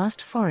its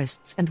vast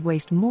forests and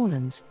waste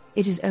moorlands,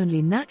 it is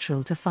only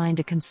natural to find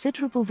a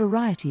considerable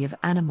variety of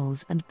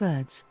animals and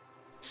birds.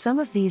 Some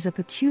of these are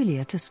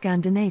peculiar to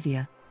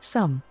Scandinavia,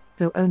 some,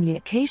 though only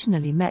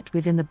occasionally met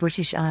with in the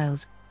British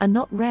Isles, are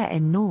not rare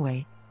in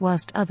Norway,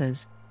 whilst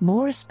others,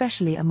 more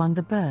especially among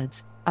the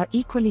birds, are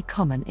equally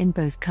common in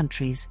both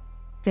countries.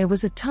 There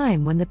was a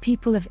time when the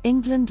people of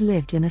England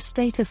lived in a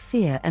state of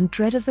fear and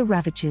dread of the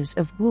ravages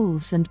of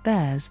wolves and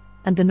bears,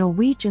 and the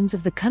Norwegians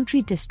of the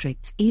country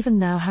districts even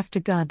now have to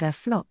guard their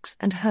flocks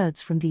and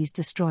herds from these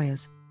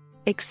destroyers.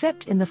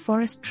 Except in the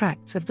forest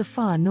tracts of the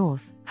far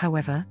north,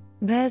 however,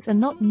 bears are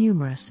not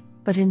numerous,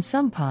 but in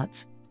some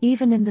parts,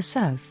 even in the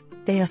south,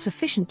 they are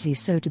sufficiently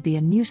so to be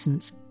a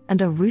nuisance,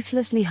 and are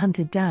ruthlessly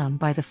hunted down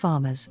by the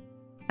farmers.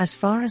 As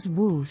far as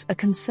wolves are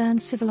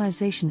concerned,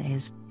 civilization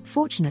is,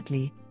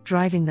 fortunately,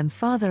 driving them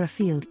farther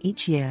afield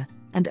each year,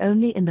 and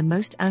only in the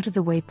most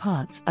out-of-the-way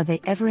parts are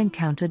they ever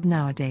encountered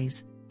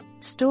nowadays.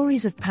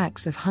 Stories of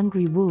packs of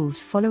hungry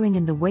wolves following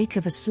in the wake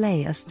of a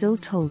sleigh are still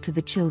told to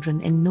the children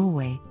in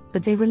Norway,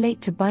 but they relate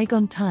to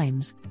bygone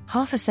times,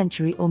 half a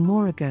century or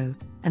more ago,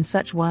 and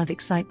such wild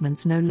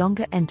excitements no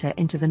longer enter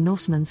into the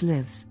Norsemen's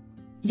lives.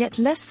 Yet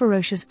less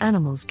ferocious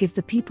animals give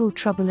the people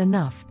trouble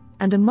enough,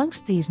 and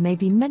amongst these may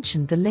be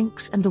mentioned the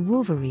lynx and the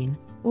wolverine,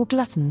 or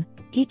glutton,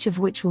 each of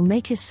which will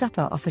make his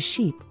supper off a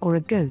sheep or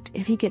a goat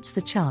if he gets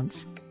the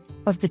chance.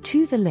 Of the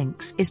two, the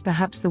lynx is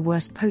perhaps the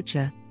worst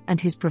poacher, and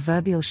his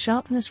proverbial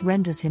sharpness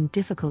renders him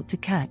difficult to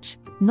catch,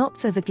 not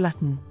so the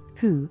glutton,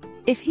 who,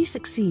 if he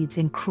succeeds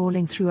in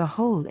crawling through a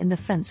hole in the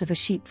fence of a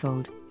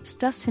sheepfold,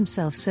 stuffs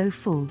himself so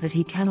full that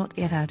he cannot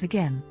get out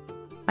again.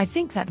 I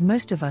think that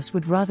most of us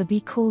would rather be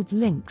called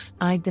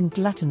lynx-eyed than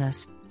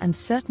gluttonous, and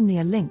certainly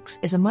a lynx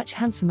is a much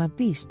handsomer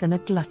beast than a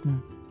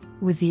glutton.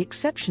 With the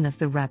exception of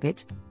the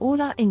rabbit,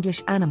 all our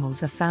English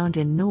animals are found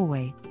in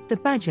Norway: the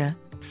badger,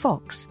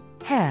 fox,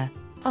 hare,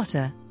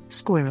 otter,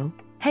 squirrel,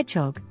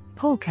 hedgehog,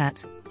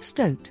 polecat,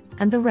 stoat,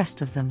 and the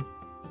rest of them.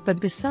 But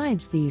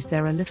besides these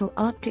there are little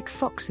Arctic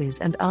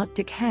foxes and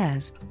Arctic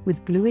hares,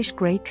 with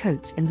bluish-grey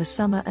coats in the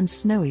summer and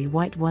snowy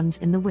white ones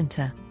in the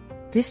winter.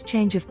 This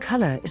change of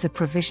color is a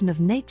provision of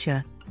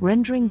nature,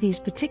 rendering these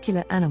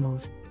particular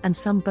animals, and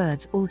some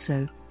birds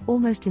also,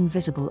 almost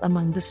invisible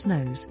among the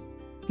snows.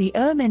 The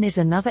ermine is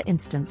another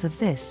instance of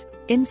this.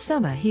 In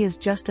summer he is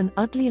just an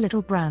ugly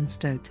little brown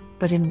stoat,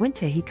 but in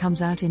winter he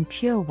comes out in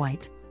pure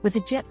white, with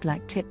a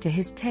jet-black tip to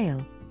his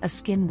tail, a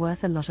skin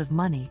worth a lot of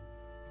money.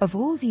 Of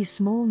all these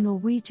small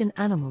Norwegian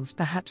animals,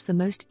 perhaps the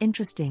most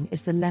interesting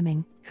is the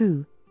lemming,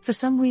 who, for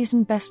some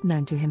reason best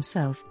known to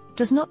himself,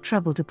 does not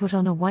trouble to put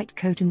on a white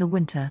coat in the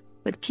winter,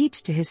 but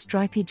keeps to his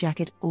stripy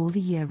jacket all the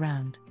year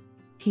round.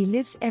 He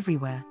lives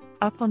everywhere,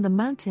 up on the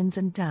mountains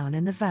and down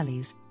in the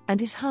valleys,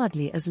 and is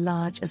hardly as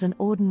large as an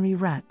ordinary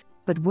rat,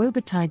 but woe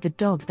betide the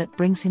dog that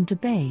brings him to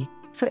bay,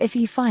 for if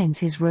he finds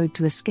his road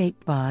to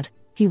escape barred,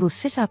 he will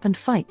sit up and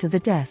fight to the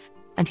death,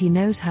 and he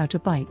knows how to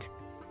bite.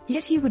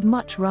 Yet he would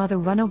much rather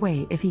run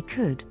away if he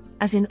could,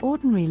 as in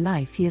ordinary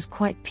life he is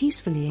quite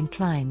peacefully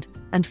inclined,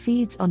 and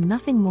feeds on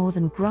nothing more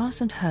than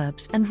grass and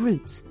herbs and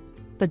roots.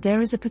 But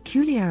there is a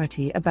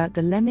peculiarity about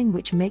the lemming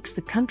which makes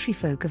the country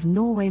folk of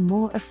Norway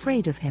more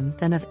afraid of him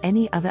than of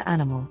any other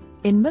animal.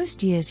 In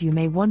most years you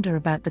may wander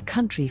about the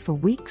country for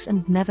weeks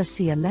and never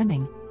see a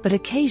lemming, but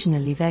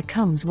occasionally there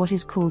comes what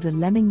is called a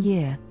lemming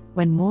year,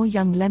 when more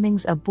young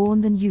lemmings are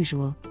born than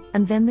usual,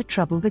 and then the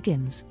trouble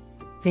begins.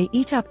 They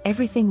eat up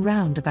everything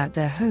round about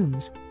their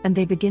homes, and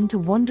they begin to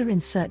wander in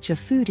search of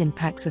food in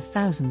packs of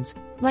thousands,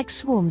 like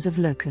swarms of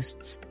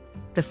locusts.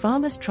 The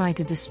farmers try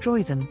to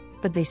destroy them,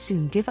 but they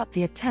soon give up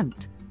the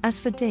attempt, as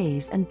for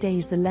days and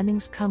days the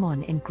lemmings come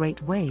on in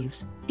great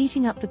waves,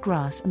 eating up the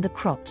grass and the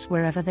crops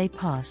wherever they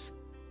pass.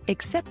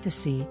 Except the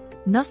sea,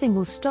 nothing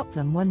will stop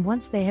them when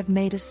once they have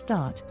made a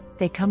start.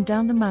 They come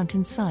down the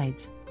mountain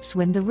sides,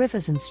 swim the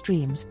rivers and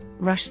streams,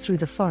 rush through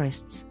the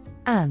forests,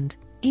 and,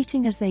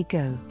 eating as they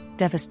go,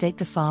 devastate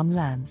the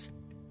farmlands.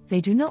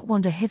 They do not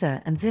wander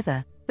hither and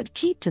thither, but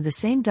keep to the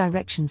same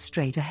direction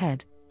straight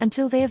ahead,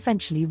 until they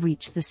eventually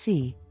reach the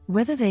sea.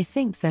 Whether they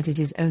think that it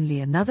is only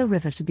another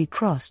river to be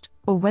crossed,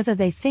 or whether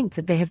they think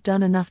that they have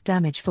done enough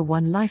damage for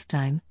one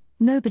lifetime,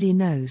 nobody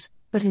knows,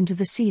 but into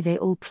the sea they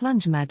all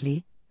plunge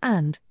madly,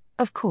 and,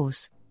 of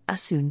course, are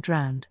soon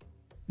drowned.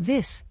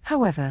 This,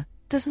 however,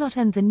 does not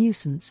end the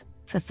nuisance,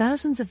 for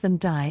thousands of them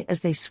die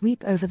as they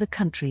sweep over the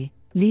country,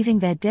 leaving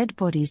their dead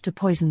bodies to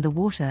poison the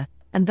water,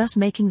 and thus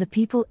making the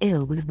people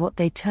ill with what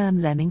they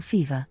term lemming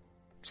fever.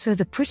 So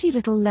the pretty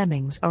little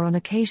lemmings are on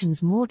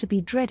occasions more to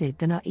be dreaded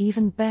than are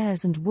even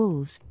bears and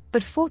wolves,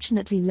 but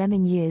fortunately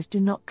lemming years do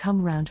not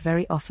come round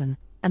very often,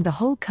 and the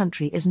whole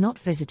country is not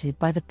visited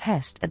by the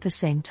pest at the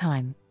same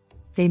time.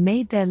 They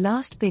made their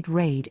last big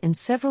raid in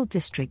several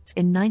districts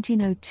in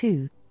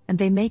 1902, and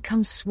they may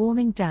come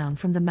swarming down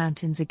from the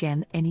mountains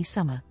again any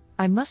summer.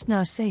 I must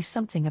now say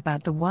something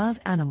about the wild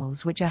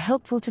animals which are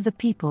helpful to the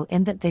people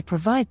in that they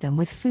provide them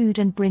with food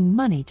and bring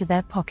money to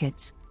their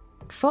pockets.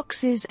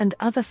 Foxes and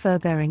other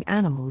fur-bearing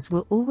animals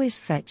will always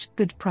fetch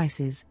good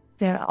prices.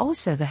 There are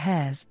also the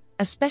hares,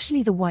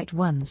 especially the white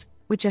ones,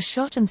 which are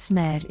shot and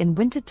snared in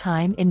winter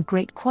time in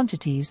great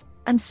quantities,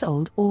 and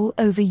sold all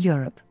over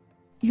Europe.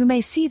 You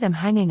may see them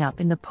hanging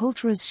up in the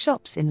poulterers'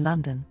 shops in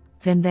London.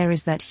 Then there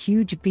is that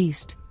huge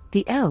beast,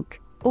 the elk,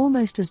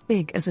 almost as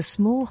big as a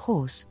small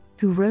horse,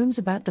 who roams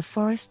about the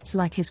forests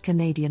like his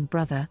Canadian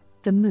brother,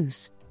 the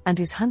moose, and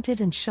is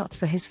hunted and shot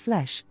for his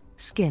flesh,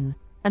 skin,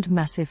 and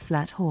massive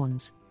flat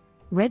horns.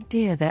 Red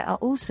deer there are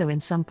also in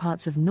some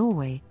parts of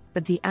Norway,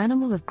 but the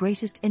animal of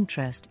greatest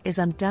interest is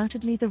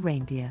undoubtedly the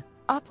reindeer.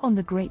 Up on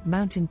the Great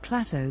Mountain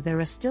Plateau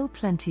there are still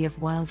plenty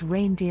of wild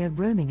reindeer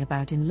roaming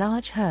about in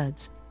large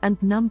herds,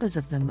 and numbers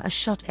of them are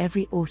shot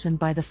every autumn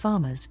by the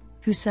farmers,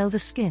 who sell the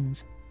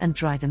skins and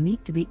dry the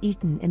meat to be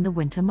eaten in the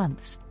winter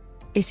months.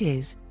 It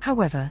is,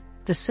 however,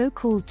 the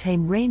so-called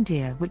tame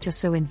reindeer which are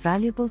so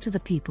invaluable to the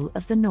people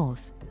of the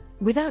north.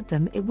 Without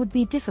them it would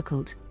be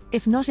difficult,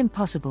 if not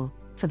impossible,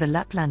 for the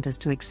Laplanders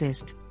to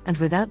exist, and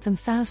without them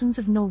thousands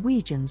of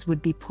Norwegians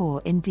would be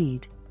poor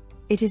indeed.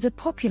 It is a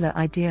popular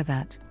idea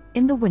that,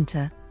 in the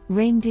winter,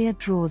 reindeer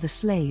draw the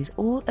sleighs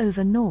all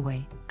over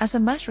Norway. As a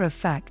matter of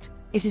fact,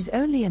 it is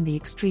only in the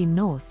extreme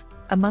north,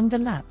 among the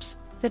Lapps,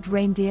 that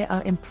reindeer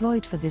are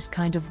employed for this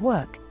kind of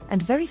work,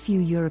 and very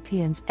few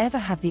Europeans ever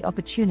have the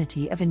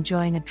opportunity of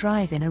enjoying a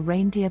drive in a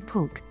reindeer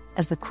pulk,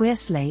 as the queer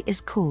sleigh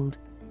is called.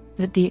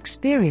 That the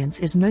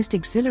experience is most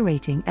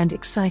exhilarating and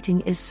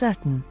exciting is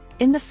certain.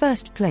 In the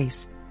first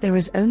place, there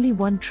is only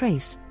one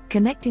trace,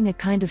 connecting a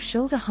kind of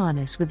shoulder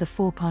harness with the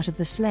forepart of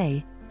the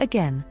sleigh.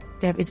 Again,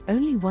 there is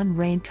only one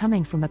rein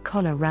coming from a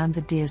collar round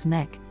the deer's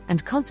neck,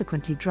 and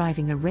consequently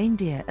driving a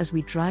reindeer as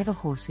we drive a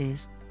horse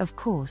is, of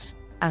course,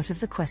 out of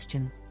the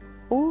question.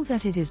 All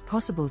that it is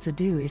possible to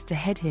do is to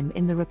head him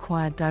in the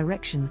required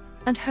direction,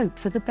 and hope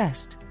for the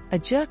best. A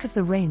jerk of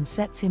the rein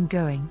sets him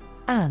going,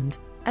 and,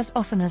 as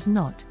often as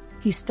not,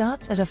 he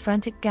starts at a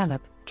frantic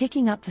gallop,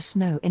 kicking up the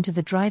snow into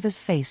the driver's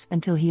face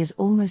until he is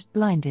almost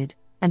blinded,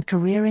 and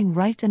careering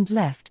right and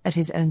left at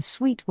his own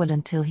sweet will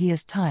until he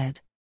is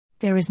tired.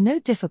 There is no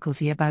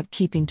difficulty about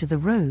keeping to the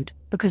road,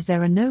 because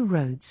there are no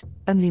roads,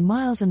 only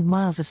miles and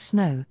miles of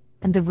snow,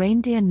 and the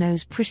reindeer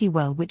knows pretty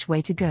well which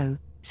way to go,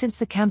 since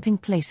the camping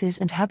places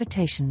and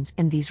habitations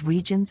in these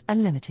regions are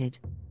limited.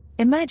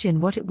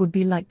 Imagine what it would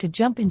be like to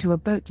jump into a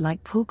boat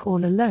like pulk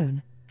all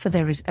alone, for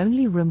there is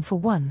only room for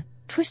one.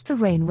 Twist the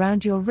rein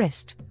round your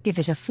wrist, give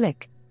it a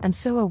flick, and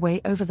so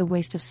away over the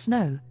waste of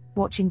snow,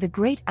 watching the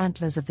great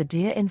antlers of the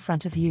deer in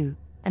front of you,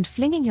 and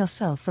flinging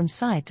yourself from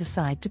side to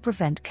side to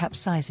prevent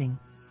capsizing.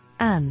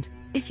 And,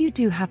 if you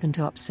do happen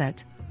to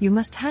upset, you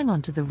must hang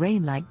on to the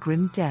rein like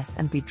grim death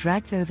and be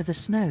dragged over the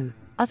snow,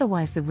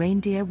 otherwise the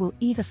reindeer will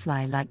either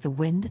fly like the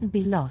wind and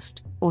be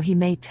lost, or he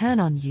may turn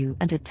on you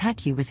and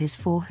attack you with his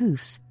 4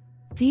 hoofs.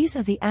 These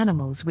are the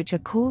animals which are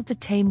called the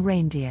tame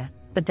reindeer,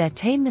 but their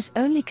tameness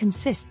only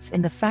consists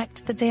in the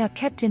fact that they are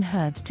kept in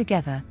herds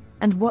together,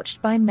 and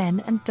watched by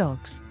men and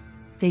dogs.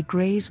 They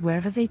graze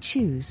wherever they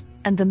choose,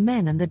 and the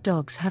men and the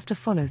dogs have to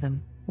follow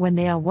them. When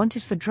they are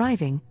wanted for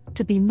driving,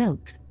 to be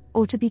milked,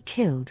 or to be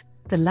killed,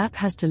 the Lapp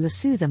has to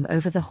lasso them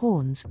over the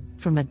horns,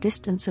 from a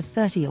distance of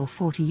 30 or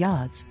 40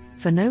 yards,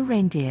 for no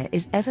reindeer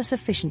is ever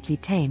sufficiently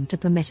tame to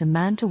permit a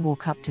man to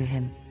walk up to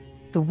him.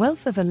 The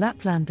wealth of a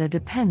Laplander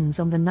depends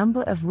on the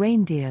number of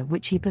reindeer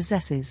which he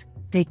possesses.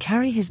 They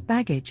carry his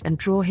baggage and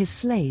draw his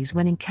sleighs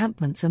when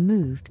encampments are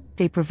moved,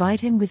 they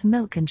provide him with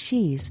milk and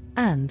cheese,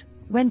 and,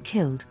 when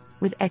killed,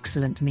 with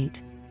excellent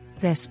meat.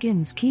 Their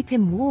skins keep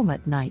him warm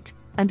at night,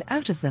 and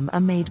out of them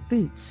are made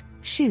boots,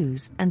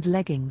 shoes, and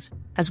leggings,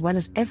 as well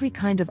as every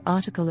kind of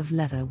article of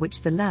leather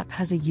which the Lapp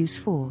has a use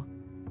for.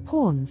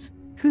 Horns,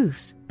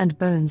 hoofs, and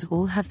bones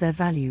all have their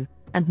value,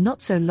 and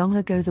not so long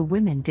ago the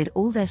women did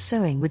all their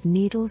sewing with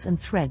needles and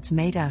threads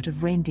made out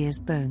of reindeer's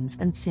bones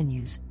and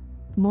sinews.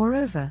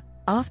 Moreover,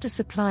 after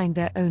supplying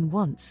their own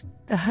wants,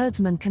 the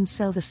herdsman can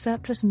sell the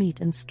surplus meat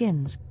and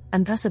skins,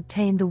 and thus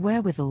obtain the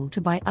wherewithal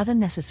to buy other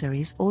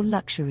necessaries or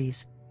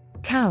luxuries.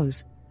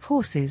 Cows,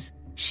 horses,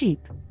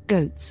 sheep,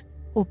 goats,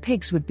 or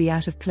pigs would be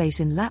out of place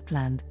in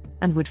Lapland,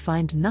 and would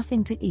find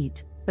nothing to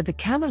eat, but the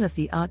camel of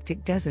the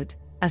Arctic desert,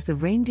 as the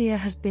reindeer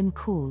has been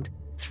called,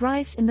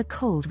 thrives in the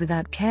cold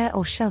without care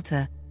or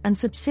shelter, and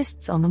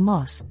subsists on the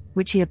moss,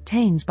 which he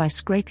obtains by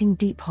scraping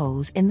deep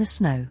holes in the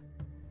snow.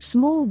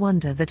 Small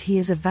wonder that he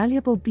is a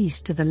valuable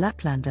beast to the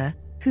Laplander,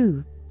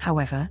 who,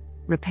 however,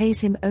 repays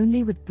him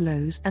only with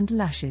blows and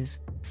lashes.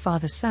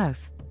 Farther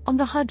south, on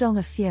the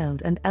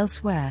Hardangerfjeld and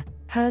elsewhere,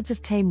 herds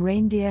of tame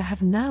reindeer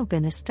have now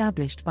been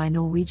established by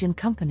Norwegian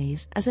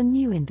companies as a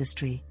new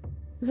industry.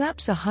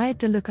 Lapps are hired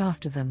to look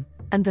after them,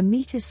 and the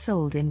meat is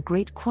sold in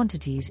great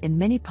quantities in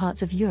many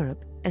parts of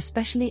Europe,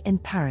 especially in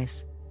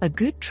Paris. A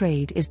good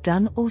trade is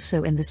done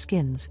also in the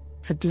skins,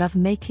 for glove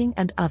making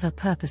and other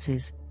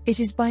purposes.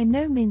 It is by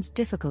no means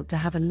difficult to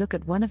have a look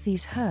at one of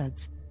these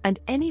herds, and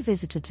any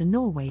visitor to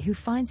Norway who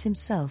finds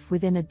himself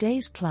within a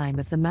day's climb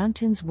of the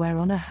mountains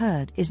whereon a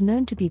herd is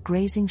known to be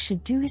grazing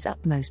should do his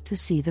utmost to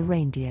see the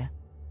reindeer.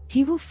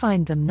 He will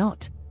find them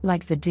not,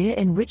 like the deer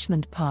in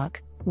Richmond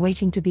Park,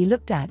 waiting to be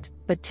looked at,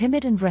 but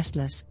timid and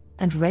restless,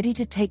 and ready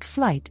to take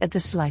flight at the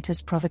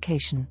slightest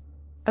provocation.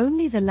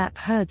 Only the Lapp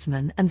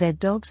herdsmen and their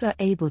dogs are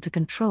able to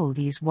control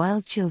these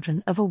wild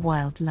children of a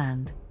wild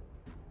land.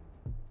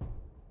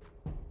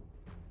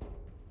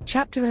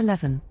 Chapter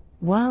 11: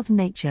 Wild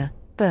Nature,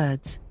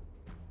 Birds.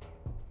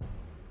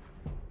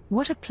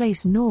 What a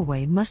place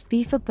Norway must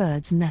be for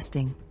birds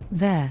nesting.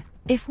 There,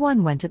 if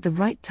one went at the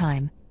right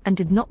time, and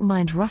did not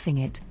mind roughing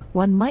it,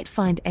 one might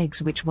find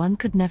eggs which one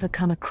could never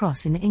come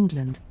across in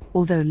England,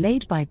 although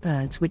laid by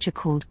birds which are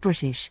called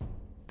British.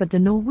 But the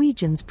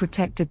Norwegians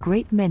protect a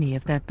great many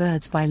of their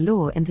birds by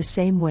law in the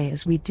same way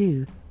as we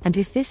do, and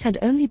if this had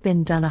only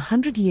been done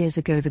 100 years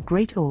ago, the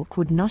great auk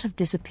would not have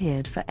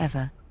disappeared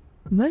forever.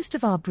 Most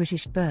of our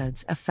British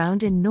birds are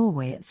found in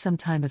Norway at some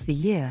time of the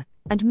year,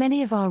 and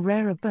many of our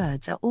rarer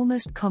birds are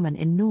almost common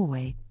in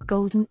Norway: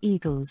 golden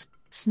eagles,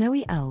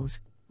 snowy owls,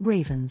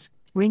 ravens,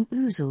 ring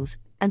ouzels,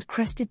 and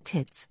crested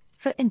tits,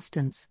 for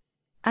instance.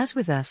 As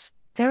with us,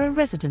 there are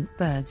resident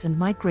birds and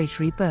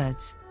migratory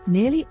birds.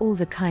 Nearly all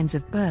the kinds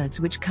of birds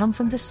which come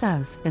from the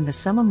south in the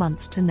summer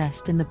months to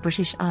nest in the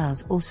British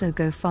Isles also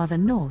go farther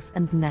north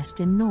and nest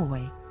in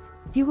Norway.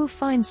 You will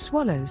find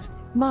swallows,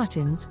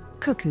 martins,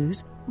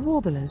 cuckoos,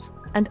 warblers,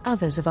 and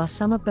others of our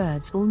summer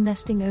birds all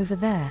nesting over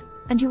there,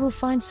 and you will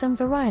find some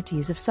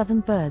varieties of southern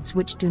birds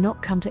which do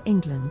not come to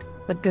England,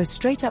 but go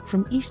straight up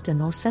from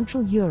Eastern or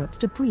Central Europe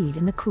to breed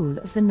in the cool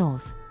of the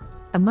north.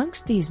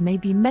 Amongst these may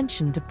be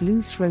mentioned the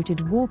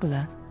blue-throated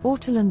warbler,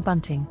 ortolan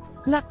bunting,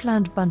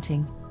 Lapland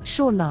bunting,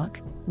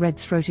 shorelark,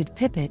 red-throated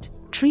pipit,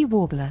 tree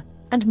warbler,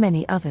 and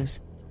many others.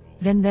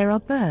 Then there are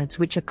birds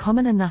which are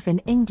common enough in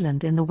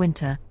England in the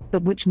winter,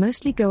 but which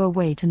mostly go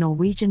away to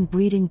Norwegian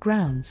breeding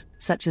grounds,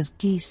 such as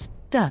geese,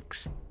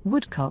 ducks,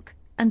 woodcock,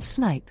 and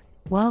snipe,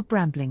 wild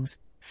bramblings,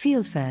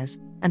 fieldfares,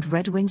 and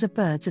redwings are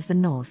birds of the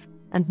north,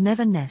 and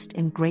never nest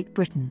in Great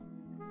Britain.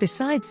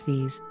 Besides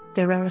these,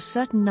 there are a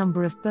certain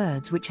number of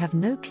birds which have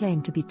no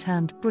claim to be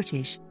termed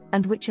British,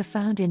 and which are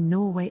found in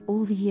Norway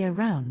all the year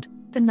round: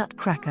 the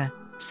nutcracker,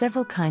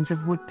 several kinds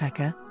of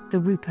woodpecker, the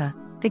rooper,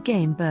 the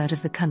game bird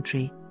of the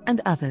country,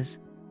 and others.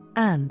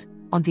 And,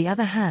 on the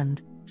other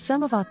hand,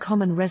 some of our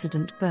common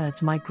resident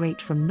birds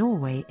migrate from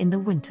Norway in the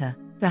winter.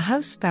 The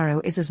house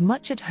sparrow is as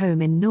much at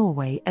home in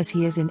Norway as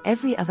he is in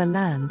every other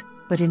land,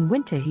 but in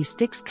winter he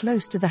sticks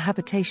close to the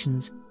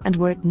habitations, and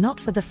were it not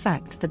for the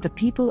fact that the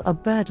people are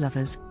bird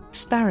lovers,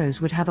 sparrows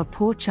would have a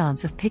poor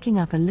chance of picking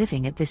up a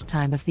living at this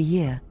time of the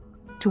year.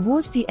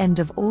 Towards the end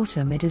of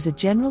autumn it is a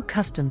general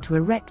custom to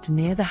erect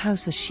near the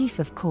house a sheaf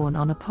of corn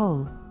on a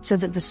pole, so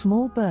that the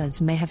small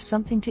birds may have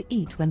something to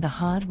eat when the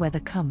hard weather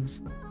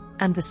comes.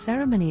 And the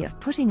ceremony of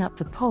putting up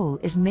the pole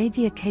is made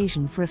the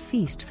occasion for a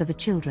feast for the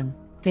children.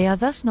 They are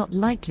thus not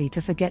likely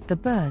to forget the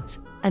birds,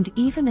 and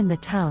even in the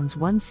towns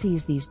one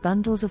sees these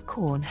bundles of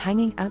corn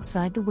hanging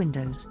outside the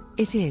windows.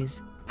 It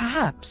is,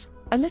 perhaps,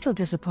 a little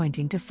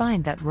disappointing to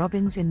find that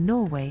robins in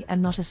Norway are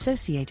not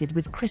associated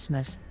with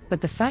Christmas, but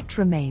the fact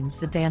remains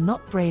that they are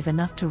not brave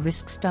enough to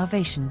risk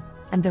starvation,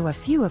 and though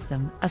a few of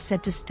them are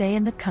said to stay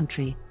in the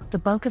country, the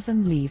bulk of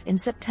them leave in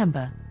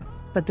September.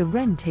 But the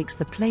wren takes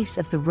the place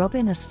of the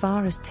robin as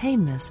far as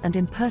tameness and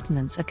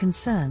impertinence are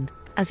concerned,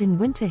 as in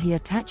winter he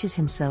attaches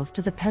himself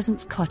to the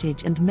peasant's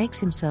cottage and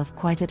makes himself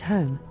quite at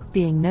home,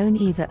 being known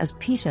either as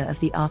Peter of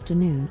the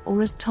afternoon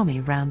or as Tommy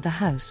round the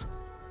house.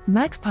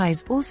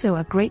 Magpies also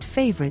are great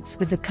favourites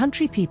with the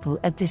country people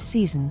at this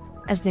season,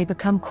 as they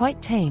become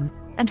quite tame,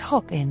 and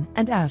hop in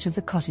and out of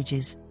the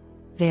cottages.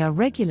 They are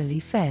regularly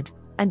fed,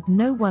 and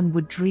no one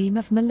would dream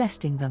of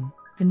molesting them.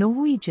 The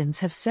Norwegians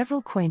have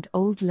several quaint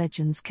old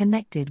legends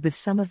connected with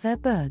some of their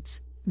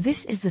birds.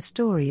 This is the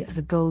story of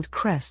the gold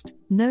crest,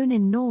 known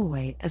in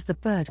Norway as the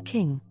Bird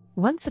King.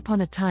 Once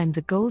upon a time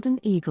the golden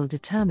eagle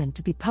determined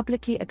to be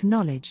publicly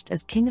acknowledged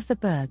as king of the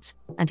birds,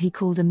 and he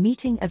called a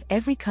meeting of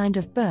every kind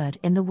of bird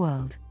in the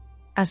world.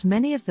 As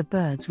many of the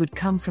birds would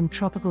come from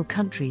tropical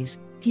countries,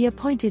 he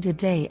appointed a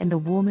day in the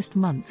warmest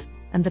month,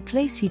 and the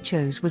place he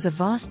chose was a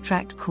vast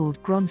tract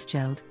called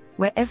Gronfjeld,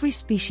 where every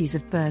species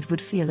of bird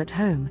would feel at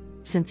home,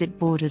 since it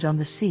bordered on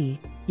the sea,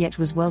 yet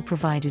was well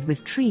provided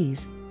with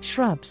trees,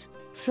 shrubs,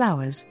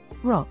 flowers,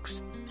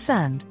 rocks,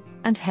 sand,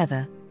 and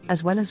heather,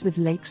 as well as with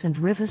lakes and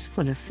rivers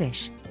full of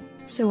fish.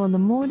 So on the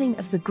morning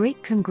of the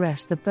great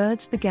congress the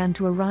birds began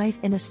to arrive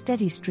in a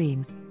steady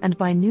stream, and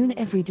by noon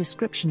every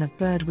description of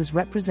bird was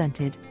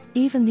represented,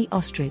 even the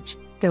ostrich,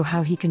 though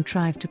how he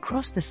contrived to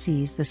cross the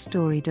seas the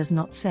story does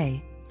not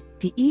say.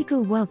 The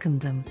eagle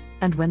welcomed them,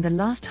 and when the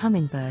last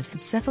hummingbird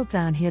had settled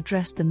down he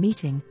addressed the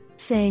meeting,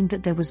 saying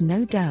that there was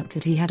no doubt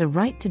that he had a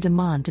right to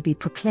demand to be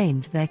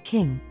proclaimed their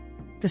king.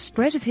 The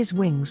spread of his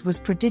wings was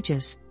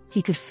prodigious,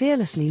 he could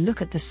fearlessly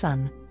look at the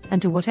sun,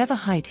 and to whatever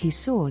height he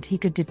soared he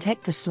could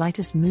detect the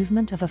slightest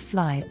movement of a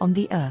fly on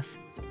the earth.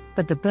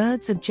 But the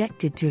birds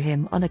objected to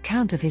him on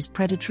account of his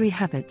predatory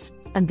habits,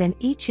 and then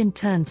each in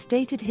turn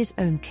stated his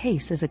own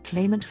case as a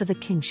claimant for the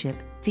kingship.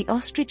 The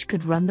ostrich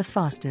could run the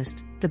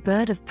fastest, the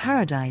bird of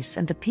paradise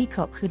and the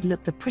peacock could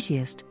look the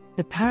prettiest,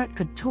 the parrot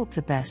could talk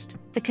the best,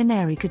 the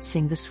canary could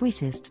sing the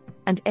sweetest,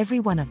 and every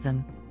one of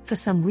them, for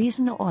some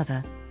reason or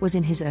other, was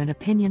in his own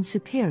opinion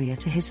superior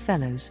to his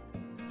fellows.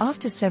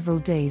 After several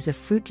days of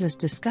fruitless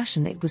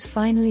discussion it was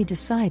finally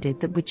decided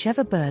that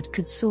whichever bird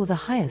could soar the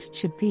highest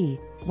should be,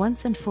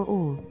 once and for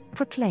all,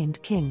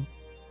 proclaimed king.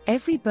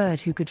 Every bird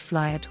who could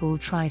fly at all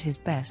tried his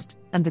best,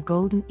 and the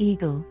golden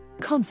eagle,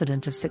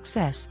 confident of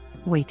success,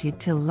 waited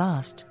till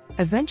last.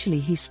 Eventually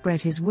he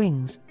spread his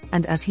wings,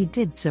 and as he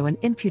did so an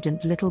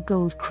impudent little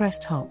gold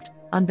crest hopped,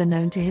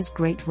 unbeknown to his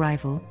great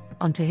rival,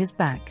 onto his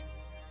back.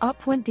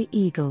 Up went the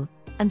eagle,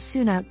 and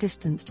soon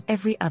outdistanced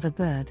every other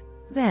bird.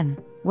 Then,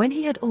 When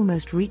he had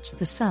almost reached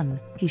the sun,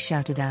 he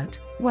shouted out,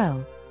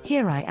 "Well,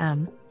 here I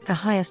am, the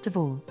highest of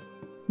all."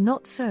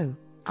 "Not so,"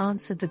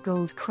 answered the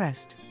gold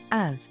crest,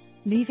 as,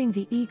 leaving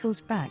the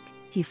eagle's back,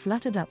 he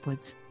fluttered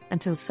upwards,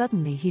 until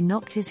suddenly he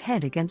knocked his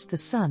head against the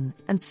sun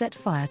and set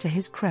fire to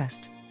his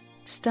crest.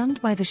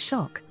 Stunned by the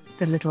shock,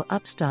 the little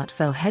upstart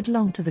fell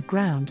headlong to the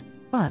ground,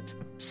 but,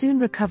 soon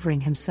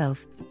recovering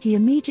himself, he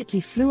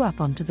immediately flew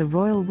up onto the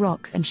royal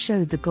rock and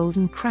showed the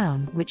golden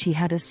crown which he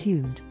had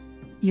assumed.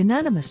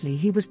 Unanimously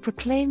he was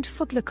proclaimed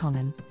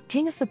Fuglekongen,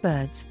 King of the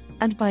Birds,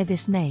 and by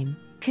this name,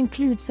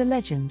 concludes the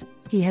legend,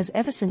 he has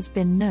ever since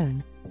been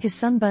known, his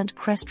sunburnt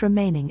crest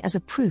remaining as a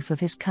proof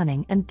of his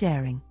cunning and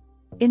daring.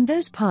 In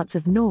those parts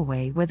of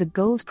Norway where the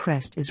gold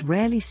crest is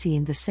rarely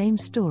seen, the same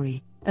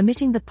story,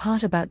 omitting the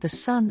part about the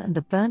sun and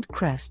the burnt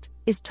crest,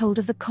 is told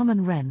of the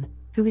common wren,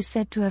 who is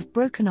said to have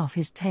broken off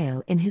his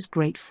tail in his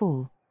great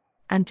fall.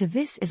 And to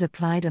this is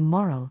applied a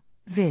moral,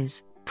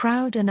 viz.,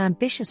 proud and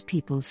ambitious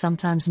people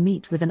sometimes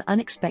meet with an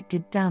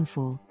unexpected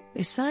downfall.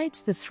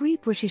 Besides the 3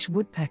 British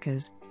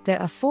woodpeckers,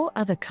 there are 4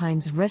 other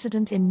kinds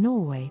resident in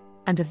Norway,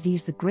 and of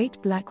these the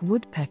great black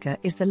woodpecker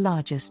is the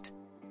largest.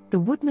 The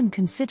woodmen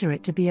consider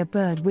it to be a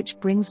bird which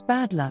brings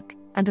bad luck,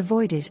 and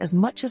avoid it as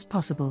much as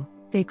possible.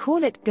 They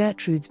call it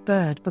Gertrude's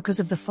bird because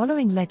of the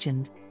following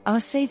legend. Our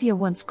Saviour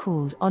once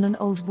called on an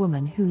old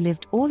woman who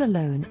lived all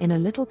alone in a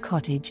little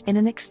cottage in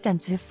an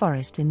extensive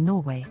forest in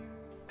Norway.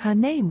 Her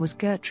name was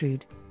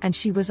Gertrude, and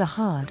she was a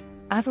hard,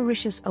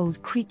 avaricious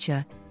old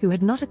creature who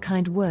had not a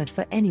kind word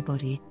for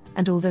anybody,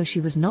 and although she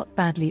was not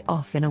badly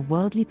off in a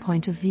worldly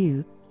point of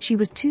view, she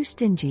was too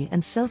stingy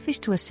and selfish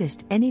to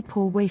assist any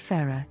poor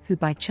wayfarer who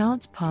by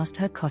chance passed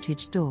her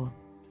cottage door.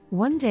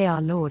 One day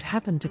our Lord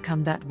happened to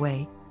come that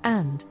way,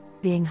 and,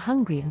 being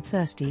hungry and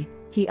thirsty,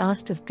 he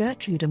asked of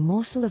Gertrude a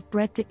morsel of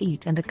bread to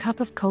eat and a cup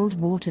of cold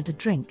water to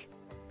drink.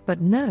 But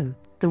no,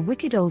 the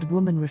wicked old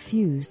woman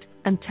refused,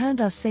 and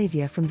turned our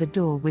Saviour from the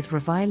door with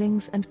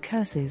revilings and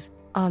curses.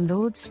 Our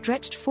Lord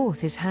stretched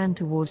forth his hand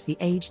towards the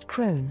aged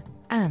crone,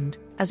 and,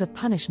 as a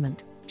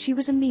punishment, she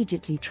was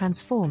immediately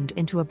transformed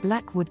into a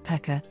black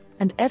woodpecker,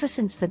 and ever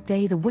since that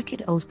day the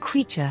wicked old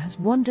creature has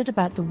wandered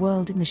about the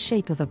world in the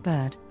shape of a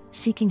bird,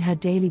 seeking her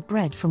daily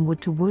bread from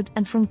wood to wood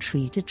and from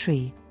tree to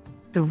tree.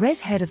 The red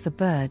head of the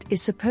bird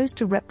is supposed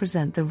to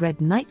represent the red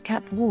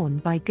nightcap worn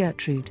by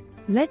Gertrude.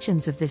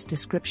 Legends of this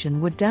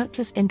description were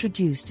doubtless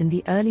introduced in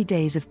the early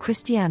days of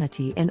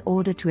Christianity in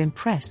order to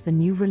impress the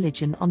new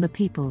religion on the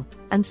people,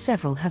 and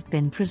several have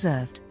been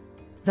preserved.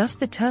 Thus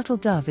the turtle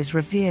dove is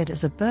revered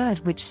as a bird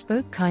which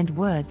spoke kind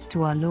words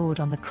to our Lord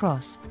on the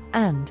cross,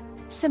 and,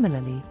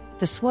 similarly,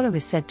 the swallow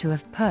is said to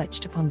have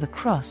perched upon the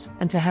cross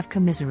and to have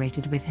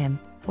commiserated with him,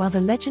 while the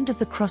legend of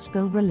the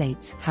crossbill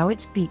relates how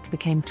its beak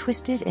became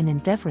twisted in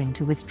endeavoring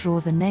to withdraw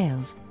the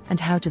nails, and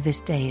how to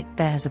this day it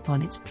bears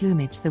upon its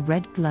plumage the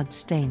red blood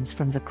stains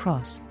from the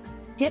cross.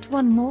 Yet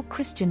one more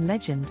Christian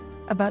legend,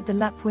 about the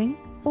lapwing,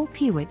 or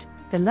peewit.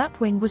 The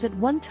lapwing was at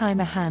one time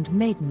a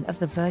handmaiden of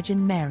the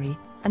Virgin Mary,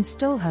 and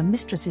stole her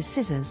mistress's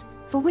scissors,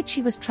 for which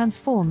she was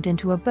transformed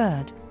into a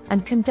bird,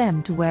 and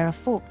condemned to wear a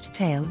forked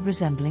tail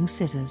resembling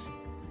scissors.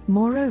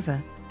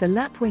 Moreover, the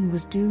lapwing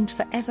was doomed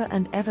for ever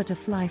and ever to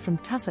fly from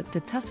tussock to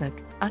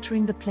tussock,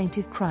 uttering the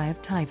plaintive cry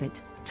of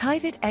Tyvit,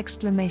 Tyvit !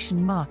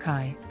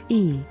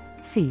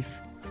 Thief,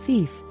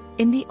 thief.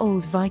 In the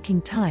old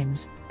Viking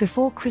times,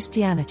 before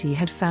Christianity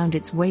had found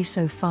its way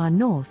so far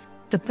north,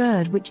 the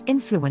bird which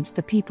influenced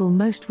the people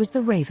most was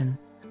the raven.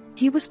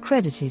 He was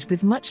credited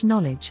with much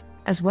knowledge,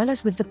 as well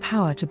as with the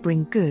power to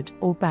bring good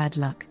or bad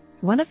luck.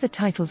 One of the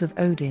titles of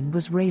Odin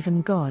was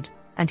Raven God,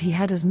 and he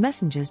had as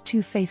messengers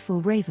 2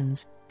 faithful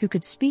ravens, who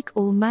could speak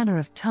all manner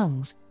of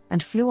tongues,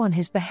 and flew on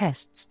his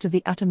behests to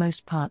the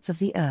uttermost parts of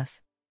the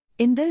earth.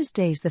 In those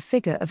days the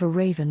figure of a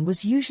raven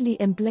was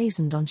usually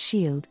emblazoned on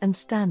shield and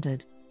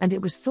standard, and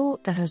it was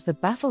thought that as the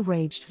battle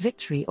raged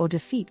victory or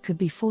defeat could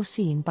be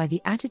foreseen by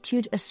the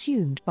attitude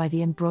assumed by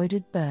the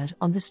embroidered bird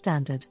on the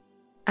standard.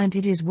 And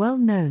it is well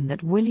known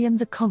that William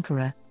the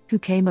Conqueror, who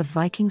came of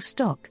Viking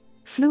stock,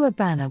 flew a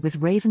banner with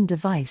raven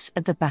device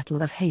at the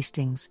Battle of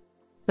Hastings.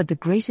 But the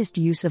greatest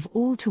use of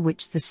all to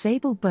which the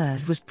sable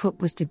bird was put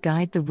was to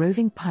guide the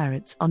roving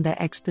pirates on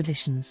their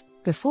expeditions.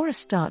 Before a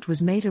start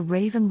was made, a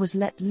raven was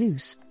let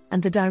loose,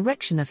 and the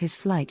direction of his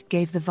flight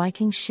gave the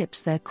Viking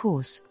ships their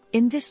course.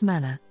 In this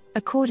manner,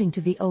 according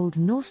to the Old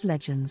Norse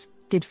legends,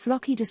 did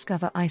Floki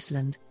discover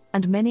Iceland,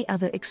 and many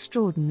other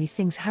extraordinary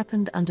things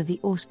happened under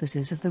the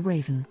auspices of the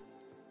raven.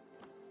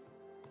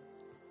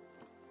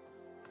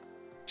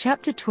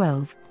 Chapter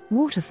 12: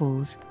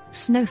 Waterfalls,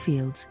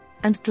 Snowfields,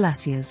 and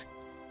Glaciers.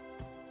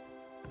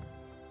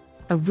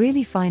 A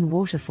really fine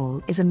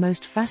waterfall is a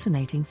most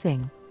fascinating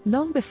thing.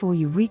 Long before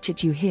you reach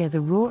it you hear the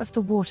roar of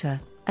the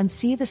water, and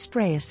see the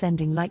spray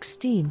ascending like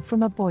steam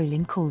from a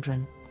boiling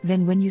cauldron.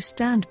 Then when you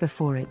stand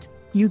before it,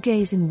 you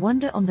gaze in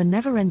wonder on the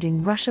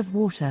never-ending rush of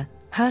water,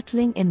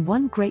 hurtling in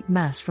one great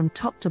mass from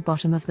top to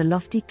bottom of the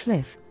lofty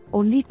cliff,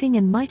 or leaping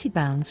in mighty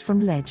bounds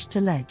from ledge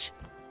to ledge.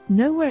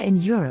 Nowhere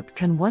in Europe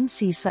can one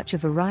see such a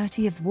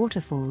variety of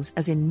waterfalls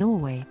as in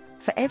Norway,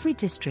 for every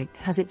district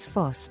has its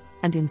foss,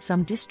 and in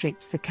some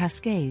districts the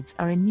cascades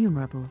are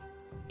innumerable.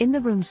 In the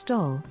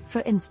Ruhmestal,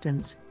 for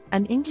instance,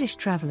 an English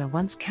traveller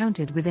once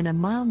counted within a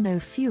mile no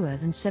fewer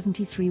than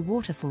 73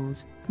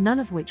 waterfalls, none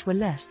of which were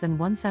less than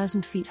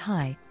 1,000 feet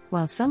high,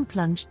 while some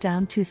plunged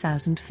down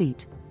 2,000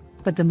 feet.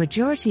 But the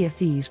majority of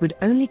these would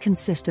only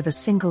consist of a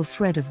single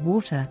thread of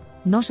water,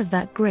 not of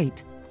that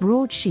great,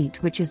 broad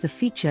sheet which is the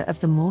feature of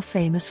the more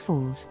famous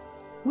falls.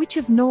 Which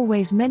of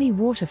Norway's many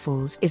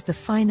waterfalls is the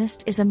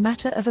finest is a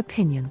matter of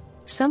opinion.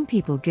 Some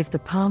people give the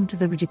palm to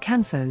the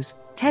Rjukanfoss,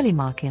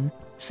 Telemarken,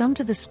 some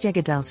to the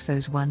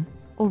Skjeggedalsfoss one,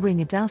 or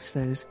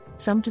Ringedalsfoss,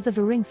 some to the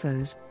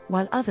Varingfoss,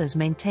 while others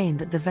maintain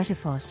that the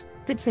Vettifoss,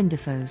 the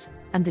Tvindefoss,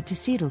 and the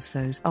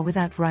Tisedalsfoss are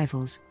without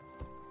rivals.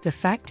 The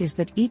fact is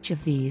that each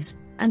of these,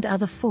 and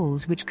other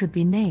falls which could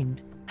be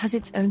named, has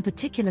its own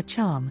particular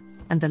charm,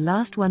 and the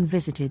last one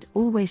visited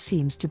always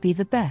seems to be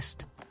the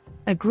best.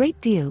 A great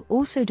deal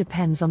also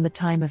depends on the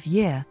time of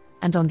year,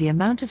 and on the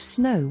amount of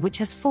snow which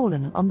has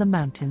fallen on the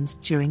mountains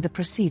during the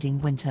preceding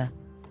winter.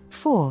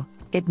 For,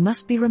 it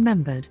must be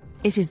remembered,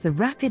 it is the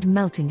rapid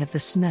melting of the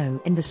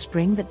snow in the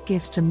spring that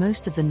gives to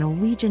most of the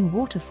Norwegian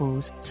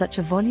waterfalls such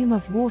a volume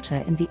of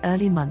water in the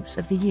early months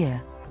of the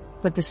year.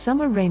 But the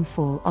summer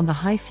rainfall on the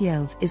high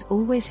fjells is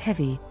always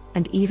heavy,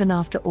 and even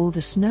after all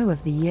the snow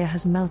of the year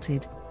has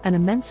melted, an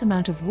immense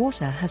amount of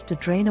water has to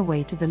drain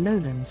away to the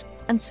lowlands,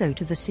 and so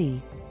to the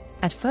sea.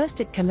 At first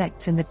it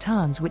collects in the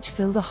tarns which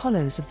fill the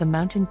hollows of the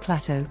mountain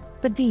plateau,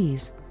 but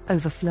these,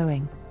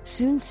 overflowing,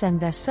 soon send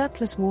their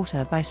surplus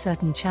water by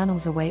certain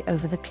channels away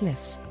over the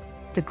cliffs.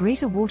 The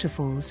greater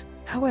waterfalls,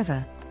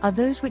 however, are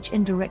those which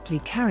indirectly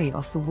carry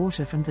off the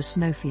water from the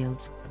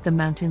snowfields, the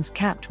mountains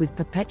capped with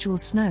perpetual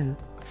snow,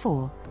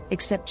 for,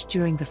 except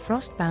during the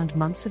frost-bound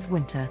months of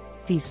winter,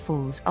 these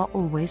falls are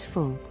always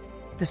full.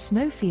 The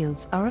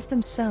snowfields are of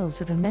themselves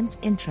of immense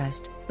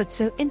interest, but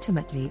so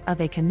intimately are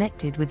they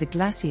connected with the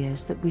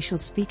glaciers that we shall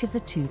speak of the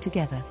two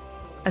together.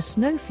 A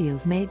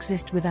snowfield may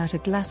exist without a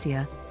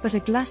glacier, but a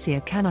glacier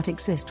cannot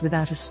exist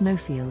without a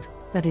snowfield,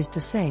 that is to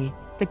say,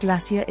 the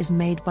glacier is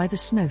made by the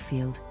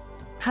snowfield.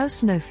 How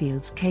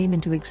snowfields came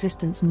into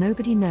existence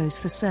nobody knows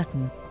for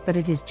certain, but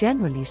it is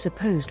generally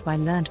supposed by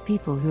learned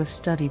people who have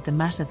studied the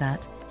matter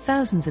that,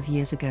 thousands of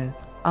years ago,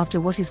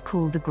 after what is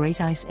called the Great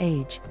Ice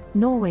Age,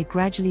 Norway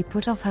gradually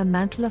put off her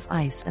mantle of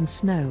ice and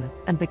snow,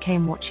 and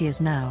became what she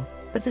is now,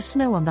 but the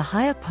snow on the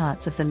higher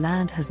parts of the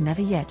land has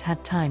never yet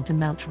had time to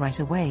melt right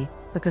away,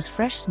 because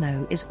fresh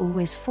snow is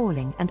always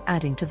falling and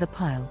adding to the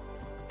pile.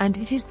 And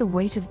it is the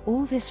weight of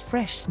all this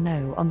fresh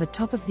snow on the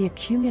top of the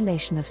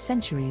accumulation of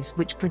centuries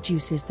which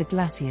produces the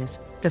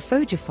glaciers. The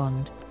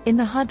Fogjafond, in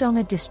the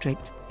Hardanger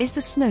district, is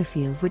the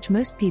snowfield which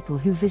most people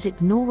who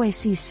visit Norway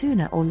see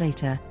sooner or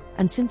later,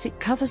 and since it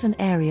covers an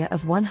area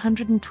of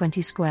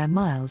 120 square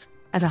miles,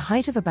 at a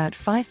height of about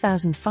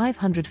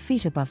 5,500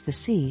 feet above the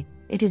sea,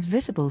 it is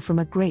visible from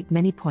a great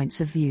many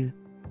points of view.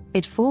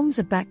 It forms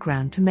a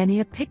background to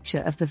many a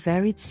picture of the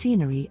varied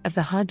scenery of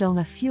the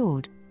Hardanger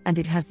Fjord, and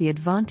it has the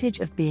advantage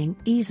of being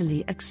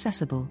easily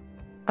accessible.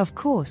 Of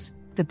course,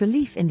 the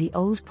belief in the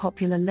old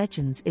popular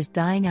legends is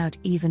dying out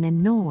even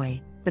in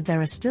Norway, but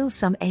there are still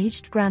some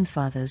aged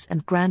grandfathers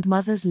and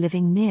grandmothers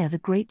living near the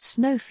great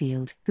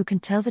snowfield who can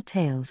tell the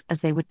tales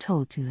as they were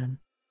told to them.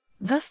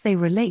 Thus they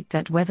relate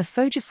that where the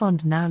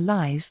Fogjafond now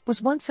lies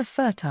was once a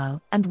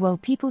fertile and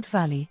well-peopled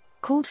valley,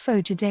 called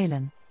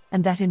Fogjadalen,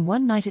 and that in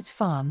one night its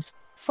farms,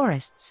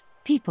 forests,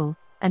 people,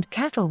 and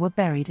cattle were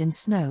buried in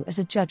snow as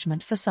a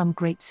judgment for some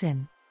great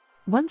sin.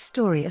 One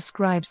story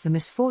ascribes the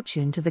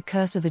misfortune to the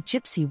curse of a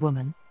gypsy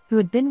woman, who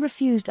had been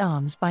refused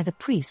alms by the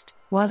priest,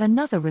 while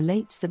another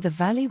relates that the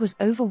valley was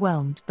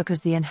overwhelmed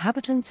because the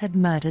inhabitants had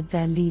murdered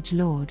their liege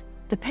lord,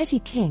 the petty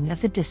king of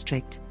the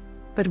district.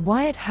 But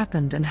why it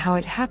happened and how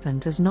it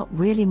happened does not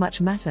really much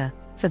matter,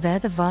 for there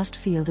the vast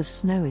field of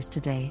snow is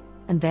today,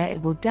 and there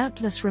it will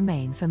doubtless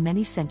remain for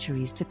many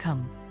centuries to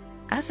come.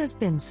 As has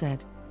been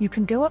said, you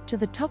can go up to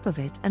the top of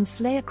it and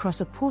slay across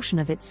a portion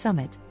of its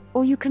summit,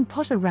 or you can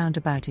potter round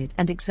about it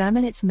and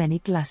examine its many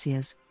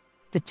glaciers.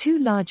 The two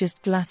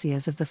largest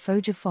glaciers of the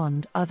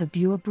Fogjafond are the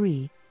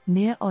Buabri,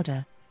 near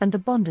Odda, and the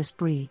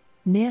Bondesbri,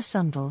 near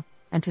Sundal,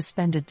 and to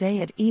spend a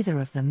day at either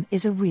of them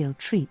is a real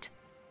treat.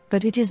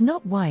 But it is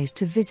not wise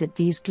to visit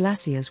these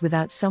glaciers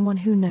without someone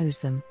who knows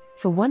them,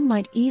 for one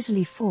might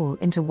easily fall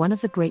into one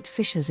of the great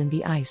fissures in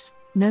the ice,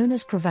 known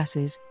as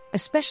crevasses,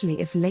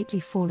 especially if lately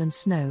fallen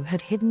snow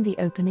had hidden the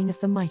opening of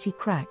the mighty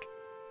crack.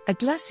 A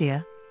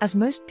glacier, as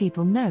most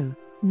people know,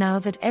 now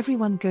that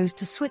everyone goes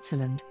to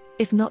Switzerland,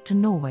 if not to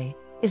Norway,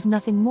 is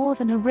nothing more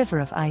than a river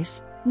of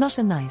ice, not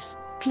a nice,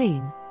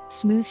 clean,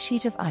 smooth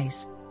sheet of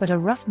ice, but a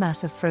rough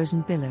mass of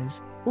frozen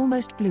billows,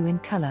 almost blue in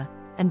color,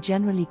 and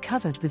generally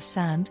covered with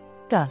sand,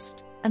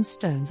 dust, and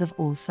stones of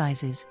all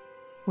sizes.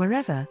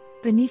 Wherever,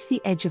 beneath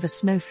the edge of a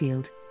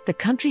snowfield, the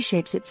country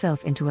shapes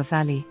itself into a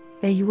valley,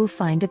 there you will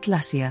find a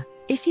glacier.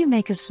 If you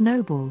make a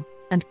snowball,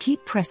 and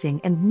keep pressing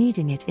and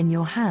kneading it in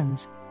your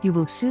hands, you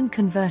will soon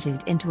convert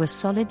it into a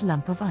solid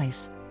lump of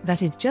ice.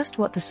 That is just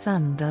what the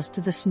sun does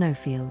to the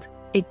snowfield.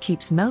 It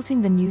keeps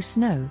melting the new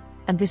snow,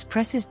 and this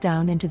presses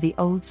down into the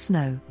old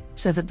snow,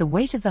 so that the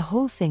weight of the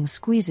whole thing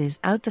squeezes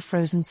out the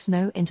frozen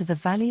snow into the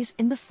valleys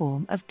in the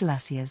form of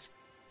glaciers.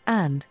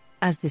 And,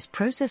 as this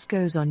process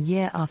goes on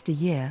year after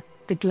year,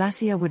 the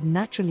glacier would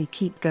naturally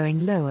keep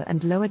going lower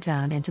and lower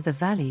down into the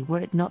valley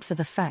were it not for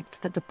the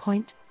fact that the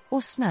point,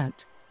 or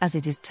snout, as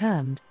it is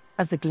termed,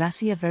 of the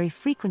glacier very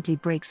frequently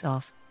breaks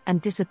off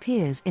and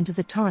disappears into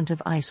the torrent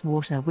of ice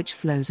water which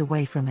flows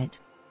away from it.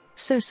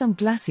 So some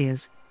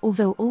glaciers,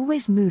 although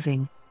always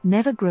moving,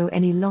 never grow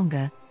any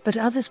longer, but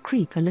others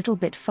creep a little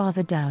bit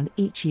farther down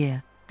each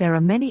year. There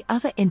are many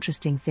other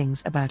interesting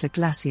things about a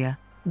glacier.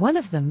 One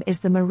of them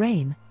is the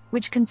moraine,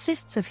 which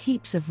consists of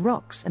heaps of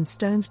rocks and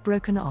stones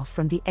broken off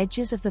from the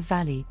edges of the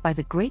valley by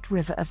the great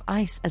river of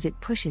ice as it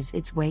pushes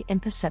its way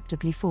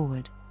imperceptibly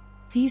forward.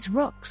 These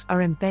rocks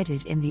are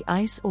embedded in the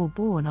ice or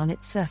borne on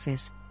its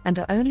surface, and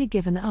are only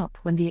given up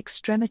when the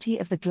extremity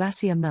of the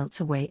glacier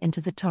melts away into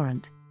the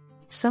torrent.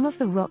 Some of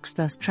the rocks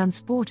thus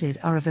transported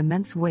are of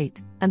immense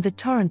weight, and the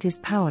torrent is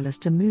powerless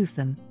to move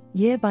them,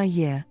 year by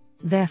year.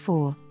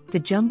 Therefore, the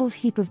jumbled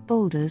heap of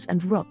boulders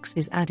and rocks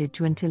is added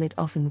to until it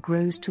often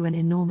grows to an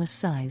enormous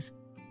size.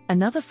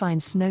 Another fine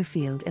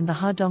snowfield in the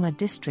Hardanger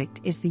district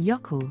is the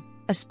Jokul,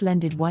 a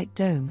splendid white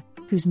dome,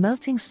 whose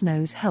melting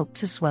snows help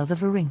to swell the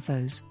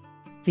Veringfoss.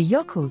 The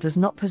Jokul does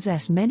not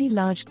possess many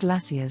large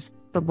glaciers,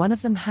 but one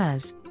of them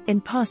has,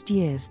 in past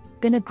years,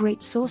 been a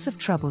great source of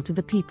trouble to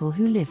the people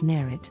who live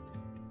near it.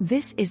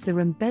 This is the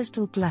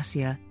Rumbesdal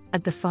Glacier,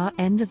 at the far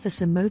end of the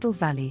Somodal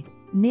Valley,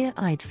 near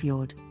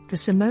Eidfjord. The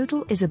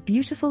Somodal is a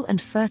beautiful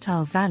and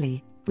fertile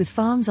valley, with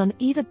farms on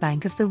either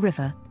bank of the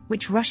river,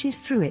 which rushes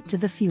through it to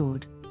the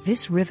fjord.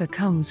 This river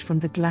comes from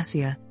the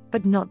glacier,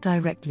 but not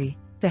directly.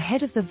 The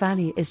head of the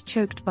valley is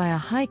choked by a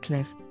high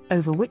cliff,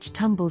 over which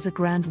tumbles a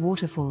grand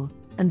waterfall,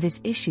 and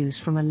this issues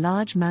from a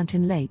large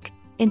mountain lake,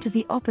 into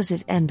the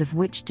opposite end of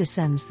which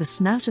descends the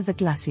snout of the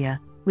glacier,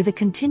 with a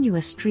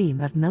continuous stream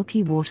of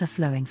milky water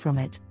flowing from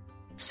it.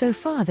 So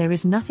far there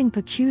is nothing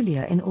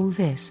peculiar in all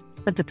this,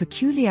 but the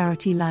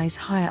peculiarity lies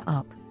higher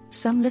up,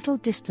 some little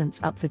distance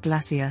up the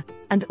glacier,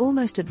 and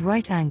almost at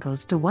right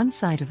angles to one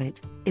side of it,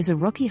 is a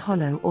rocky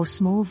hollow or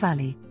small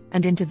valley,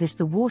 and into this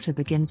the water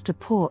begins to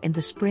pour in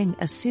the spring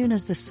as soon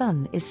as the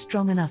sun is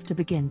strong enough to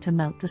begin to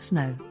melt the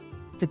snow.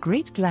 The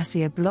great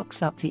glacier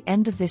blocks up the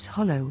end of this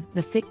hollow,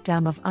 the thick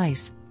dam of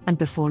ice, and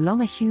before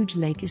long a huge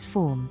lake is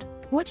formed.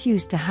 What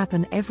used to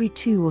happen every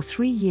 2 or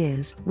 3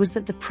 years was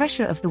that the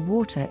pressure of the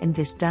water in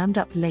this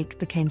dammed-up lake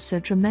became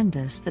so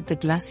tremendous that the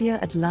glacier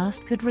at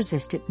last could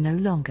resist it no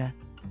longer.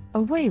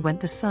 Away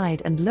went the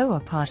side and lower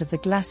part of the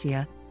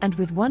glacier, and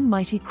with one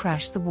mighty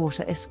crash the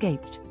water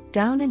escaped,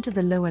 down into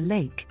the lower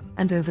lake,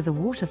 and over the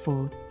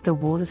waterfall, the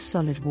wall of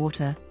solid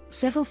water,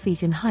 several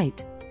feet in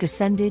height,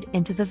 descended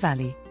into the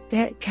valley.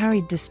 There it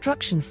carried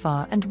destruction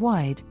far and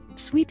wide,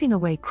 sweeping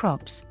away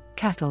crops,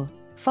 cattle,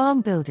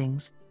 farm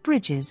buildings,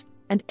 bridges,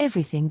 and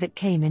everything that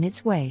came in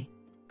its way.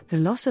 The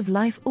loss of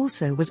life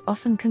also was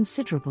often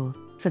considerable,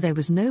 for there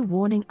was no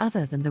warning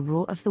other than the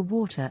roar of the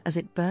water as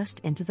it burst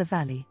into the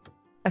valley.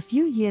 A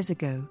few years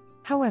ago,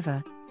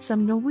 however,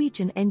 some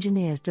Norwegian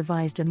engineers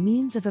devised a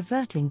means of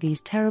averting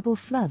these terrible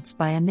floods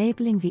by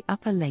enabling the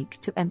upper lake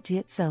to empty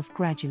itself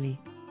gradually.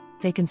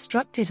 They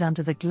constructed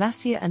under the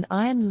glacier an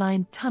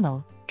iron-lined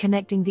tunnel,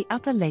 connecting the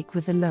upper lake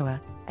with the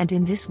lower, and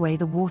in this way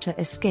the water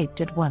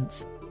escaped at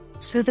once.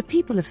 So the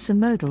people of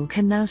Somodal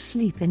can now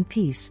sleep in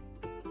peace.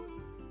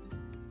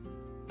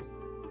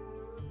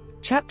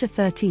 Chapter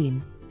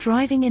 13: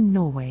 Driving in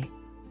Norway.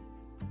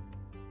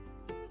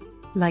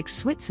 Like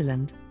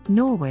Switzerland,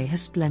 Norway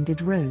has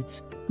splendid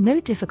roads. No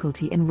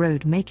difficulty in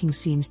road making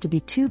seems to be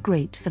too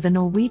great for the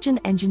Norwegian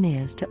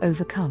engineers to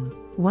overcome.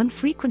 One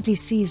frequently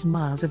sees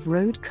miles of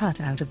road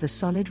cut out of the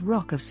solid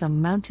rock of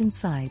some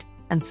mountainside,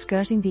 and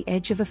skirting the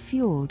edge of a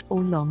fjord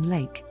or long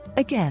lake.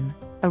 Again,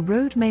 a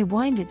road may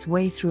wind its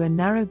way through a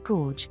narrow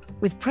gorge,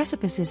 with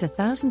precipices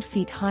 1,000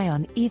 feet high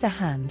on either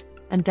hand,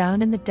 and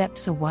down in the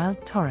depths a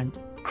wild torrent,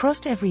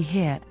 crossed every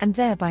here and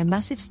there by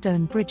massive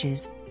stone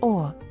bridges,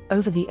 or,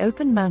 over the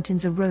open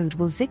mountains a road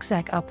will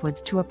zigzag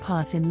upwards to a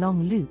pass in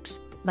long loops,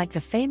 like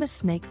the famous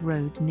Snake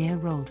Road near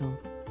Roldal.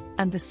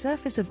 And the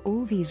surface of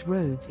all these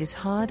roads is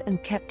hard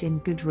and kept in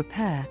good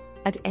repair,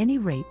 at any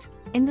rate,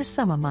 in the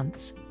summer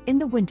months. In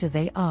the winter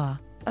they are,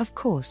 of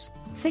course,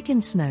 thick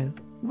in snow,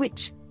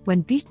 which,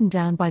 when beaten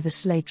down by the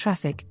sleigh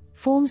traffic,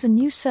 forms a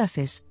new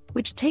surface,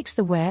 which takes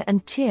the wear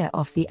and tear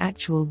off the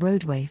actual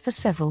roadway for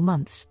several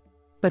months.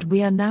 But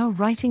we are now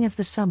writing of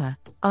the summer,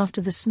 after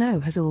the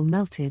snow has all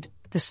melted,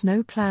 the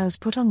snow ploughs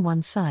put on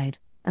one side,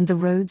 and the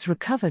roads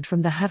recovered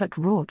from the havoc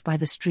wrought by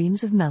the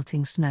streams of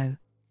melting snow.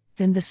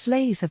 Then the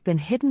sleighs have been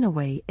hidden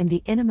away in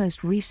the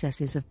innermost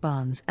recesses of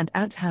barns and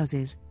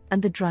outhouses,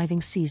 and the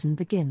driving season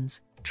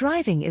begins.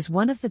 Driving is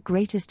one of the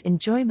greatest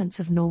enjoyments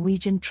of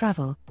Norwegian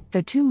travel,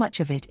 though too much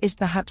of it is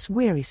perhaps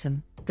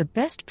wearisome. The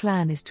best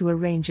plan is to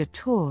arrange a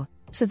tour,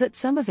 so that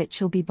some of it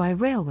shall be by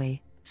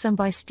railway, some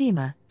by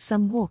steamer,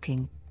 some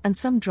walking, and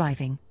some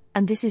driving,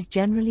 and this is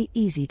generally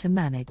easy to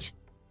manage.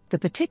 The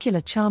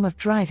particular charm of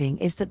driving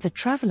is that the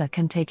traveler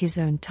can take his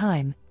own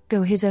time,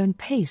 go his own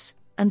pace,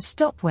 and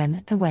stop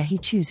when and where he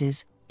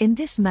chooses. In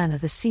this manner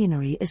the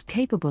scenery is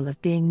capable of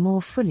being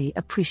more fully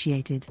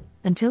appreciated.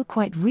 Until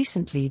quite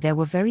recently there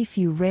were very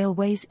few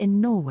railways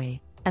in Norway,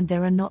 and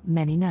there are not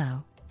many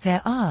now.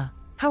 There are,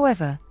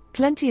 however,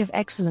 plenty of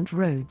excellent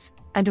roads,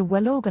 and a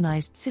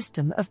well-organized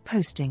system of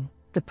posting.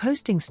 The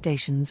posting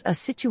stations are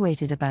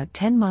situated about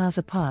 10 miles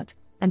apart,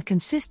 and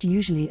consist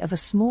usually of a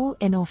small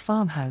inn or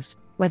farmhouse,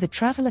 where the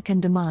traveller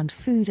can demand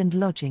food and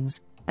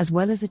lodgings, as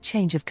well as a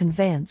change of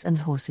conveyance and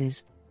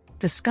horses.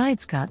 The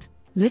Skydsgutt,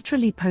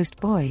 literally post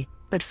boy,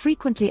 but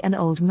frequently an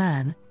old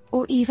man,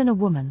 or even a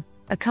woman,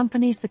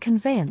 accompanies the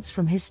conveyance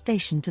from his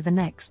station to the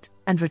next,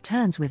 and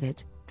returns with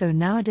it, though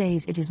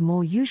nowadays it is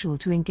more usual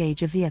to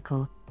engage a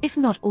vehicle, if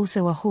not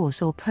also a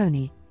horse or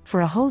pony,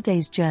 for a whole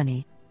day's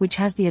journey, which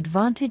has the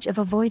advantage of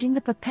avoiding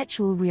the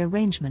perpetual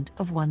rearrangement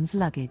of one's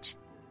luggage.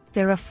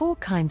 There are 4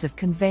 kinds of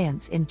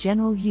conveyance in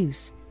general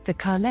use: the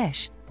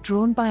caleche,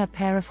 drawn by a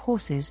pair of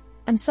horses,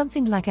 and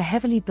something like a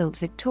heavily built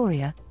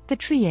victoria, the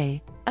trier,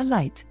 a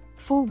light,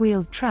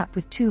 4-wheeled trap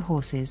with 2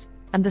 horses,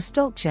 and the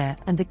stoltjer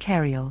and the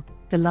carriole,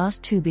 the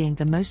last 2 being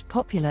the most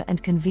popular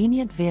and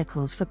convenient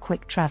vehicles for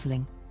quick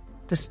travelling.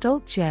 The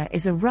stoltjer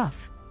is a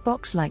rough,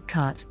 box-like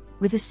cart,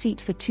 with a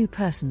seat for 2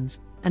 persons,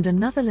 and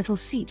another little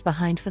seat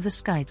behind for the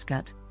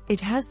Skydsgutt.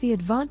 It has the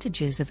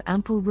advantages of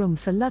ample room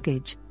for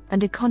luggage,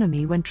 and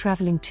economy when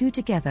travelling 2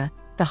 together,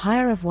 the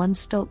hire of one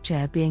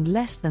stoltjer being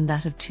less than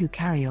that of 2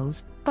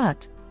 carrioles,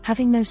 but,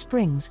 having no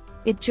springs,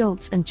 it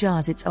jolts and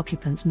jars its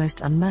occupants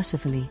most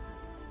unmercifully.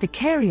 The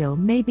carriole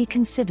may be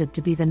considered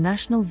to be the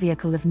national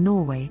vehicle of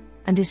Norway,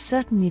 and is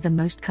certainly the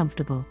most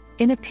comfortable.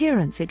 In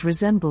appearance it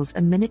resembles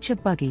a miniature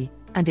buggy,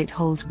 and it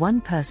holds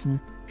 1 person,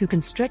 who can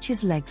stretch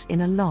his legs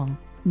in a long,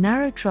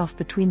 narrow trough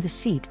between the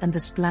seat and the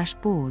splash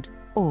board,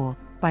 or,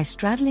 by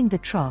straddling the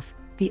trough,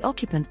 the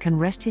occupant can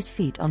rest his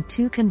feet on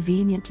 2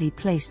 conveniently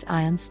placed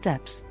iron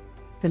steps.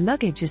 The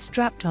luggage is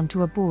strapped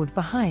onto a board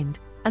behind,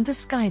 and the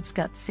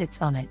Skydsgutt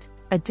sits on it.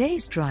 A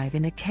day's drive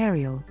in a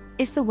carriole,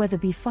 if the weather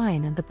be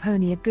fine and the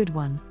pony a good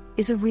one,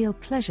 is a real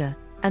pleasure,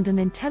 and an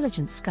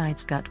intelligent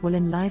Skydsgutt will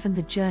enliven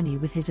the journey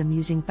with his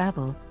amusing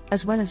babble,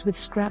 as well as with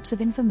scraps of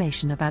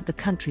information about the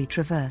country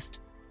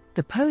traversed.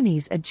 The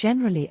ponies are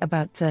generally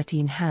about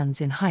 13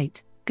 hands in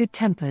height,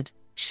 good-tempered,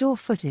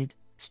 sure-footed,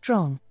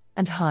 strong,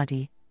 and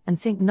hardy, and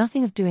think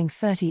nothing of doing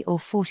 30 or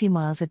 40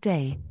 miles a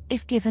day,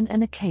 if given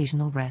an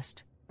occasional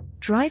rest.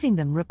 Driving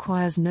them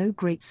requires no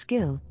great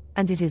skill,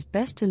 and it is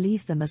best to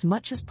leave them as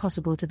much as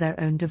possible to their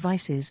own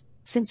devices,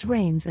 since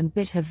reins and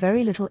bit have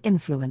very little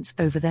influence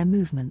over their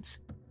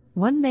movements.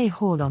 One may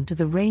haul on to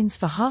the reins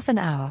for half an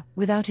hour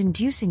without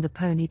inducing the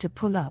pony to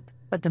pull up,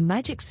 but the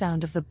magic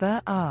sound of the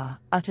burr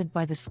uttered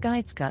by the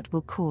Skydsgutt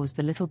will cause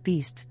the little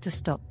beast to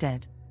stop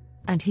dead.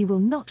 And he will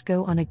not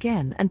go on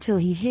again until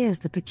he hears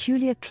the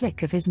peculiar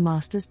click of his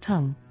master's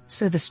tongue,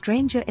 so the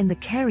stranger in the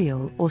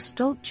carriole or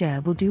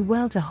stoltjer will do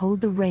well to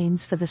hold the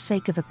reins for the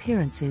sake of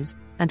appearances,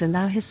 and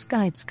allow his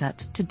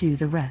Skydsgutt to do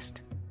the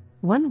rest.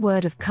 One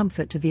word of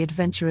comfort to the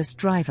adventurous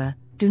driver: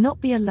 do not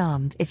be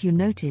alarmed if you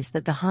notice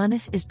that the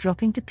harness is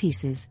dropping to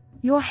pieces.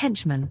 Your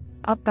henchman,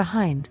 up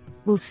behind,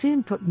 will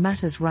soon put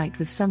matters right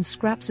with some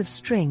scraps of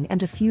string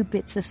and a few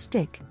bits of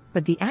stick,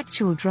 but the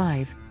actual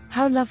drive,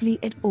 how lovely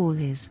it all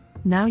is!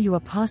 Now you are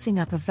passing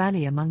up a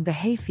valley among the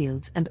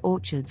hayfields and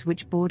orchards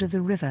which border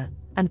the river,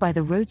 and by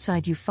the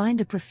roadside you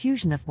find a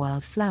profusion of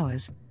wild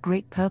flowers,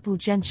 great purple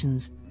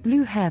gentians,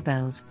 blue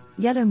harebells,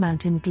 yellow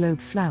mountain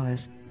globe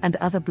flowers, and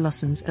other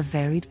blossoms of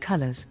varied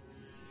colors.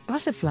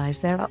 Butterflies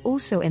there are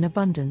also in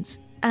abundance,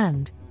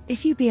 and,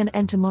 if you be an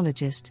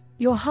entomologist,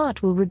 your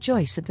heart will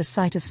rejoice at the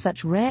sight of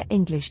such rare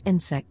English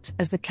insects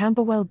as the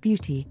Camberwell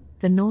beauty,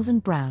 the northern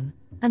brown,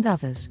 and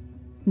others.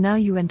 Now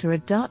you enter a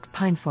dark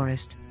pine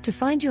forest, to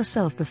find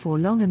yourself before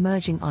long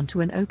emerging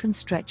onto an open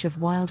stretch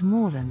of wild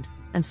moorland,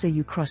 and so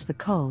you cross the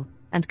Col,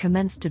 and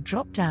commence to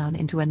drop down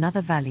into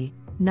another valley,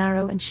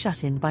 narrow and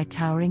shut in by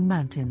towering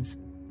mountains.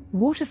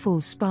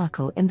 Waterfalls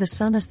sparkle in the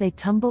sun as they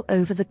tumble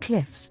over the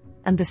cliffs,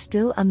 and the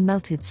still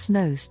unmelted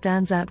snow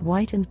stands out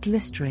white and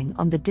glistering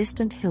on the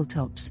distant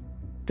hilltops.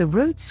 The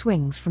road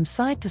swings from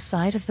side to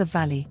side of the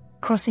valley,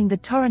 crossing the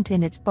torrent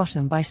in its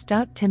bottom by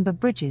stout timber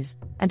bridges,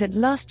 and at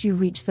last you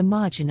reach the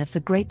margin of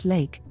the Great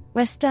Lake,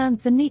 where stands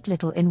the neat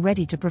little inn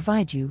ready to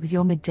provide you with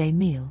your midday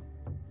meal.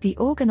 The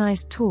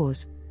organized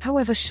tours,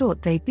 however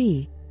short they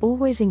be,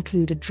 always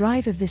include a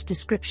drive of this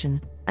description,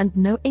 and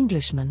no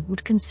Englishman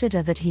would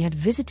consider that he had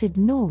visited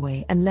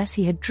Norway unless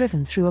he had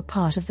driven through a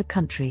part of the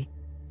country.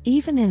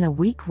 Even in a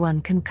week one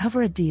can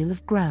cover a deal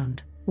of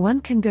ground. One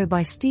can go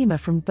by steamer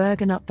from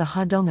Bergen up the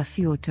Hardanger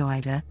Fjord to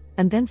Ida,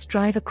 and thence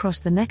drive across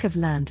the neck of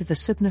land to the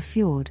Sogna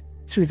Fjord,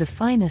 through the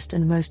finest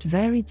and most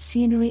varied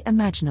scenery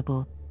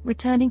imaginable,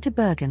 returning to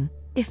Bergen,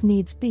 if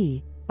needs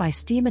be, by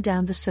steamer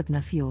down the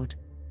Sogna Fjord.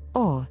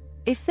 Or,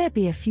 if there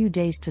be a few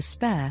days to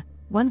spare,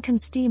 one can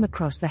steam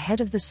across the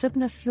head of the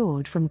Sogna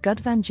Fjord from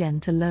Gudvangen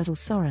to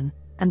Lørdalsoren,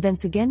 and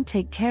thence again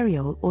take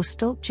carriole or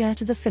stoltjer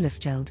to the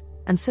Filefjeld,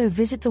 and so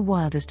visit the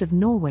wildest of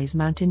Norway's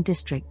mountain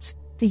districts,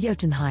 the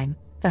Jotunheim,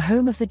 the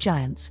home of the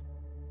giants.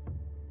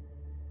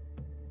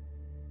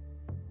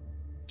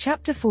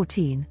 Chapter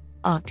 14.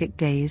 Arctic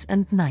days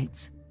and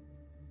nights.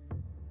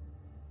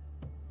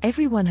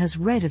 Everyone has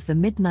read of the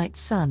midnight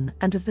sun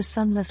and of the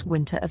sunless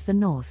winter of the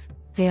north.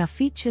 They are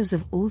features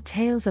of all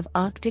tales of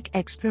Arctic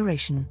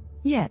exploration.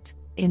 Yet,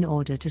 in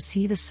order to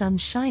see the sun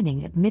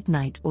shining at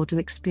midnight or to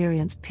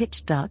experience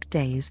pitch-dark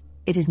days,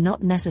 it is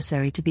not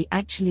necessary to be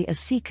actually a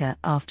seeker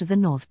after the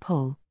North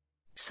Pole.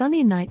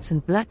 Sunny nights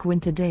and black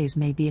winter days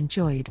may be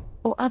enjoyed,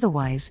 or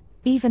otherwise,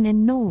 even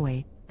in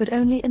Norway, but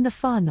only in the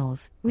far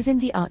north, within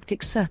the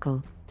Arctic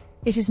Circle.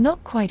 It is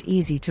not quite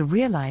easy to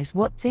realize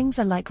what things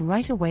are like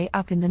right away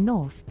up in the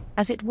north,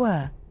 as it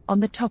were, on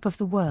the top of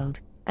the world,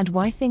 and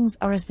why things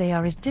are as they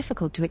are is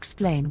difficult to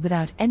explain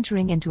without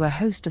entering into a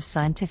host of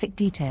scientific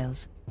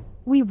details.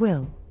 We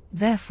will,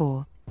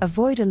 therefore,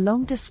 avoid a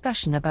long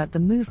discussion about the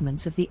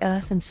movements of the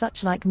Earth and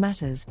such like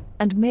matters,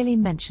 and merely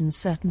mention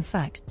certain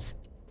facts.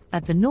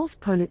 At the North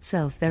Pole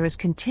itself there is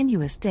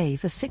continuous day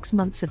for 6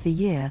 months of the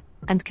year,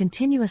 and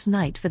continuous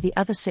night for the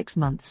other 6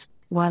 months,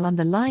 while on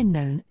the line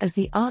known as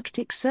the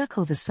Arctic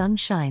Circle the sun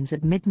shines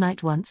at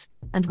midnight once,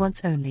 and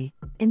once only,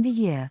 in the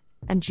year,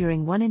 and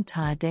during one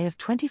entire day of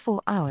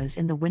 24 hours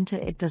in the winter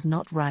it does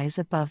not rise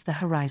above the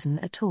horizon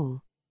at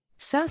all.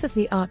 South of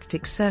the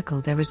Arctic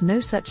Circle there is no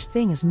such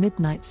thing as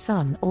midnight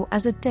sun or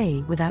as a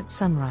day without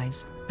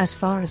sunrise. As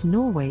far as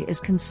Norway is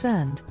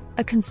concerned,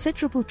 a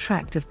considerable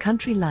tract of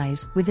country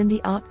lies within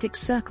the Arctic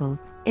Circle,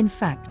 in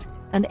fact,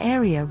 an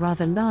area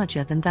rather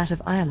larger than that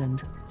of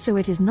Ireland, so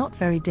it is not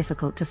very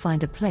difficult to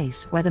find a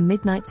place where the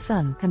midnight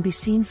sun can be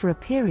seen for a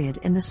period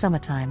in the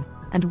summertime,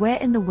 and where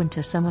in the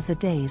winter some of the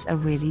days are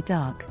really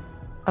dark.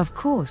 Of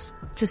course,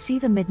 to see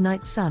the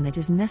midnight sun it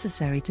is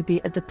necessary to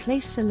be at the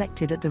place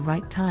selected at the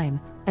right time,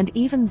 and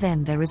even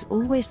then there is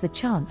always the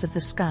chance of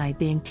the sky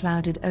being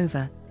clouded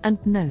over, and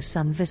no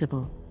sun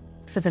visible.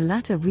 For the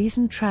latter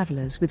reason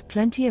travelers with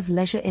plenty of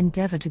leisure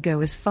endeavor to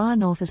go as far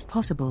north as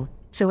possible,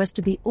 so as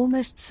to be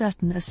almost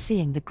certain of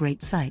seeing the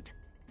great sight.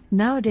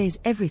 Nowadays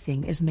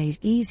everything is made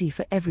easy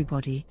for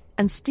everybody,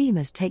 and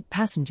steamers take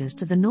passengers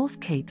to the North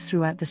Cape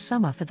throughout the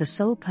summer for the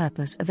sole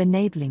purpose of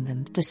enabling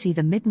them to see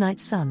the midnight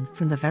sun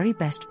from the very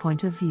best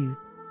point of view.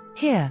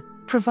 Here,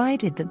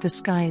 provided that the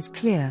sky is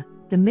clear,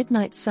 the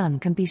midnight sun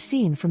can be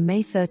seen from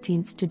May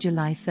 13th to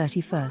July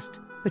 31st.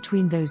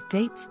 Between those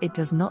dates it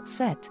does not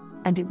set,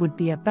 and it would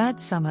be a bad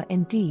summer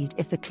indeed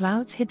if the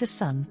clouds hid the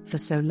sun for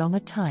so long a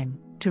time.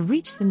 To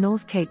reach the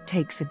North Cape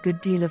takes a good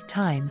deal of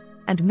time,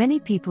 and many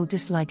people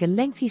dislike a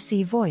lengthy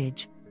sea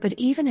voyage, but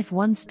even if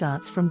one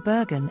starts from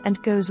Bergen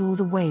and goes all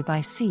the way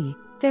by sea,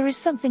 there is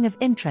something of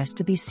interest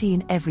to be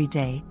seen every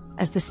day,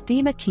 as the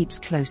steamer keeps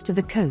close to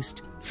the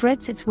coast,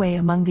 threads its way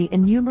among the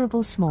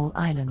innumerable small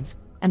islands,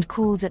 and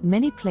calls at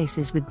many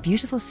places with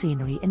beautiful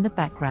scenery in the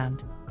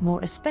background, more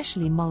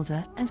especially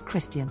Mulder and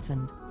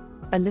Kristiansand.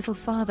 A little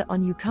farther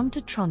on you come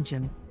to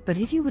Trondheim, but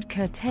if you would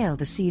curtail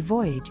the sea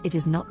voyage it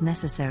is not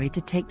necessary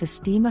to take the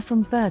steamer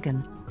from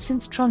Bergen,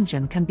 since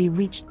Trondheim can be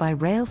reached by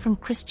rail from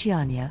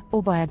Christiania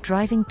or by a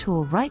driving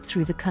tour right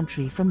through the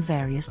country from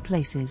various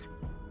places.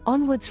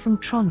 Onwards from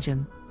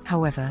Trondheim,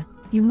 however,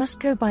 you must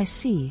go by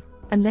sea,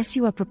 unless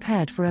you are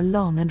prepared for a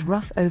long and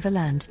rough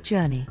overland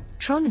journey.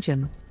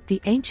 Trondheim,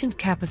 the ancient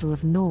capital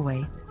of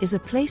Norway, is a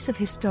place of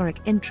historic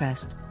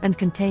interest, and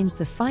contains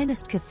the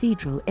finest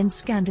cathedral in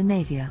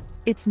Scandinavia.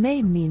 Its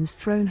name means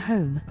throne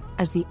home,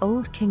 as the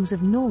old kings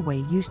of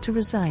Norway used to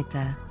reside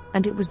there,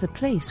 and it was the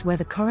place where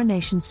the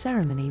coronation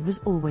ceremony was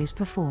always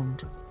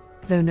performed.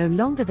 Though no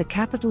longer the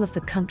capital of the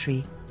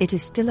country, it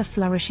is still a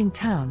flourishing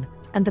town,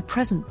 and the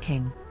present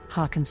king,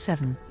 Haakon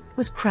VII,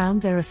 was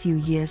crowned there a few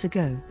years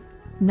ago.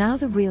 Now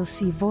the real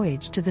sea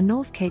voyage to the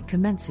North Cape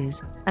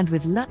commences, and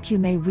with luck you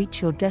may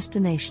reach your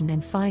destination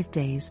in 5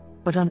 days,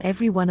 but on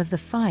every one of the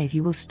 5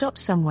 you will stop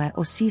somewhere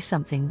or see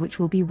something which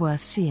will be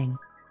worth seeing.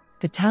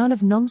 The town of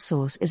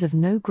Namsos is of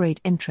no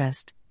great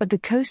interest, but the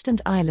coast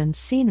and island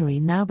scenery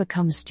now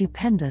becomes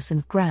stupendous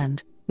and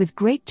grand, with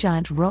great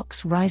giant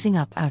rocks rising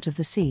up out of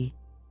the sea.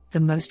 The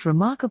most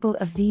remarkable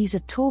of these are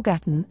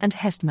Torgatan and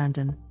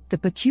Hestmanden. The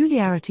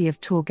peculiarity of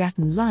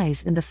Torgatan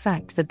lies in the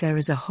fact that there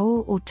is a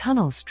hole or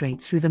tunnel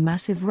straight through the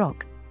massive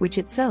rock, which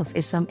itself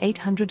is some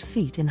 800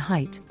 feet in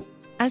height.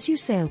 As you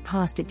sail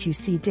past it you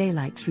see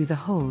daylight through the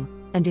hole,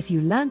 and if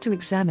you land to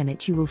examine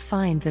it you will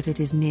find that it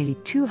is nearly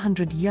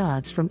 200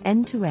 yards from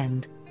end to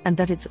end, and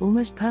that its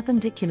almost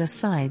perpendicular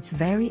sides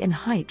vary in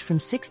height from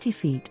 60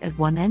 feet at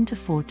one end to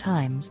 4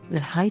 times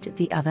that height at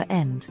the other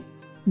end.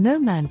 No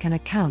man can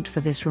account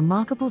for this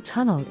remarkable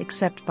tunnel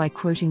except by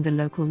quoting the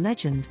local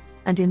legend,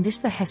 and in this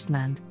the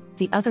Hestmand,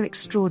 the other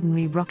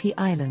extraordinary rocky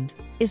island,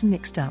 is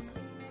mixed up.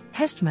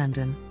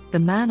 Hestmanden, the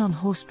man on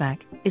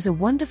horseback, is a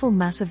wonderful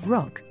mass of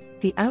rock,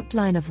 the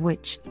outline of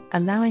which,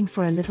 allowing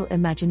for a little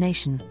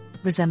imagination,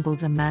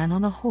 resembles a man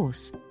on a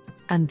horse.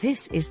 And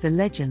this is the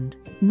legend.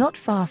 Not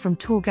far from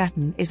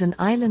Torgatan is an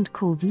island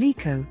called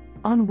Liko,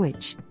 on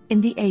which, in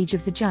the age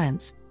of the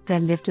giants, there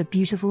lived a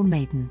beautiful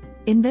maiden.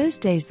 In those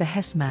days the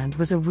Hestmand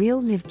was a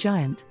real live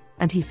giant,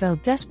 and he fell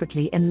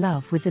desperately in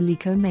love with the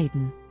Liko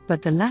maiden.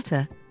 But the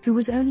latter, who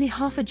was only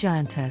half a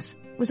giantess,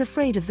 was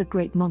afraid of the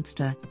great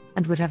monster,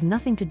 and would have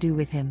nothing to do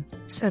with him,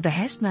 so the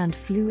Hestmand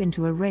flew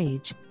into a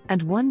rage,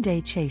 and one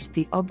day chased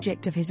the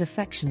object of his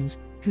affections,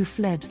 who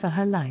fled for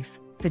her life.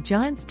 The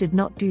giants did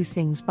not do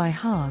things by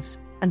halves,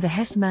 and the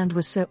Hestmand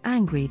was so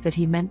angry that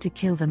he meant to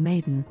kill the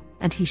maiden,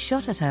 and he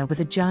shot at her with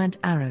a giant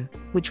arrow,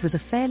 which was a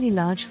fairly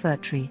large fir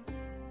tree.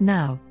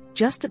 Now,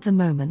 just at the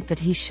moment that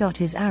he shot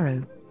his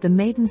arrow, the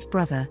maiden's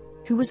brother,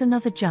 who was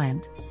another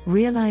giant,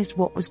 realized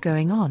what was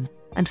going on,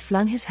 and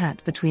flung his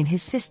hat between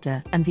his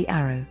sister and the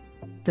arrow.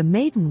 The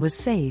maiden was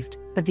saved,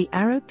 but the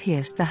arrow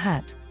pierced the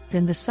hat.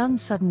 Then the sun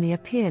suddenly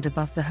appeared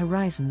above the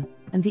horizon,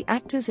 and the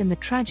actors in the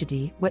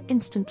tragedy were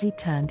instantly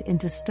turned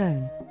into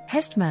stone.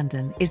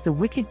 Hestmanden is the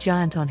wicked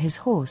giant on his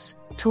horse,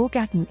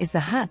 Torgaten is the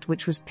hat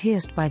which was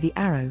pierced by the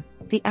arrow.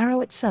 The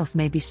arrow itself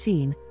may be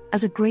seen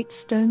as a great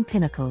stone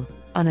pinnacle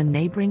on a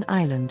neighboring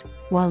island,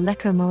 while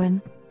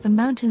Lecomoen, the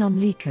mountain on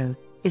Leco,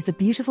 is the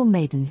beautiful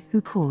maiden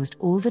who caused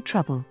all the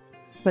trouble.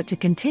 But to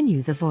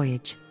continue the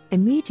voyage,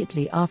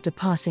 immediately after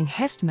passing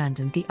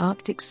Hestmanden the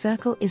Arctic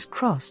Circle is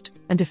crossed,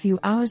 and a few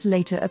hours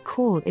later a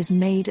call is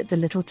made at the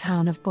little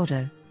town of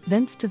Bodø.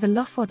 Thence to the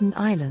Lofoten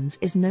Islands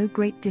is no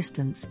great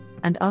distance,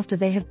 and after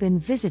they have been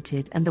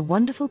visited and the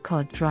wonderful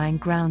cod drying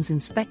grounds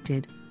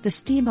inspected, the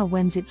steamer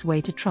wends its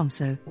way to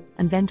Tromsø,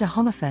 and then to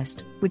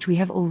Hammerfest, which we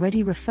have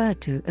already referred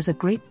to as a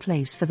great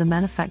place for the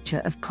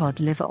manufacture of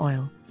cod liver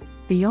oil.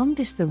 Beyond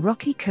this, the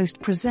rocky coast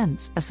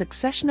presents a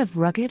succession of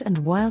rugged and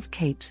wild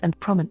capes and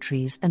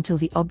promontories until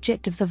the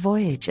object of the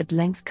voyage at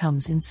length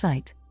comes in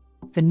sight.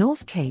 The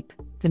North Cape,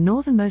 the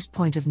northernmost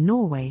point of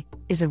Norway,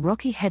 is a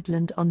rocky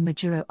headland on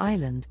Majuro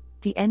Island,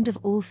 the end of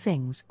all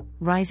things,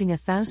 rising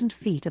 1,000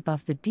 feet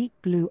above the deep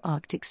blue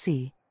Arctic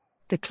Sea.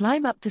 The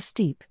climb up the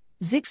steep,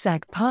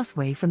 zigzag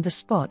pathway from the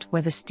spot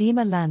where the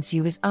steamer lands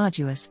you is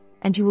arduous,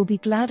 and you will be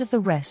glad of the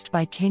rest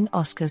by King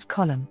Oscar's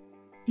column.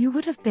 You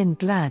would have been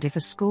glad if a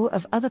score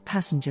of other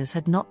passengers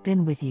had not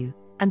been with you,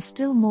 and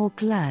still more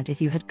glad if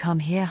you had come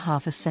here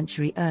half a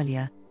century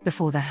earlier,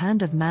 before the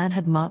hand of man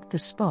had marked the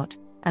spot,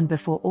 and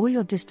before all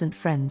your distant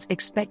friends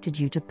expected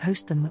you to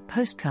post them a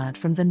postcard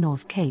from the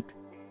North Cape.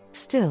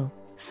 Still,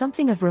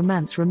 something of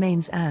romance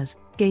remains as,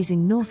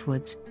 gazing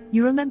northwards,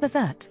 you remember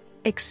that,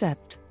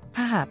 except,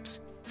 perhaps,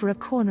 for a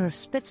corner of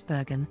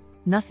Spitsbergen,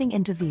 nothing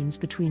intervenes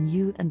between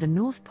you and the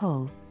North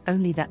Pole,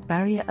 only that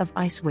barrier of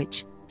ice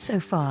which, so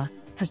far,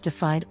 has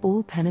defied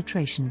all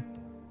penetration.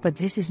 But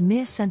this is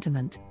mere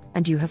sentiment,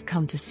 and you have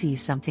come to see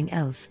something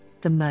else,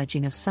 the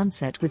merging of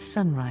sunset with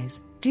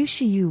sunrise. Du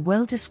Xiu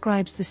well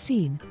describes the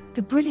scene.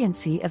 The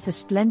brilliancy of the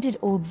splendid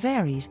orb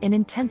varies in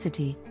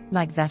intensity,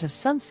 like that of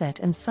sunset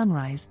and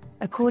sunrise,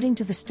 according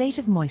to the state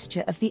of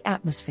moisture of the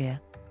atmosphere.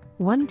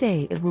 One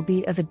day it will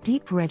be of a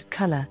deep red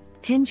color,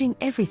 tinging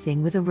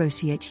everything with a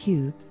roseate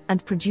hue,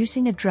 and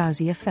producing a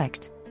drowsy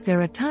effect.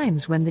 There are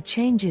times when the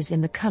changes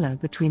in the color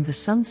between the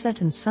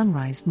sunset and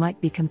sunrise might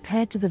be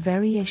compared to the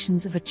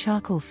variations of a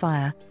charcoal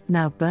fire,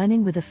 now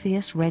burning with a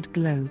fierce red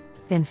glow,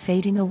 then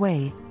fading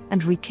away,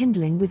 and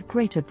rekindling with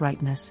greater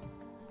brightness.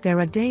 There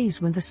are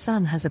days when the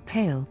sun has a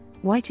pale,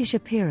 whitish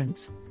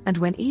appearance, and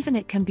when even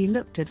it can be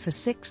looked at for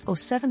 6 or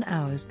 7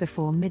 hours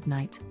before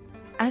midnight.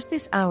 As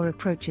this hour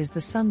approaches, the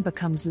sun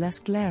becomes less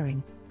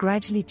glaring,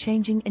 gradually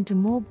changing into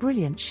more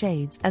brilliant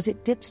shades as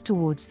it dips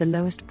towards the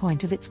lowest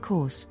point of its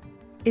course.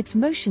 Its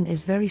motion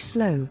is very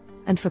slow,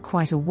 and for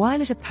quite a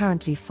while it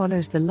apparently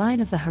follows the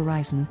line of the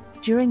horizon,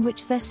 during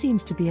which there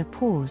seems to be a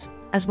pause,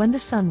 as when the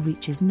sun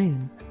reaches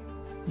noon.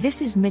 This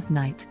is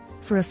midnight.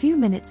 For a few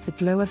minutes the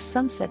glow of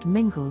sunset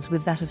mingles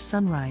with that of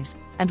sunrise,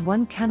 and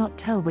one cannot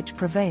tell which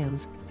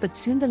prevails, but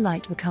soon the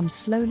light becomes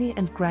slowly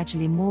and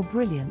gradually more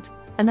brilliant,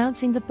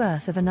 announcing the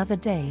birth of another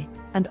day,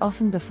 and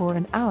often before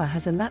an hour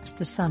has elapsed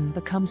the sun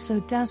becomes so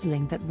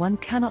dazzling that one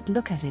cannot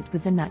look at it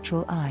with the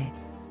natural eye.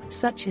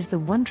 Such is the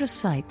wondrous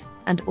sight,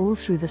 and all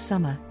through the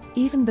summer,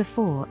 even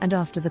before and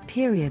after the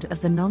period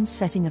of the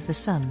non-setting of the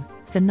sun,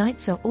 the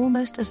nights are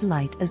almost as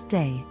light as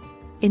day.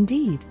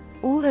 Indeed,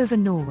 all over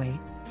Norway,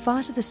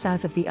 far to the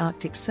south of the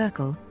Arctic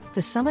Circle,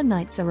 the summer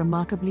nights are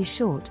remarkably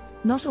short,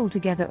 not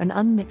altogether an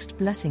unmixed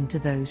blessing to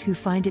those who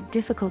find it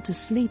difficult to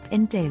sleep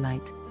in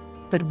daylight.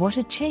 But what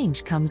a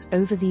change comes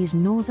over these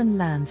northern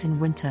lands in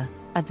winter.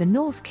 At the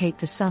North Cape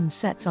the sun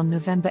sets on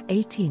November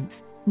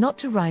 18th, not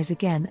to rise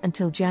again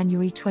until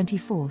January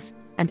 24th,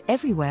 and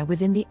everywhere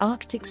within the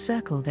Arctic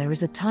Circle there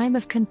is a time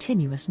of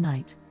continuous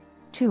night.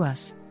 To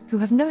us, who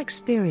have no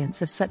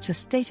experience of such a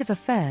state of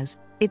affairs,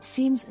 it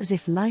seems as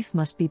if life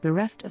must be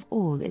bereft of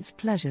all its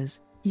pleasures,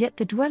 yet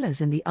the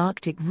dwellers in the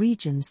Arctic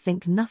regions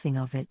think nothing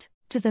of it.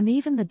 To them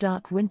even the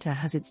dark winter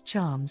has its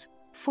charms,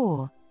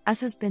 for,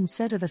 as has been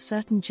said of a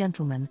certain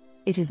gentleman,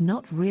 it is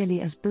not really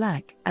as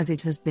black as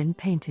it has been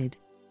painted.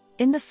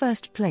 In the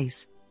first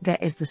place, there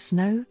is the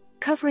snow,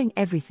 covering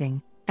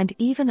everything, and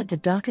even at the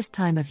darkest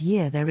time of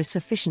year there is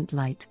sufficient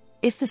light,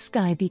 if the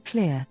sky be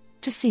clear,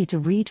 to see to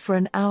read for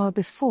an hour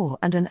before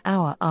and an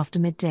hour after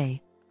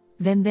midday.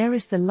 Then there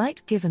is the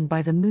light given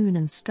by the moon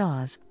and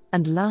stars,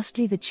 and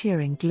lastly the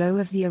cheering glow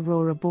of the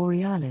aurora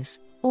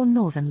borealis, or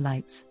northern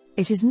lights.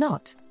 It is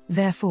not,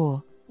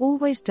 therefore,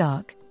 always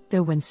dark,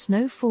 though when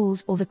snow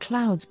falls or the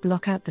clouds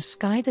block out the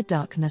sky, the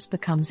darkness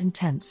becomes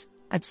intense.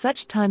 At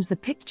such times the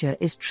picture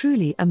is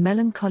truly a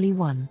melancholy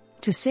one.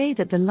 To say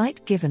that the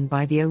light given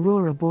by the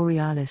aurora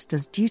borealis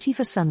does duty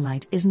for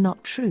sunlight is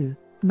not true.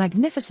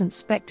 Magnificent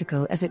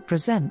spectacle as it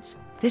presents,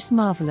 this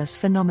marvelous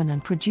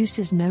phenomenon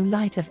produces no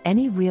light of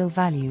any real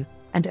value,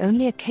 and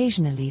only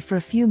occasionally for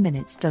a few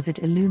minutes does it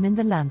illumine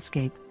the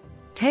landscape.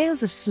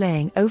 Tales of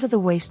sleighing over the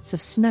wastes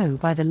of snow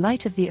by the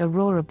light of the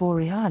aurora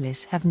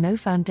borealis have no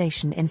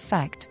foundation in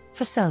fact,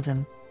 for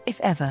seldom, if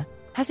ever,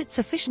 has it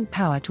sufficient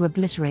power to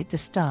obliterate the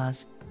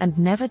stars, and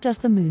never does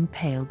the moon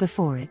pale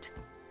before it.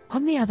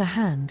 On the other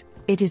hand,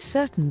 it is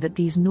certain that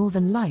these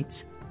northern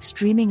lights,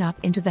 streaming up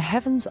into the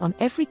heavens on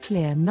every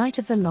clear night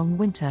of the long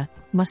winter,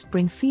 must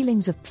bring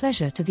feelings of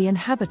pleasure to the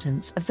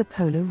inhabitants of the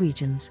polar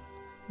regions.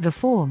 The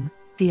form,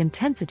 the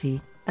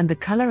intensity, and the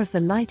color of the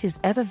light is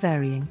ever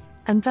varying,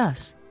 and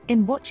thus,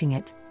 in watching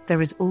it,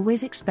 there is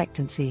always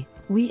expectancy.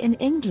 We in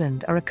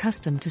England are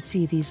accustomed to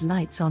see these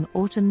lights on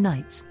autumn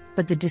nights,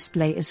 but the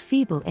display is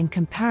feeble in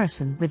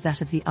comparison with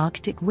that of the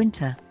Arctic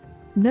winter.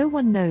 No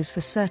one knows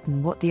for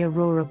certain what the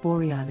aurora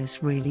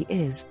borealis really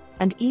is,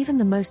 and even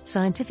the most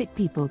scientific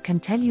people can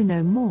tell you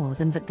no more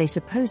than that they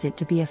suppose it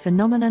to be a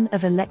phenomenon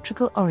of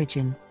electrical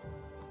origin.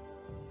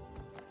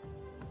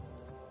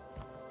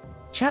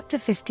 Chapter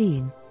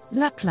 15: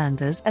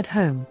 Laplanders at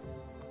Home.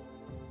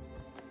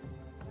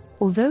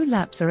 Although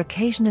Lapps are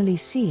occasionally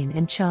seen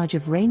in charge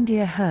of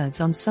reindeer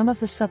herds on some of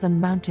the southern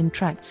mountain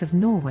tracts of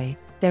Norway,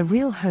 their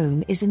real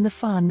home is in the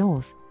far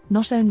north,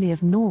 not only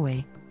of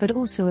Norway, but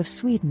also of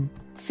Sweden,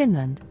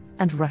 Finland,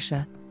 and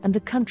Russia, and the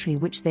country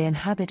which they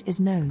inhabit is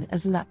known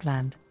as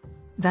Lapland.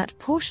 That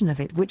portion of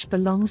it which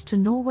belongs to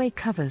Norway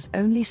covers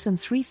only some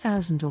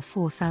 3,000 or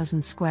 4,000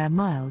 square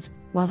miles,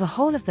 while the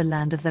whole of the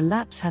land of the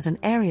Lapps has an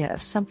area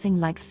of something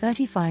like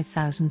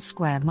 35,000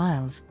 square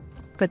miles.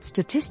 But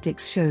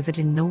statistics show that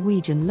in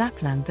Norwegian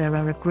Lapland there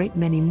are a great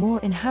many more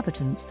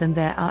inhabitants than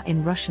there are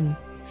in Russian,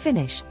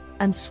 Finnish,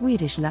 and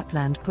Swedish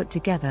Lapland put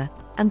together,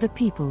 and the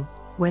people,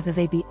 whether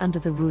they be under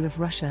the rule of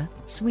Russia,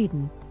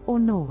 Sweden, or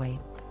Norway,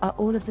 are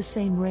all of the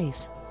same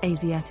race,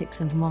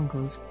 Asiatics and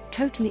Mongols,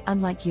 totally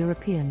unlike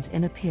Europeans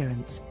in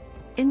appearance.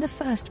 In the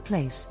first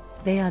place,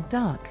 they are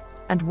dark,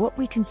 and what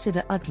we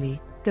consider ugly,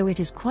 though it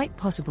is quite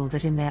possible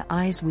that in their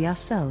eyes we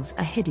ourselves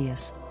are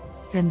hideous.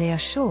 Then they are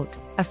short.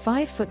 A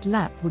 5-foot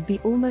Lapp would be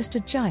almost a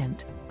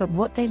giant, but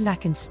what they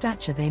lack in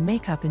stature they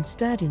make up in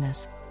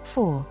sturdiness,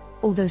 for,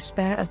 although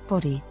spare of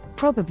body,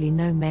 probably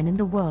no men in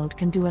the world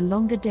can do a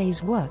longer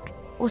day's work,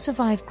 or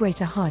survive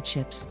greater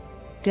hardships.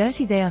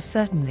 Dirty they are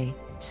certainly,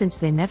 since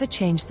they never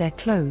change their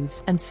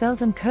clothes and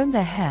seldom comb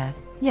their hair,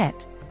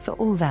 yet, for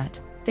all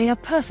that, they are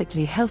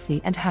perfectly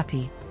healthy and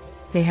happy.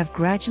 They have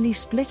gradually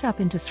split up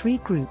into 3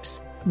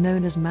 groups,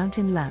 known as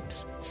mountain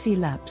Lapps, sea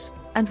Lapps,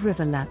 and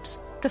river Lapps,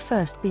 the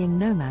first being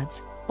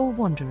nomads, or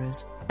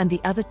wanderers, and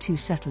the other 2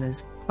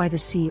 settlers, by the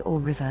sea or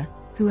river,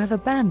 who have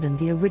abandoned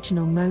the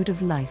original mode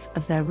of life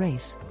of their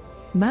race.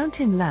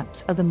 Mountain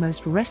Lapps are the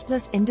most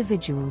restless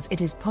individuals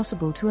it is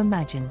possible to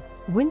imagine.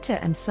 Winter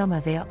and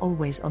summer they are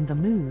always on the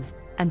move,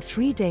 and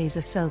 3 days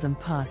are seldom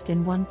passed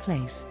in one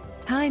place.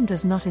 Time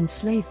does not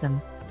enslave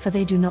them, for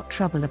they do not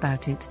trouble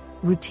about it.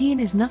 Routine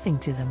is nothing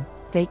to them.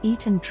 They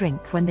eat and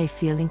drink when they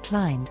feel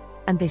inclined,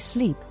 and they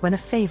sleep when a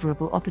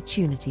favorable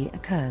opportunity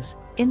occurs.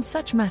 In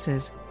such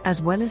matters,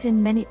 as well as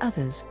in many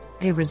others,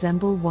 they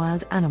resemble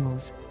wild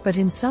animals, but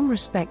in some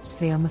respects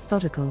they are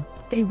methodical.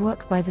 They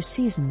work by the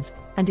seasons,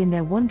 and in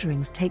their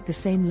wanderings take the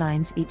same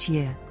lines each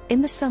year.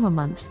 In the summer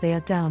months they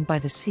are down by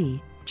the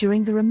sea.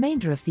 During the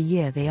remainder of the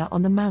year they are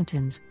on the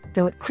mountains,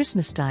 though at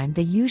Christmas time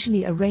they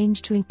usually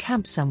arrange to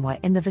encamp somewhere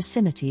in the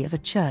vicinity of a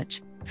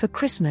church, for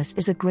Christmas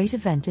is a great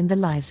event in the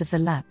lives of the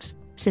Lapps,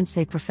 since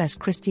they profess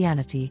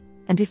Christianity,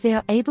 and if they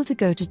are able to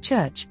go to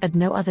church at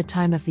no other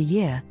time of the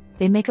year,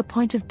 they make a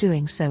point of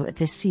doing so at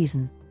this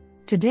season.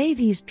 Today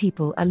these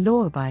people are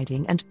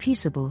law-abiding and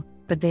peaceable,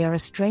 but they are a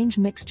strange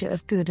mixture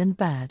of good and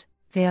bad.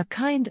 They are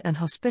kind and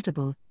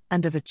hospitable,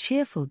 and of a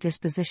cheerful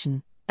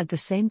disposition. At the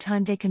same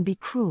time they can be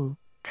cruel,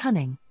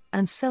 cunning,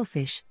 and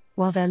selfish,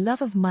 while their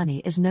love of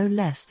money is no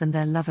less than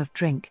their love of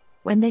drink,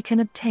 when they can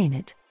obtain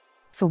it.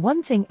 For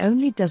one thing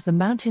only does the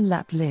mountain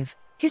Lapp live,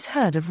 his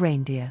herd of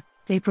reindeer.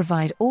 They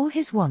provide all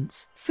his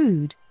wants,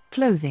 food,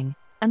 clothing,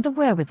 and the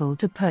wherewithal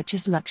to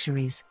purchase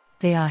luxuries.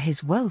 They are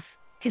his wealth,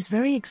 his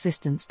very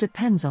existence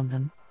depends on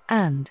them,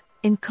 and,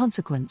 in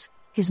consequence,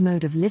 his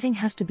mode of living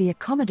has to be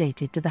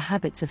accommodated to the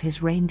habits of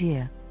his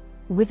reindeer.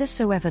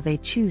 Whithersoever they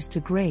choose to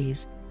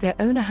graze, their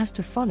owner has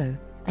to follow,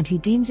 and he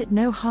deems it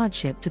no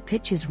hardship to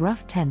pitch his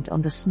rough tent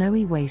on the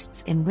snowy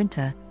wastes in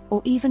winter,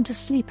 or even to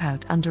sleep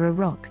out under a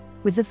rock,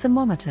 with the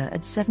thermometer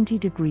at 70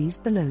 degrees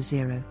below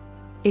zero.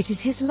 It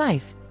is his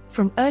life.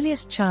 From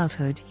earliest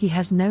childhood he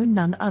has known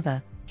none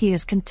other. He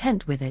is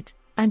content with it,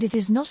 and it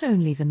is not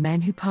only the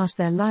men who pass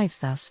their lives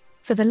thus,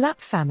 for the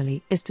Lapp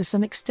family is to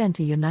some extent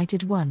a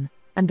united one,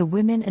 and the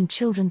women and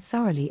children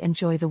thoroughly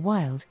enjoy the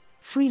wild,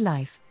 free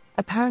life,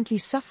 apparently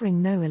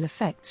suffering no ill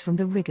effects from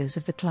the rigors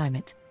of the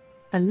climate.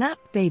 A Lap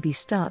baby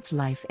starts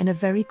life in a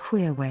very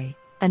queer way.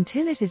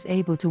 Until it is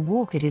able to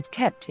walk, it is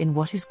kept in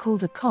what is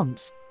called a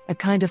komps, a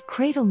kind of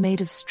cradle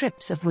made of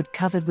strips of wood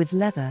covered with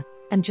leather,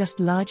 and just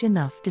large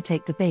enough to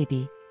take the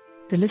baby.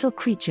 The little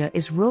creature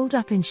is rolled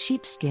up in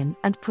sheepskin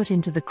and put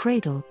into the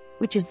cradle,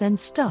 which is then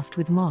stuffed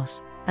with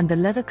moss, and the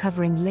leather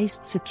covering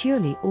laced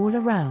securely all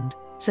around,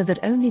 so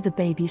that only the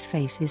baby's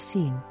face is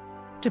seen.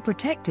 To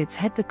protect its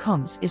head, the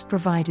komps is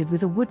provided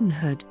with a wooden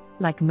hood,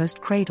 like most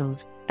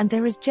cradles, and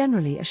there is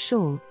generally a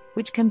shawl,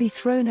 which can be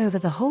thrown over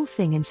the whole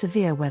thing in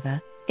severe weather.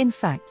 In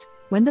fact,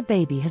 when the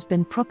baby has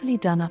been properly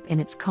done up in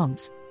its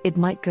komps, it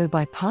might go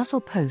by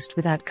parcel post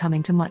without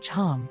coming to much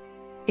harm.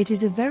 It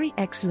is a very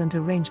excellent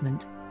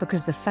arrangement,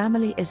 because the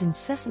family is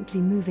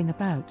incessantly moving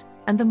about,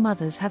 and the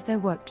mothers have their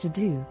work to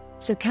do,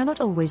 so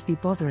cannot always be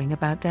bothering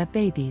about their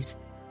babies.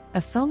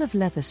 A thong of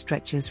leather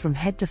stretches from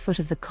head to foot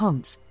of the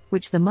komps,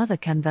 which the mother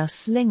can thus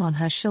sling on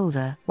her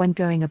shoulder when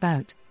going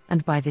about,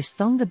 and by this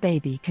thong the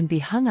baby can be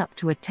hung up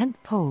to a tent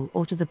pole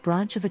or to the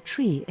branch of a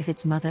tree if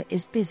its mother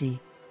is busy.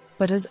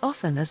 But as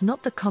often as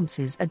not, the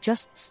kompses are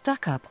just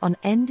stuck up on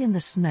end in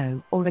the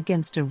snow or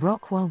against a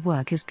rock while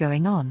work is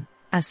going on.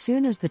 As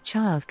soon as the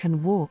child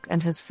can walk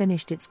and has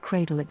finished its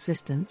cradle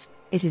existence,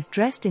 it is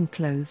dressed in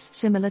clothes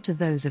similar to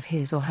those of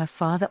his or her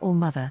father or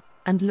mother,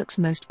 and looks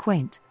most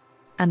quaint.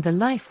 And the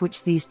life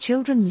which these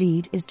children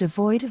lead is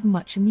devoid of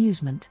much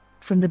amusement.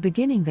 From the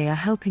beginning they are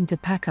helping to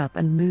pack up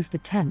and move the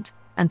tent,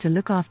 and to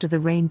look after the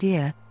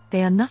reindeer.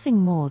 They are nothing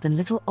more than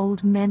little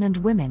old men and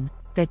women.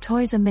 Their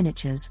toys are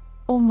miniatures,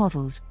 or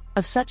models,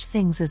 of such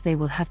things as they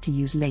will have to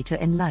use later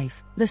in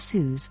life: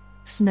 lassos,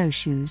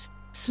 snowshoes,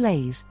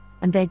 sleighs,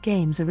 and their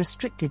games are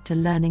restricted to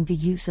learning the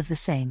use of the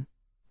same.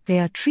 They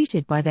are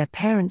treated by their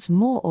parents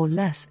more or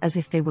less as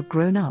if they were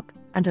grown up,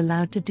 and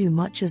allowed to do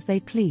much as they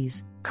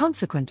please.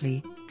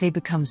 Consequently, they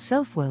become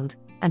self-willed,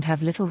 and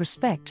have little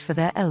respect for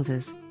their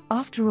elders.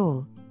 After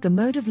all, the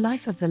mode of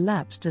life of the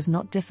Lapps does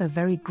not differ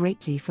very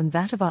greatly from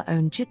that of our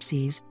own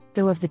gypsies,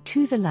 though of the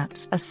two the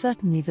Lapps are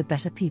certainly the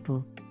better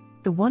people.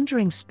 The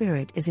wandering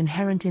spirit is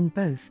inherent in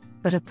both,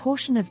 but a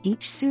portion of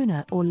each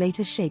sooner or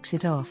later shakes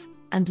it off,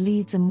 and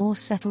leads a more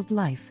settled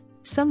life.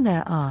 Some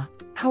there are,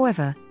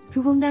 however,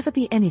 who will never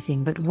be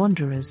anything but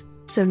wanderers,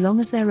 so long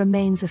as there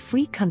remains a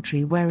free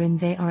country wherein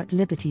they are at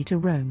liberty to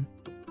roam.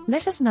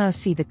 Let us now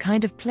see the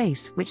kind of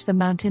place which the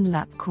mountain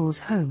Lapp calls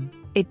home.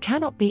 It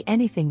cannot be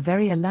anything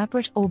very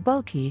elaborate or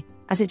bulky,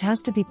 as it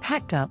has to be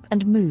packed up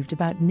and moved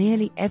about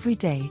nearly every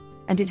day,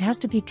 and it has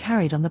to be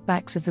carried on the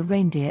backs of the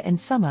reindeer in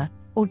summer,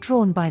 or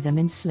drawn by them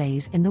in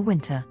sleighs in the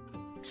winter.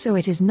 So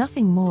it is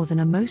nothing more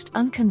than a most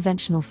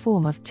unconventional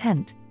form of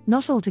tent,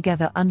 not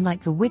altogether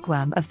unlike the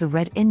wigwam of the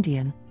Red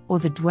Indian, or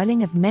the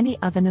dwelling of many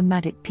other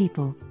nomadic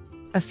people.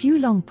 A few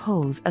long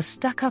poles are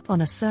stuck up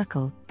on a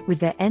circle, with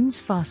their ends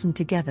fastened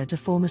together to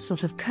form a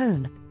sort of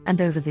cone,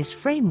 and over this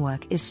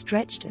framework is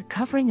stretched a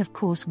covering of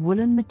coarse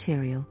woolen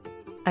material.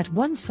 At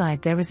one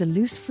side there is a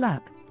loose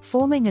flap,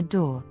 forming a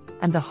door,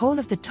 and the whole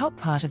of the top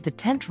part of the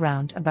tent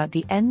round about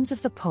the ends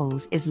of the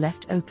poles is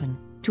left open,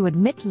 to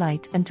admit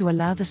light and to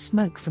allow the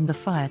smoke from the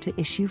fire to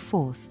issue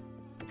forth.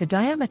 The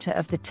diameter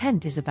of the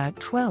tent is about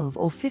 12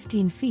 or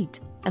 15 feet,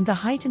 and the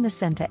height in the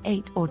center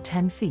 8 or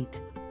 10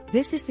 feet.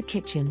 This is the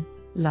kitchen,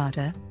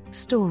 larder,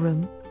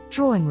 storeroom,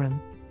 drawing room,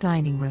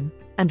 dining room,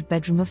 and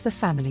bedroom of the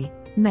family,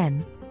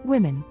 men,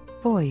 women,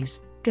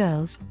 boys,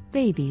 girls,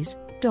 babies,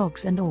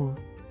 dogs and all.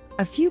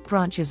 A few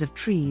branches of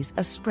trees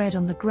are spread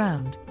on the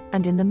ground,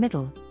 and in the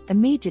middle,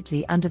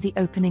 immediately under the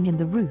opening in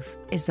the roof,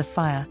 is the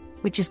fire,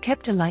 which is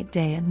kept alight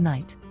day and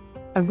night.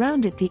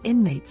 Around it the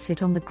inmates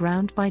sit on the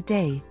ground by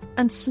day,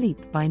 and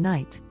sleep by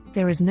night.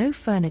 There is no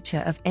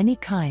furniture of any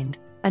kind,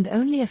 and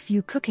only a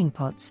few cooking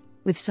pots,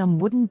 with some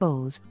wooden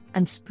bowls,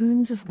 and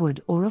spoons of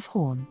wood or of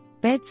horn.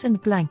 Beds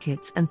and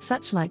blankets and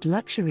such like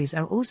luxuries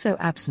are also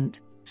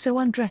absent, so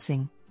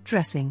undressing,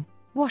 dressing,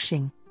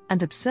 washing,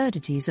 and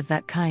absurdities of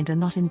that kind are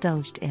not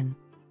indulged in.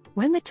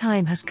 When the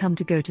time has come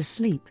to go to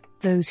sleep,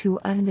 those who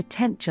are in the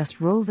tent just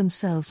roll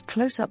themselves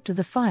close up to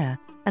the fire,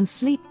 and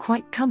sleep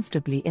quite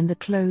comfortably in the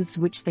clothes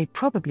which they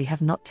probably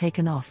have not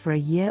taken off for a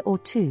year or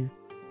two.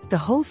 The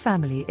whole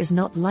family is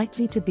not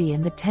likely to be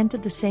in the tent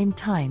at the same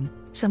time.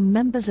 Some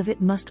members of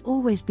it must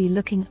always be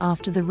looking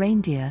after the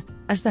reindeer,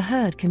 as the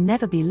herd can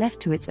never be left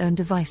to its own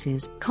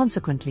devices.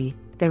 Consequently,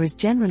 there is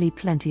generally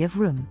plenty of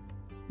room.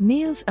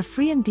 Meals are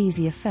free and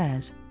easy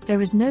affairs.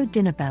 There is no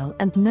dinner bell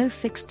and no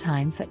fixed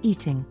time for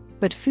eating,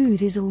 but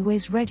food is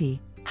always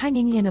ready,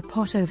 hanging in a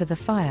pot over the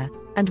fire,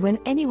 and when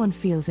anyone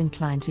feels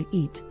inclined to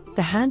eat,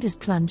 the hand is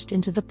plunged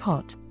into the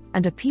pot,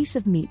 and a piece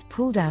of meat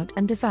pulled out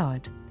and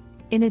devoured.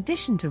 In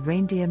addition to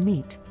reindeer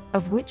meat,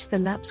 of which the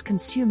Lapps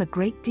consume a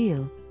great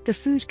deal, the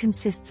food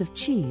consists of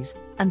cheese,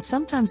 and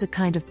sometimes a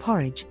kind of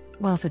porridge,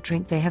 while for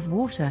drink they have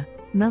water,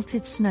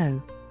 melted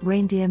snow,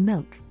 reindeer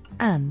milk,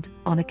 and,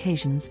 on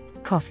occasions,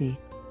 coffee.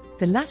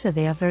 The latter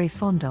they are very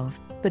fond of,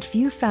 but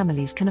few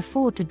families can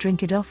afford to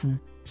drink it often,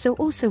 so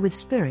also with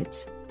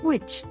spirits,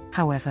 which,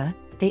 however,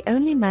 they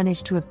only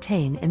manage to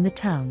obtain in the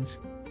towns.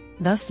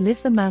 Thus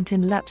live the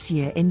mountain Lapps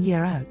year in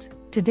year out.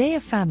 Today a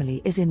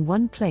family is in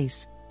one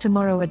place,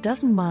 tomorrow a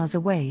dozen miles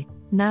away,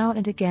 now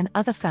and again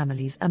other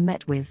families are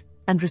met with,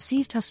 and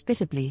received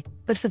hospitably,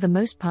 but for the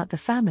most part the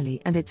family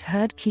and its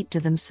herd keep to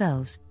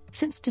themselves,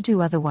 since to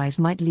do otherwise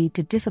might lead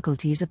to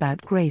difficulties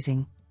about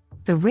grazing.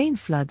 The rain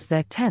floods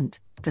their tent,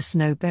 the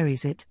snow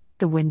buries it,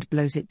 the wind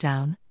blows it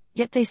down,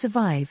 yet they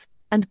survive,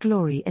 and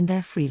glory in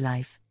their free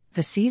life.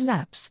 The sea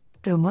laps,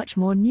 though much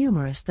more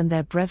numerous than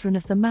their brethren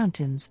of the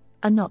mountains,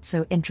 are not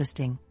so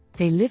interesting.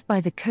 They live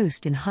by the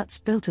coast in huts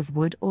built of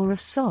wood or of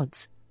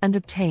sods, and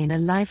obtain a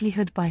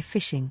livelihood by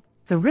fishing.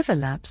 The river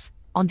laps,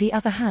 on the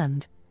other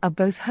hand, are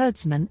both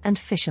herdsmen and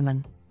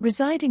fishermen.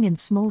 Residing in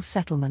small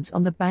settlements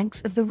on the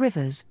banks of the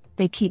rivers,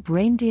 they keep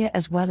reindeer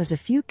as well as a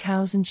few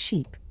cows and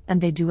sheep, and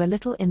they do a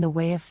little in the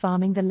way of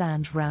farming the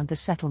land round the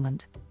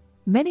settlement.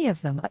 Many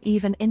of them are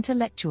even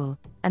intellectual,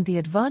 and the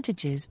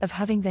advantages of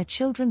having their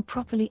children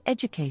properly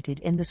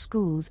educated in the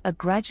schools are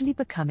gradually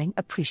becoming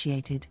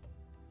appreciated.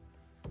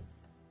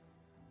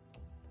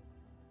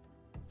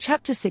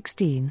 Chapter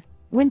 16: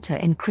 Winter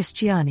in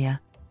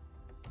Christiania.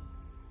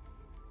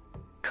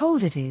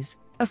 Cold it is,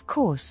 of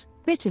course,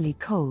 bitterly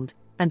cold,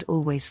 and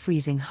always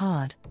freezing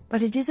hard,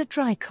 but it is a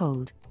dry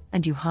cold,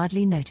 and you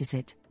hardly notice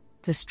it.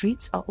 The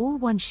streets are all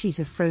one sheet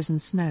of frozen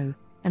snow,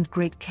 and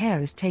great care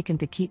is taken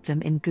to keep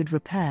them in good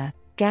repair,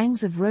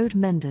 gangs of road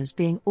menders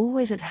being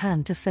always at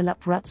hand to fill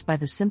up ruts by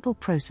the simple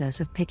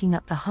process of picking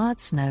up the hard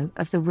snow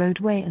of the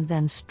roadway and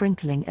then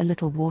sprinkling a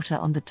little water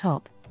on the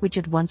top, which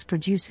at once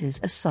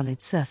produces a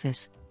solid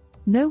surface.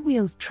 No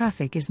wheeled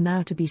traffic is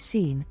now to be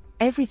seen,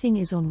 everything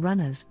is on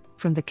runners,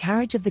 from the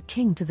carriage of the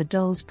king to the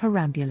doll's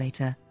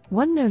perambulator.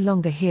 One no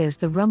longer hears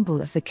the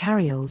rumble of the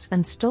carrioles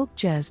and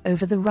stolpjers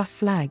over the rough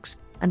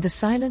flags, and the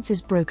silence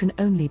is broken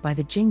only by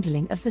the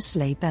jingling of the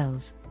sleigh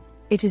bells.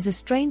 It is a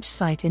strange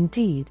sight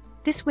indeed,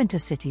 this winter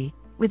city,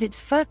 with its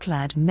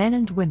fur-clad men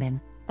and women,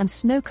 and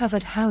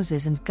snow-covered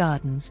houses and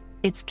gardens,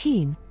 its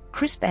keen,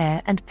 crisp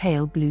air and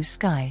pale blue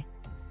sky.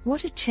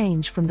 What a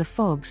change from the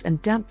fogs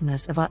and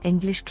dampness of our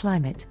English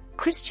climate.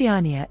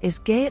 Christiania is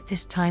gay at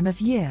this time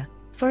of year,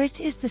 for it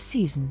is the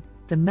season.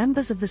 The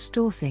members of the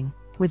Storthing,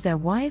 with their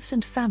wives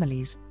and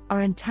families,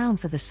 are in town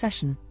for the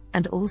session,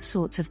 and all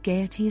sorts of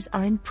gaieties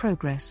are in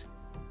progress.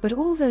 But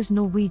all those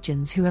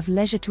Norwegians who have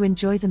leisure to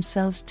enjoy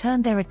themselves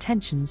turn their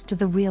attentions to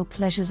the real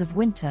pleasures of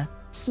winter: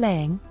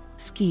 sleighing,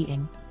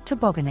 skiing,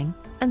 tobogganing,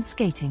 and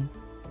skating.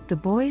 The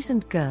boys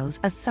and girls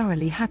are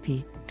thoroughly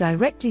happy.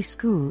 Directly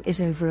school is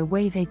over,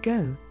 away they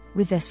go,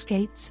 with their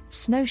skates,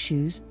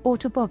 snowshoes, or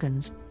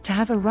toboggans, to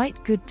have a right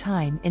good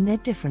time in their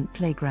different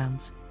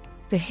playgrounds.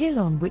 The hill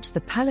on which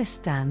the palace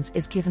stands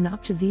is given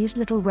up to these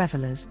little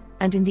revelers,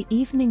 and in the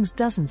evenings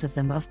dozens of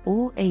them of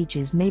all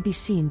ages may be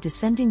seen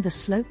descending the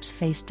slopes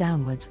face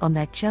downwards on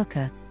their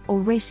kjelke, or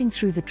racing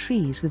through the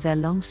trees with their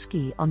long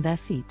ski on their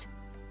feet.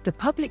 The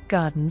public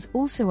gardens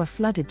also are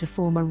flooded to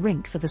form a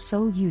rink for the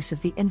sole use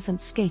of the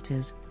infant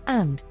skaters,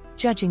 and,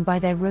 judging by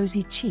their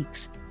rosy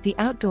cheeks, the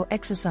outdoor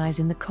exercise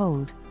in the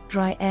cold,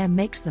 dry air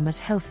makes them as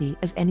healthy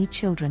as any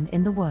children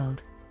in the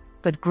world.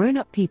 But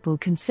grown-up people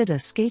consider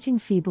skating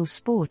feeble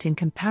sport in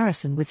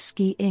comparison with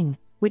skiing,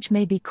 which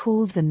may be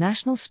called the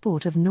national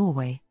sport of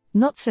Norway.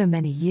 Not so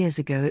many years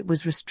ago it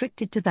was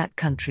restricted to that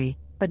country,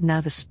 but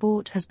now the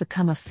sport has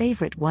become a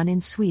favorite one in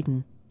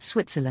Sweden,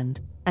 Switzerland,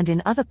 and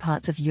in other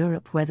parts of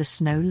Europe where the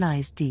snow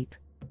lies deep.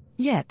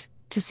 Yet,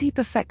 to see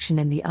perfection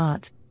in the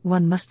art,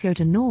 one must go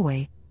to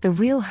Norway, the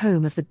real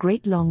home of the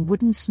great long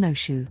wooden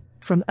snowshoe.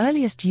 From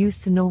earliest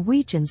youth the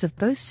Norwegians of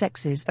both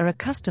sexes are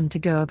accustomed to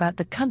go about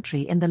the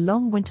country in the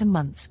long winter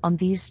months on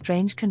these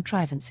strange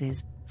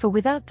contrivances, for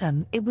without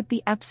them it would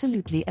be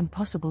absolutely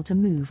impossible to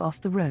move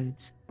off the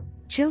roads.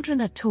 Children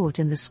are taught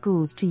in the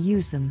schools to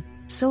use them,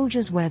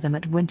 soldiers wear them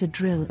at winter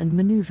drill and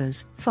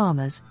maneuvers,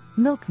 farmers,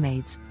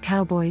 milkmaids,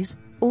 cowboys,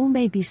 all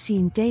may be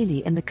seen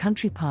daily in the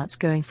country parts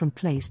going from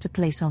place to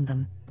place on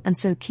them. And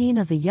so keen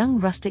are the young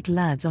rustic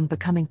lads on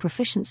becoming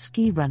proficient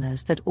ski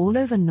runners that all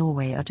over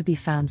Norway are to be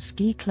found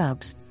ski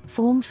clubs,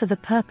 formed for the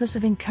purpose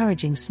of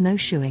encouraging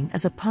snowshoeing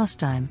as a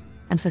pastime,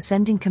 and for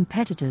sending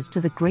competitors to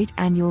the great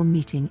annual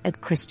meeting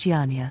at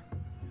Christiania.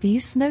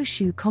 These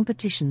snowshoe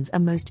competitions are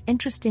most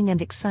interesting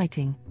and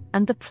exciting,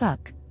 and the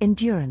pluck,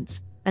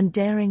 endurance, and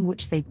daring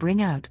which they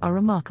bring out are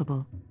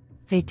remarkable.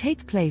 They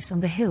take place on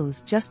the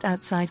hills just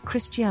outside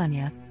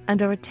Christiania,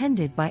 and are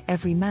attended by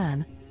every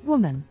man,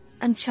 woman,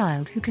 and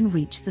child who can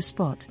reach the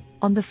spot.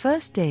 On the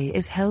first day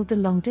is held the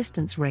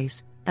long-distance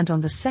race, and on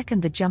the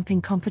second the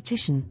jumping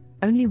competition,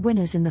 only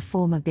winners in the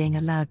former being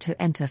allowed to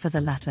enter for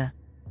the latter.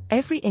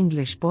 Every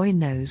English boy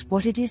knows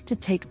what it is to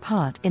take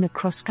part in a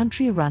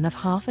cross-country run of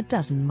half a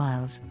dozen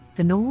miles.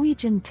 The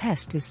Norwegian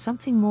test is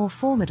something more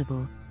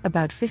formidable,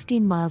 about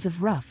 15 miles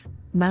of rough,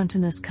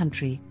 mountainous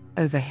country,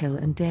 over hill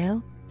and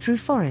dale, through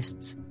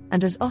forests,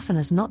 and as often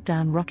as not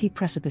down rocky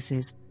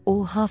precipices,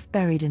 all half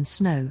buried in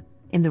snow.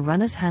 In the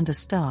runner's hand a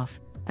staff,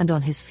 and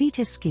on his feet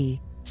his ski,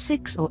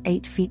 6 or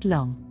 8 feet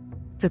long.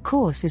 The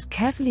course is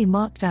carefully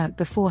marked out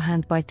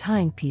beforehand by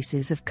tying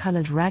pieces of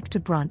colored rag to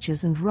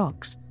branches and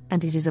rocks,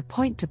 and it is a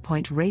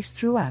point-to-point race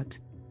throughout.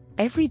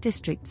 Every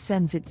district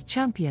sends its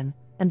champion,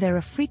 and there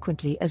are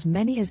frequently as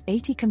many as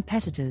 80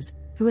 competitors,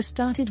 who are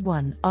started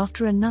one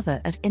after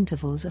another at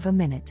intervals of a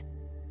minute.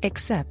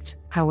 Except,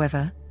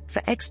 however,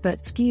 for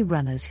expert ski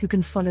runners who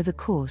can follow the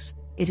course,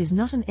 it is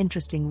not an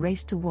interesting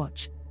race to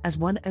watch, as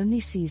one only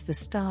sees the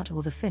start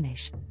or the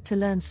finish, to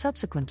learn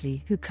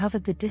subsequently who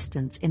covered the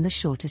distance in the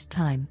shortest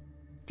time.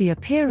 The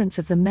appearance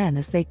of the men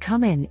as they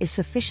come in is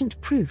sufficient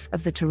proof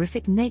of the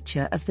terrific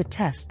nature of the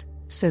test,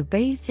 so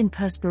bathed in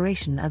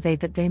perspiration are they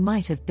that they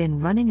might have been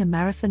running a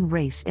marathon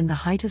race in the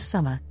height of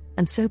summer,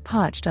 and so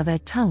parched are their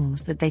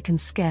tongues that they can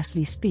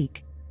scarcely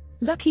speak.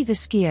 Lucky the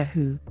skier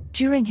who,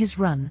 during his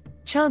run,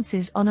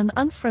 chances on an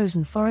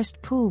unfrozen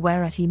forest pool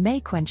whereat he may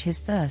quench his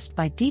thirst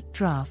by deep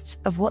draughts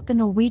of what the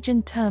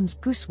Norwegian terms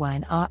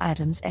buswine or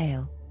Adam's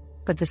ale.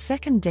 But the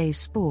second day's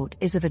sport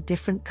is of a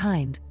different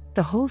kind.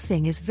 The whole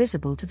thing is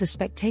visible to the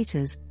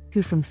spectators,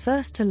 who from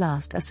first to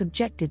last are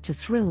subjected to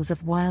thrills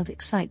of wild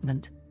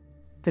excitement.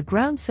 The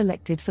ground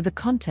selected for the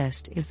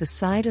contest is the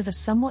side of a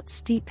somewhat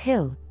steep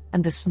hill,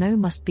 and the snow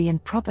must be in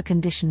proper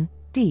condition,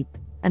 deep,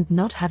 and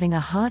not having a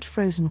hard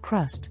frozen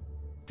crust.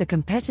 The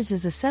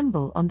competitors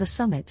assemble on the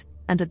summit,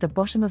 and at the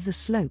bottom of the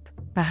slope,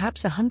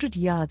 perhaps 100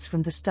 yards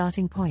from the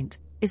starting point,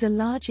 is a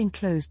large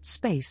enclosed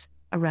space,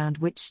 around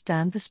which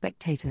stand the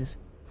spectators.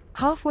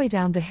 Halfway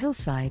down the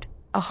hillside,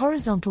 a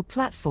horizontal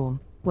platform,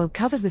 well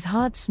covered with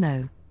hard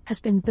snow, has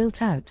been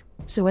built out,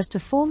 so as to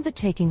form the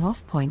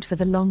taking-off point for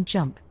the long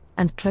jump,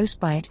 and close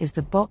by it is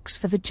the box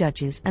for the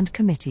judges and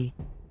committee.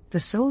 The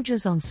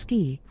soldiers on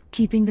ski,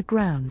 keeping the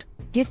ground,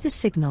 give the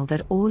signal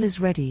that all is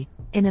ready.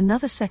 In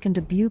another second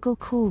a bugle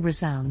call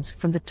resounds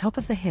from the top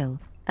of the hill,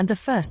 and the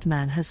first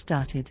man has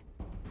started.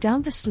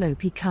 Down the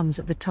slope he comes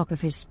at the top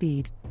of his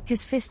speed,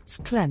 his fists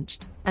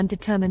clenched, and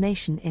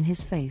determination in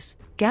his face.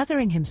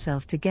 Gathering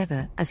himself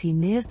together as he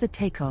nears the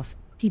takeoff,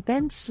 he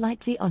bends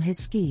slightly on his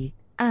ski,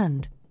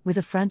 and, with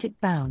a frantic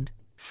bound,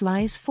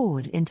 flies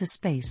forward into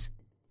space.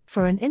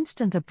 For an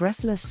instant a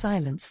breathless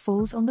silence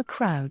falls on the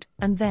crowd,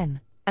 and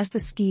then, as the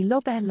ski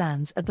lobber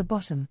lands at the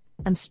bottom,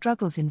 and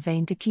struggles in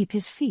vain to keep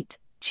his feet,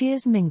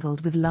 cheers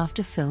mingled with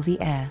laughter fill the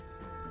air.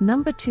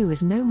 Number 2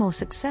 is no more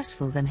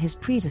successful than his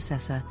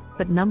predecessor,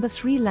 but number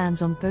 3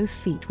 lands on both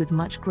feet with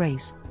much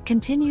grace,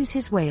 continues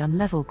his way on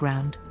level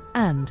ground,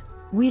 and,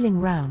 wheeling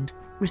round,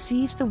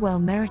 receives the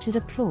well-merited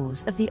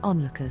applause of the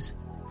onlookers.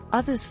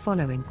 Others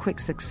follow in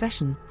quick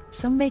succession,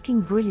 some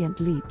making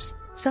brilliant leaps,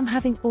 some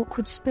having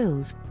awkward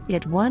spills,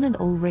 yet one and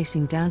all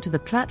racing down to the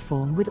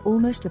platform with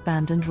almost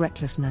abandoned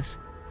recklessness.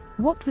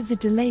 What with the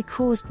delay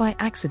caused by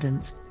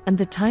accidents, and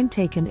the time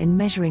taken in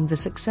measuring the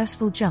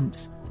successful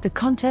jumps, the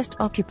contest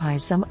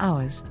occupies some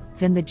hours.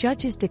 Then the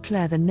judges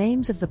declare the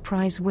names of the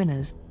prize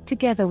winners,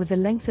 together with the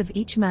length of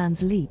each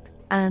man's leap,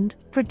 and,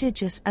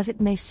 prodigious as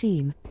it may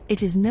seem,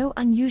 it is no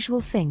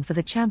unusual thing for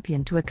the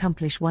champion to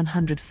accomplish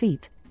 100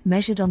 feet,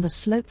 measured on the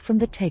slope from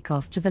the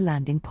takeoff to the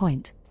landing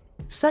point.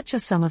 Such are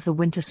some of the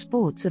winter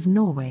sports of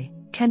Norway.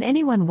 Can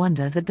anyone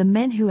wonder that the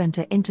men who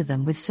enter into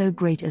them with so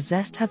great a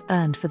zest have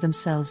earned for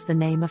themselves the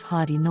name of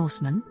hardy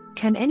Norsemen?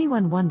 Can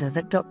anyone wonder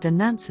that Dr.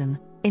 Nansen,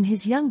 in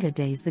his younger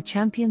days the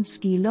champion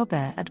ski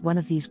lobber at one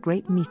of these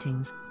great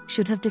meetings,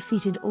 should have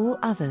defeated all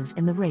others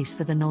in the race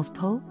for the North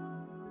Pole?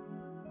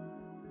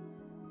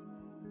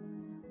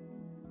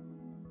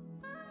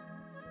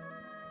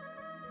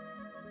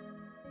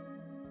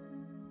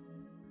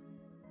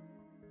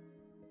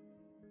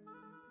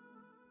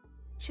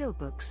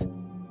 Chillbooks.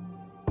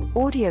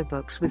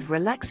 Audiobooks with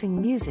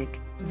relaxing music,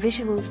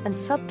 visuals and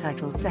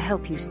subtitles to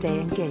help you stay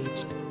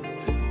engaged.